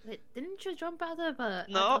 Wait, didn't you jump out of a...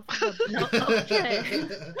 No. out of a- no. Okay.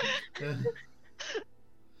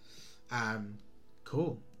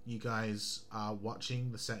 Cool. You guys are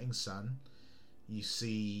watching the setting sun. You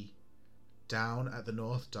see down at the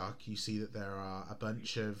North Dock, you see that there are a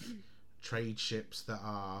bunch of trade ships that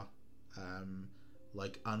are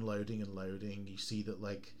like unloading and loading. You see that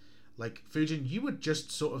like Fujin, you would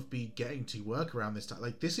just sort of be getting to work around this time.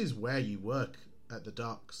 Like this is where you work at the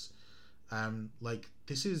docks. Like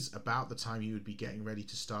this is about the time you would be getting ready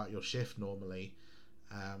to start your shift normally.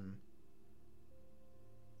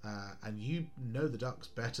 And you know the docks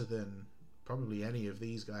better than probably any of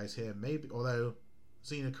these guys here. Maybe, although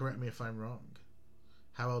Xena, correct me if I'm wrong.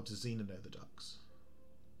 How well does Xena know the docks?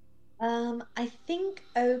 I think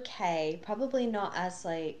okay. Probably not as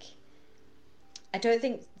like. I don't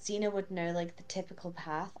think Xena would know like the typical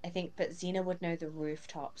path. I think, but Xena would know the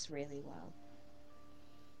rooftops really well.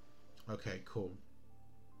 Okay, cool.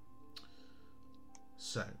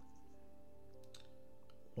 So,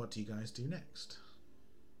 what do you guys do next?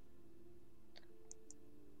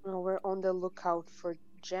 Well, we're on the lookout for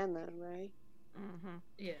Jenna, right? Mm-hmm.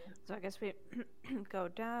 Yeah. So I guess we go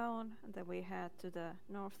down, and then we head to the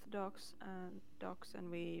north docks, and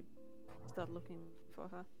we start looking for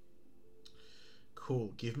her.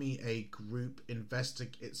 Cool. Give me a group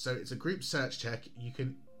investigate. So it's a group search check. You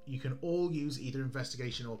can all use either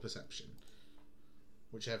investigation or perception,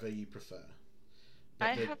 whichever you prefer. But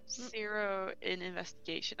I have 0 in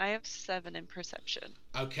investigation. I have 7 in perception.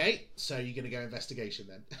 Okay, so you're gonna go investigation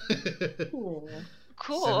then. Cool.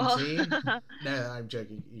 Cool. 17. No, I'm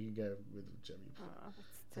joking. You can go with whichever you prefer.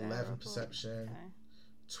 That's 11 terrible. perception. Okay.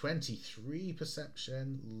 23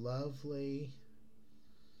 perception. Lovely.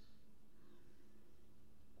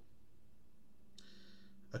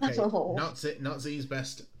 Okay, Oh. not Z's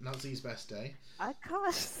best day. I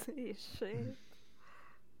can't see shit.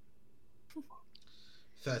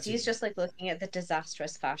 13. She's just like looking at the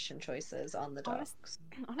disastrous fashion choices on the Honest- docks.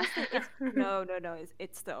 Honestly, it's no.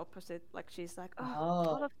 It's the opposite. Like she's like, oh,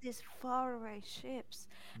 all of these faraway ships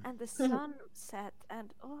and the sunset,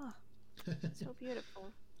 and oh, so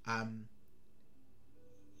beautiful.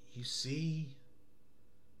 You see,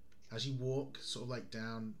 as you walk sort of like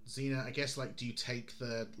down, Xena, I guess, like, do you take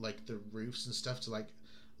the roofs and stuff to like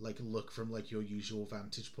look from like your usual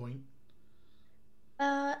vantage point?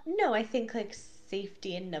 No, I think like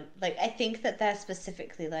safety and like I think that they're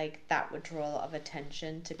specifically like that would draw a lot of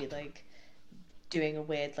attention to be like doing a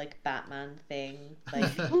weird like Batman thing,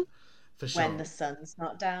 like For sure. when the sun's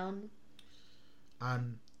not down.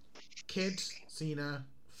 Kid, Xena,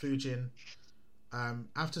 Fujin.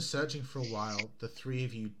 After searching for a while, the three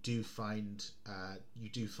of you do find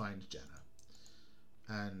Jenna,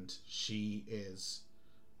 and she is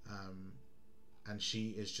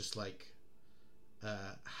just like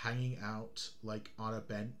hanging out like on a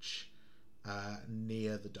bench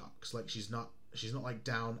near the docks. Like she's not like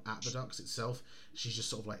down at the docks itself. She's just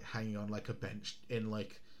sort of like hanging on like a bench in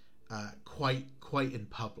like quite in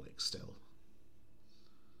public still.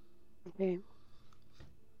 Okay.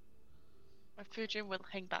 Fujin will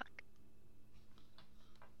hang back.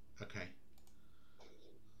 Okay.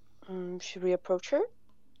 Should we approach her?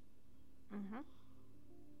 Mm-hmm.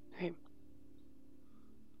 Okay.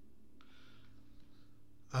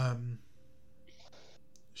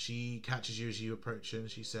 She catches you as you approach her and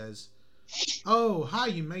she says, "Oh, hi,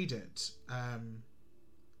 you made it.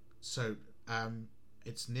 So,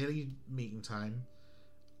 it's nearly meeting time.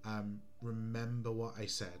 Remember what I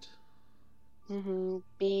said.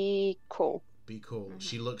 Be cool. Be cool." Mhm.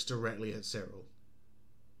 She looks directly at Cyril.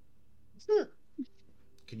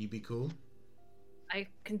 Can you be cool? I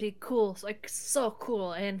can be cool, so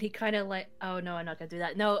cool. And he kind of like, oh no, I'm not gonna do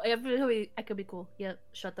that. No, I could be cool. Yeah,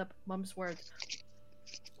 shut up, mom's word.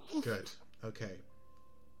 Good. Okay.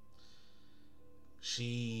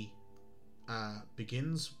 She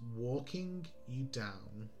begins walking you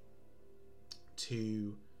down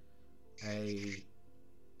to a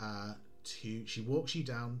she walks you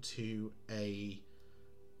down to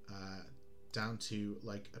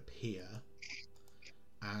like a pier,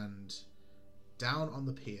 and down on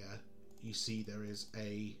the pier you see there is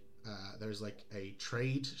like a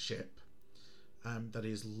trade ship that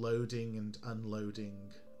is loading and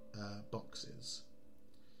unloading boxes.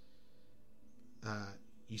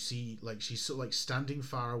 You see, like, she's sort of like standing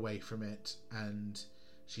far away from it, and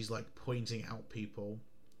she's like pointing out people,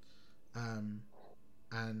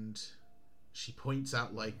 and she points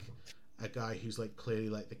out like a guy who's like clearly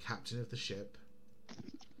like the captain of the ship,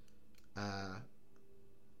 and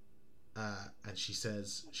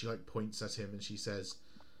she like points at him and she says,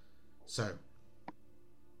 "So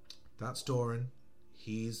that's Doran.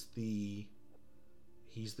 He's the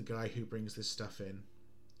guy who brings this stuff in.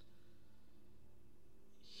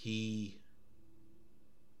 He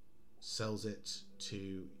sells it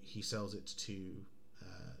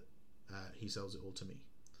all to me.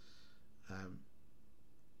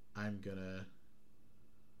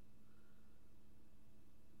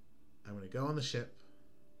 I'm going to go on the ship.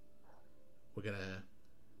 We're going to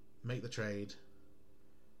make the trade,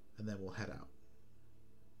 and then we'll head out.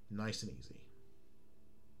 Nice and easy.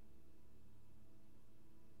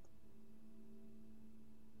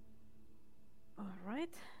 All right.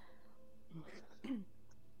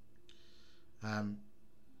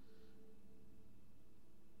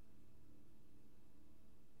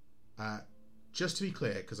 Just to be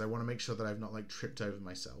clear, because I want to make sure that I've not like tripped over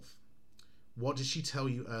myself. What did she tell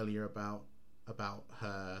you earlier about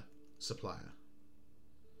her supplier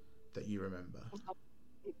that you remember?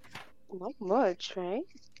 Not much, right?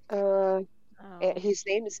 Oh. His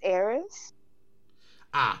name is Eris.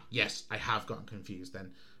 Ah, yes, I have gotten confused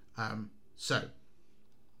then. So,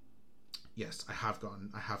 yes, I have gotten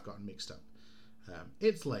mixed up.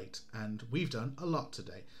 It's late, and we've done a lot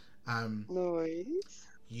today. No worries.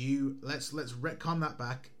 Let's retcon that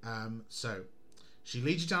back. So, she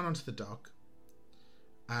leads you down onto the dock,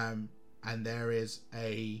 and there is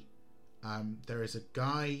a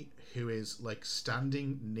guy who is like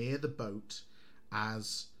standing near the boat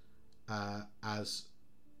as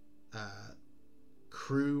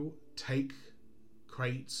crew take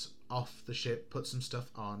crates off the ship, put some stuff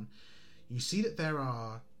on. You see that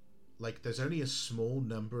there's only a small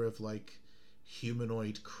number of like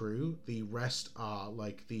humanoid crew. The rest are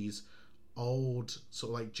like these old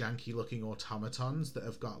sort of like janky looking automatons that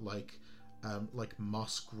have got like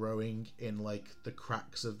moss growing in like the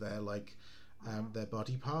cracks of their their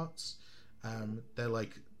body parts.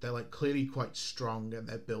 They're clearly quite strong, and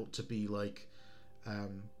they're built to be like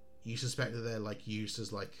you suspect that they're like used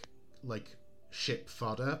as like ship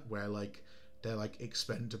fodder, where like they're like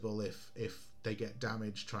expendable if they get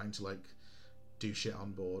damaged trying to like do shit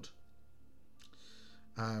on board.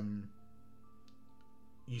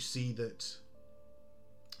 You see that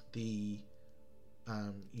the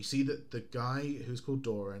guy who's called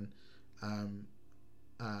Doran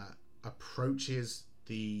approaches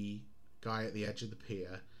the guy at the edge of the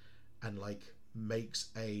pier and like makes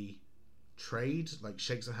a trade, like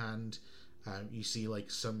shakes a hand. You see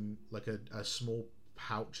like some like a small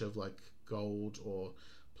pouch of like gold or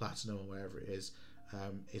platinum or whatever it is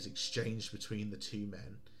exchanged between the two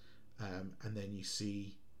men, and then you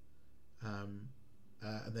see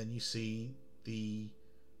the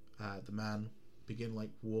man begin like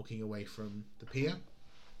walking away from the pier.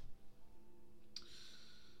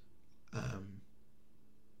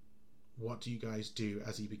 What do you guys do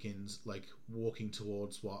as he begins like walking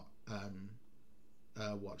towards what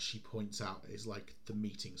she points out is like the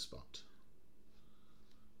meeting spot?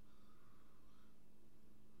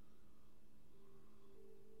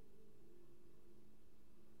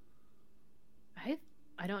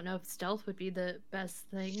 I don't know if stealth would be the best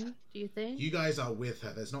thing. Do you think? You guys are with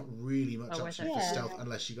her. There's not really much option for Yeah. stealth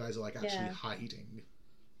unless you guys are like actually Yeah. hiding.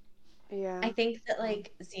 Yeah. I think that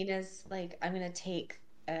like Xena's like I'm gonna take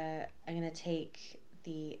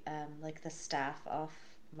the like the staff off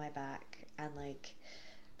my back and like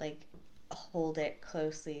hold it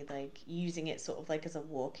closely, like using it sort of like as a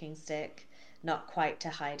walking stick, not quite to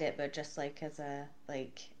hide it, but just like as a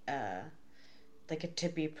to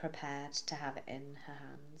be prepared to have it in her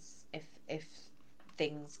hands if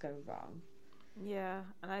things go wrong. Yeah,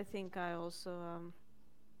 and I think I also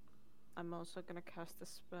I'm also gonna cast a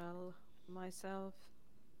spell myself.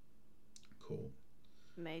 Cool.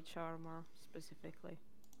 Mage armor specifically.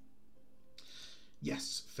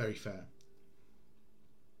 Yes, very fair.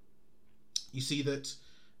 You see that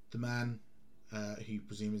the man who you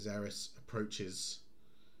presume is Eris approaches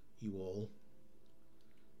you all,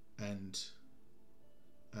 and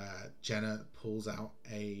Jenna pulls out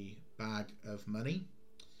a bag of money.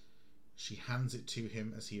 She hands it to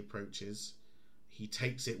him as he approaches. He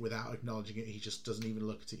takes it without acknowledging it. He just doesn't even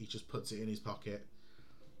look at it. He just puts it in his pocket.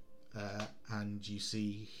 And you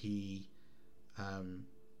see he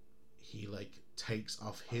like takes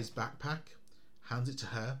off his backpack, hands it to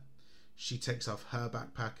her. She takes off her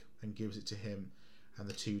backpack and gives it to him, and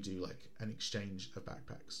the two do like an exchange of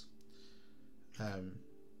backpacks. And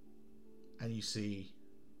you see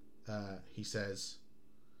he says,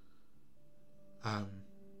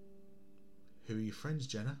 who are your friends,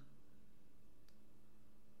 Jenna?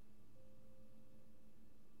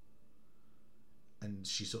 And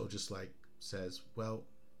she sort of just like says, well,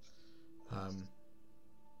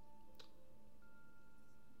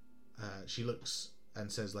 she looks and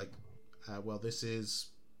says like, well, this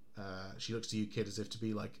is, she looks to you, kid, as if to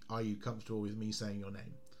be like, are you comfortable with me saying your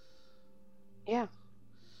name? Yeah.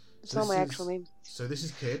 It's So not my this actual is- name. So this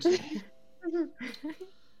is Kid.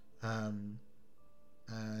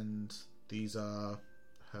 And these are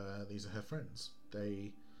her friends.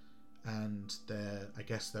 They and I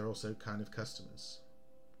guess they're also kind of customers.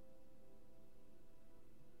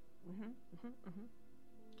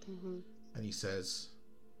 And he says,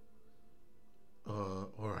 all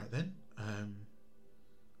right then. Are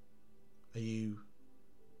you?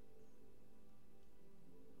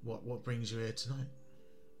 What brings you here tonight?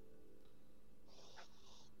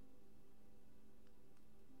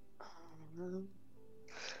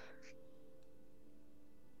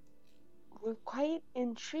 We're quite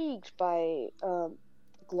intrigued by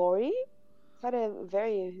Glory. Had a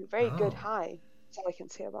very, very good high. That's all I can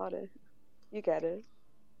say about it. You get it.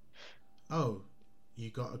 Oh, you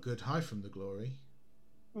got a good high from the Glory.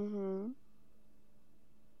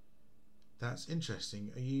 That's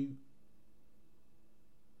interesting. Are you?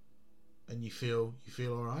 And you feel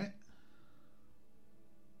all right?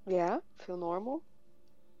 Yeah, feel normal.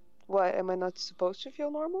 What, am I not supposed to feel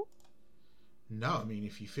normal? No, I mean,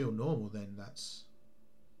 if you feel normal, then that's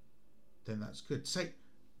good. Say,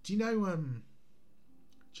 do you know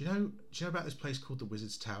about this place called the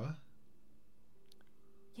Wizard's Tower?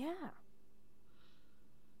 Yeah.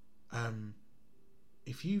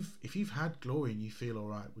 If you've had Glory and you feel all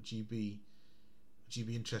right, would you be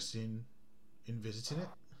interested in visiting it?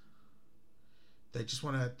 They'll just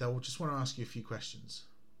want to ask you a few questions.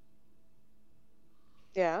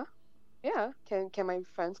 Yeah. Can my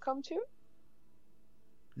friends come too?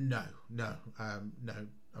 No, I'm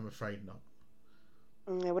afraid not.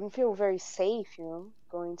 I wouldn't feel very safe,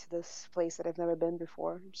 going to this place that I've never been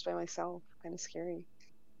before, just by myself. Kind of scary.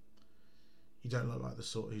 You don't look like the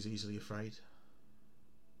sort who's easily afraid.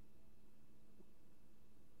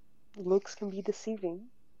 Looks can be deceiving.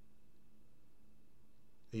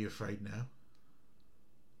 Are you afraid now?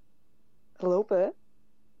 A little bit.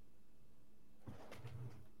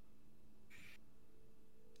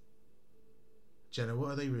 Jenna, what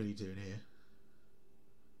are they really doing here?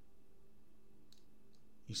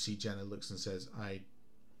 You see Jenna looks and says, I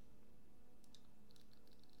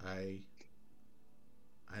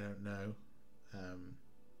don't know.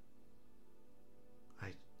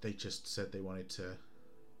 They just said they wanted to...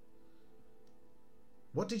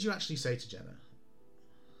 What did you actually say to Jenna?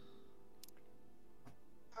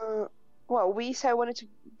 Well, we said I wanted to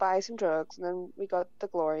buy some drugs, and then we got the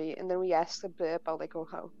Glory, and then we asked a bit about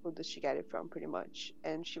who did she get it from, pretty much,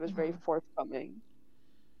 and she was very forthcoming.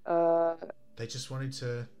 They just wanted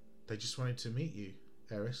to meet you,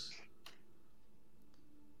 Eris.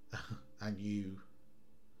 and you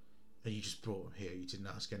just brought them here. You didn't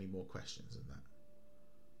ask any more questions than that.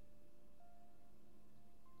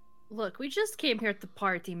 Look, we just came here to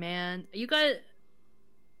party, man. You got...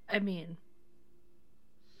 I mean...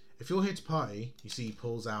 If you're here to party, you see he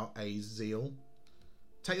pulls out a Zeal.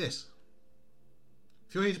 Take this.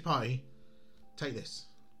 If you're here to party, take this.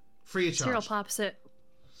 Free of charge. Cyril pops it.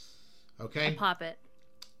 Okay. I pop it.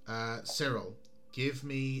 Cyril, give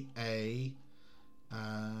me a...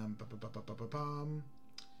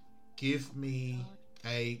 Give me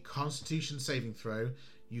a Constitution saving throw.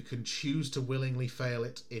 You can choose to willingly fail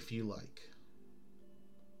it if you like.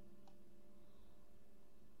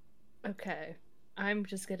 Okay. I'm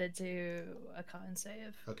just gonna do a con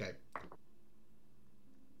save. Okay.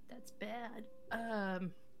 That's bad.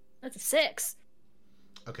 That's a 6.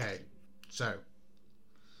 Okay, so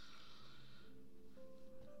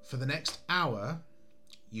for the next hour,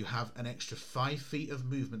 you have an extra 5 feet of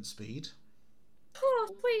movement speed.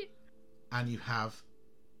 Oh, wait. And you have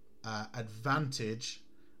advantage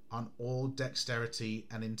on all dexterity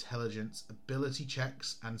and intelligence ability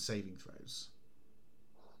checks and saving throws.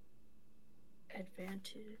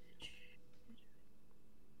 Advantage.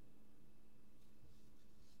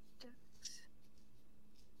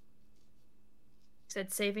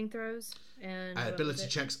 Said saving throws and ability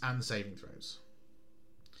checks and saving throws.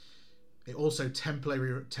 It also I don't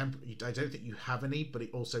think you have any, but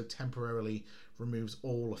it also temporarily removes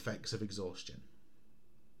all effects of exhaustion.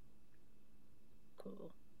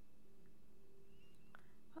 Cool.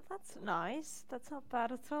 Well, that's nice. That's not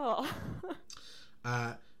bad at all.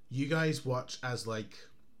 You guys watch as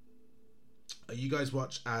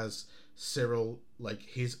Cyril,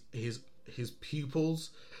 his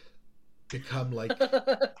pupils become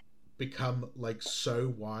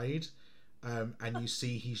so wide, and you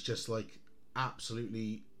see he's just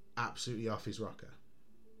absolutely off his rocker.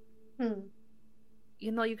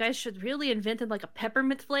 You know, you guys should really invent a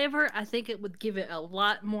peppermint flavor. I think it would give it a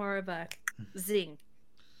lot more of a zing.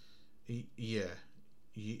 Yeah,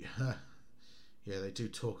 they do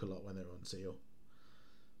talk a lot when they're on Zeal.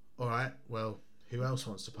 All right, well, who else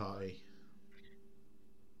wants to party?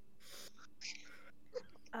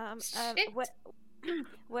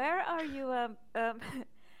 Where are you?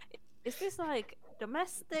 Is this like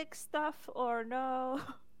domestic stuff or no?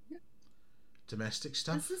 Domestic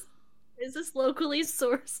stuff? Is this locally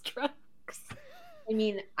sourced drugs? I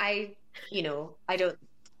mean, I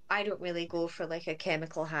don't really go for like a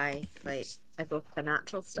chemical high. Like I go for the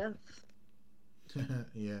natural stuff.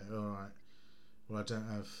 Yeah, alright. Well, I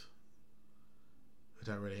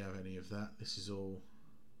don't really have any of that. This is all...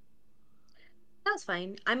 That's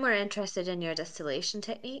fine. I'm more interested in your distillation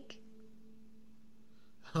technique.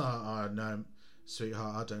 Oh, no,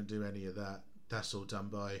 sweetheart, I don't do any of that. That's all done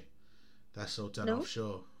No?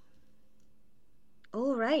 offshore.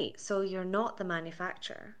 Oh, right. So you're not the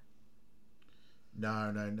manufacturer.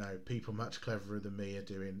 No. People much cleverer than me are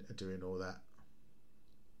doing all that.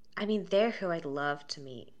 I mean, they're who I'd love to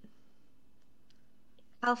meet.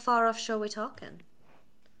 How far offshore are we talking?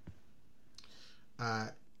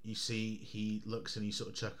 You see, he looks and he sort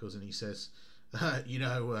of chuckles and he says,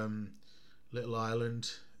 little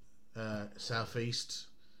island, southeast,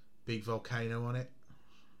 big volcano on it.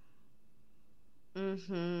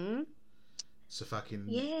 Mm-hmm. It's a fucking...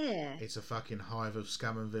 Yeah. It's a fucking hive of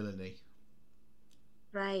scam and villainy.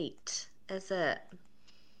 Right. Is it?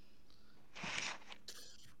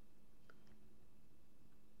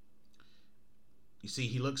 You see,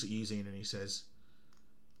 he looks at you, Zine, and he says,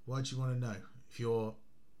 "Why do you want to know? If you're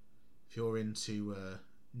into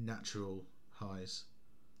natural highs,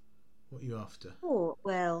 what are you after?" Oh,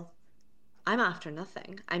 well, I'm after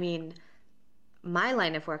nothing. I mean, my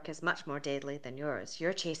line of work is much more deadly than yours.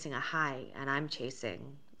 You're chasing a high, and I'm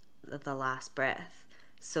chasing the last breath.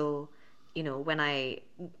 So, when I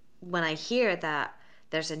hear that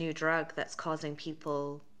there's a new drug that's causing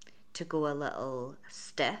people to go a little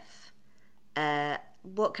stiff,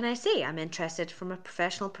 what can I say? I'm interested from a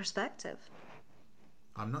professional perspective.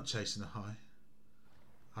 I'm not chasing a high.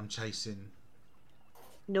 I'm chasing...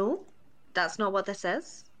 No, that's not what this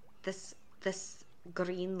is. This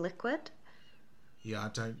green liquid. Yeah,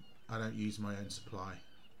 I don't use my own supply,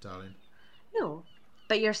 darling. No,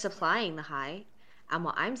 but you're supplying the high, and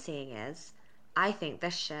what I'm saying is, I think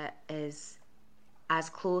this shit is as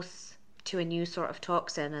close to a new sort of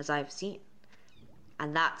toxin as I've seen.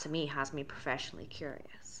 And that, to me, has me professionally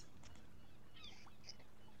curious.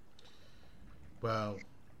 Well,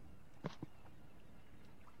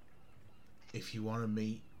 if you want to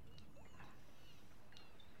meet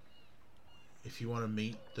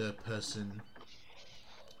the person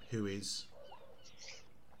who is...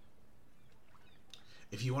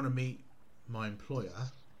 If you want to meet my employer,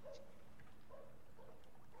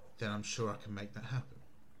 then I'm sure I can make that happen.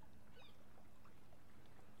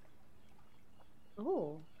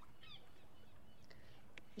 Oh.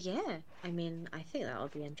 Yeah, I mean, I think that'll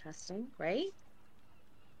be interesting, right?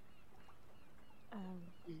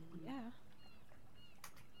 Yeah.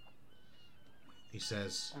 He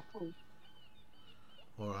says,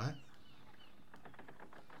 "All right.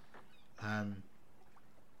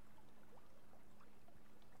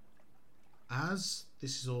 As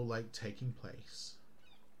this is all like taking place,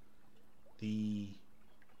 the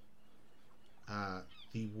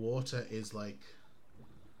water is like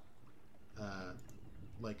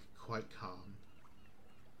quite calm.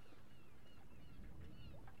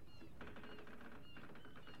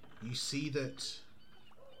 You see that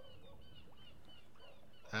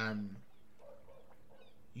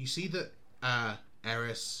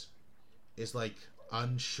Eris is like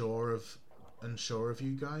unsure of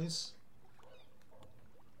you guys,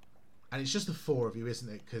 and it's just the four of you, isn't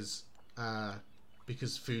it? Because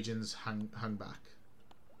Fujin's hung back.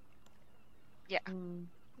 Yeah.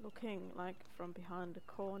 Looking like from behind a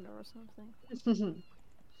corner or something.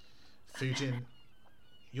 Fujin,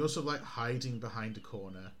 you're sort of like hiding behind a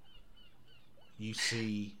corner. You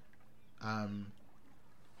see,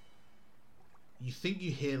 you think you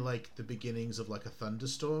hear like the beginnings of like a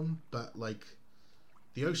thunderstorm, but like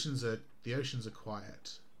the oceans are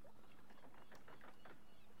quiet.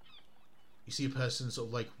 You see a person sort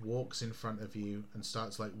of like walks in front of you and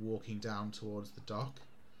starts like walking down towards the dock.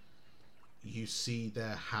 You see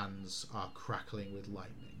their hands are crackling with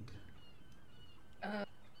lightning.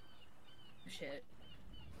 Shit.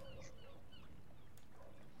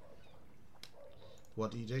 What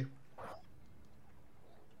do you do?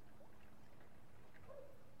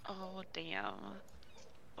 Oh damn.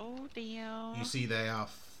 Oh damn. You see they are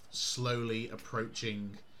slowly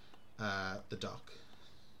approaching the dock.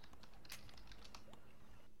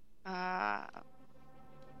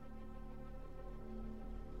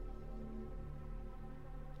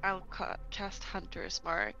 I'll cast Hunter's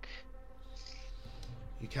Mark.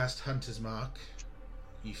 You cast Hunter's Mark.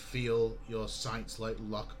 You feel your sights like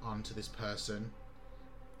lock onto this person.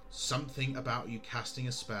 Something about you casting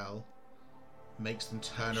a spell makes them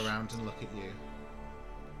turn around and look at you.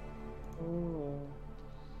 Ooh.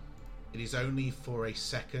 It is only for a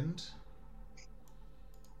second,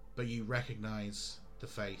 but you recognize the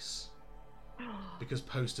face because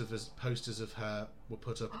posters of her were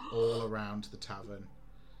put up all around the tavern.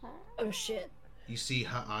 Oh shit. You see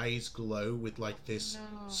her eyes glow with like this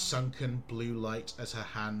No. sunken blue light as her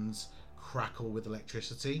hands crackle with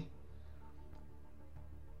electricity.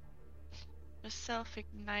 A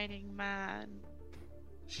self-igniting man.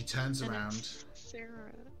 She turns And around. it's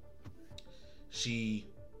Sarah. She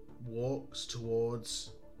walks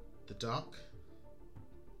towards the dock.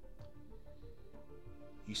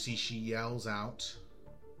 You see she yells out,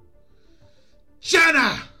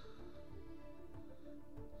 "Jana!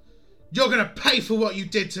 You're gonna pay for what you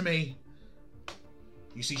did to me!"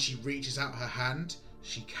 You see she reaches out her hand.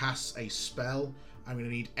 She casts a spell. I'm gonna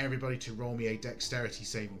need everybody to roll me a dexterity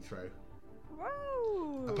saving throw.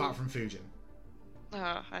 Whoa! Apart from Fujin.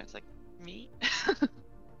 Oh, I was like, me?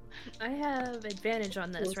 I have advantage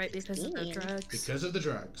on this, right? Because of the 16. drugs. Because of the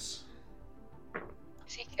drugs.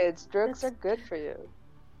 See, kids, drugs are good for you.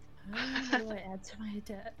 How do I add to my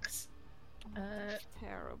dex?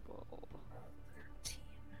 Terrible.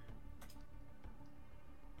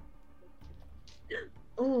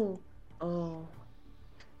 Ooh. Oh.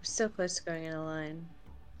 We're so close to going in a line.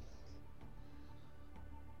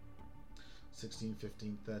 16,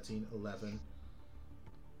 15, 13, 11.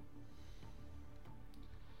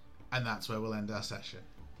 And that's where we'll end our session.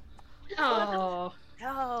 Oh,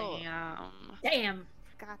 Oh, Damn.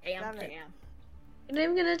 God damn, damn it. damn. You're not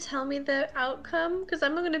even gonna tell me the outcome? Because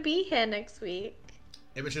I'm not gonna be here next week.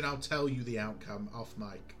 Imogen, I'll tell you the outcome off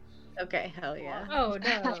mic. Okay, hell yeah. Oh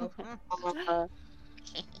no.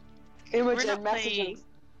 We're Imogen, not messages. playing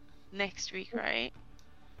next week, right?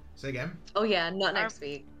 Say again. Oh yeah, not next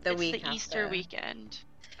week. The it's week the Easter after. weekend.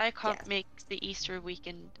 I can't Yes. make the Easter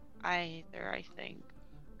weekend either, I think.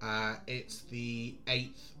 It's the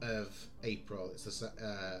 8th of April. It's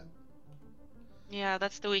the Yeah,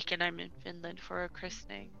 that's the weekend I'm in Finland for a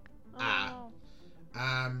christening. Ah.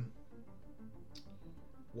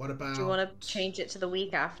 What about? Do you want to change it to the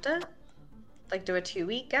week after? Like do a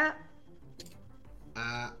 2-week gap?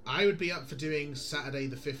 I would be up for doing Saturday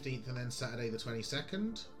the 15th and then Saturday the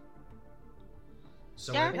 22nd.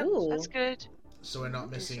 So Yeah, we're, Ooh. that's good. so we're not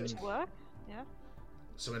missing. Should work. Yeah.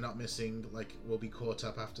 So we're not missing. Like we'll be caught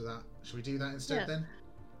up after that. Should we do that instead Yeah. then?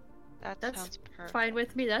 That That's sounds perfect. Fine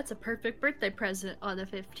with me. That's a perfect birthday present on the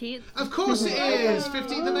 15th. Of course it is.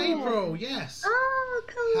 15th of April. Yes. Oh,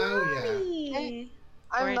 Hell yeah. Kalani!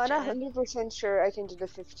 I'm not Gorgeous. 100% sure I can do the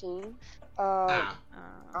 15th. Ah.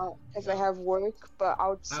 Because I have work, but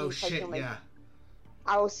I'll see Oh if I shit. can like. Yeah.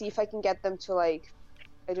 I'll see if I can get them to like.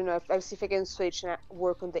 I don't know. I'll see if I can switch and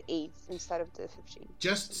work on the 8th instead of the 15th.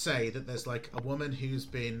 Just say that there's like a woman who's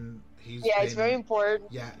been. Yeah, it's very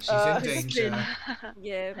important. Yeah, she's Uh, in It's danger. been-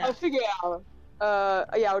 Yeah. I'll figure it out.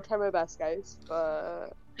 Yeah, I'll try my best, guys.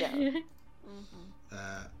 But yeah.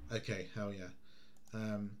 Mm-hmm. Okay, hell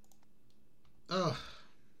yeah. Oh.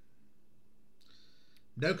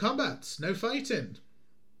 No combats, no fighting.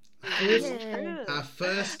 Yeah. Our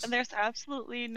first And there's absolutely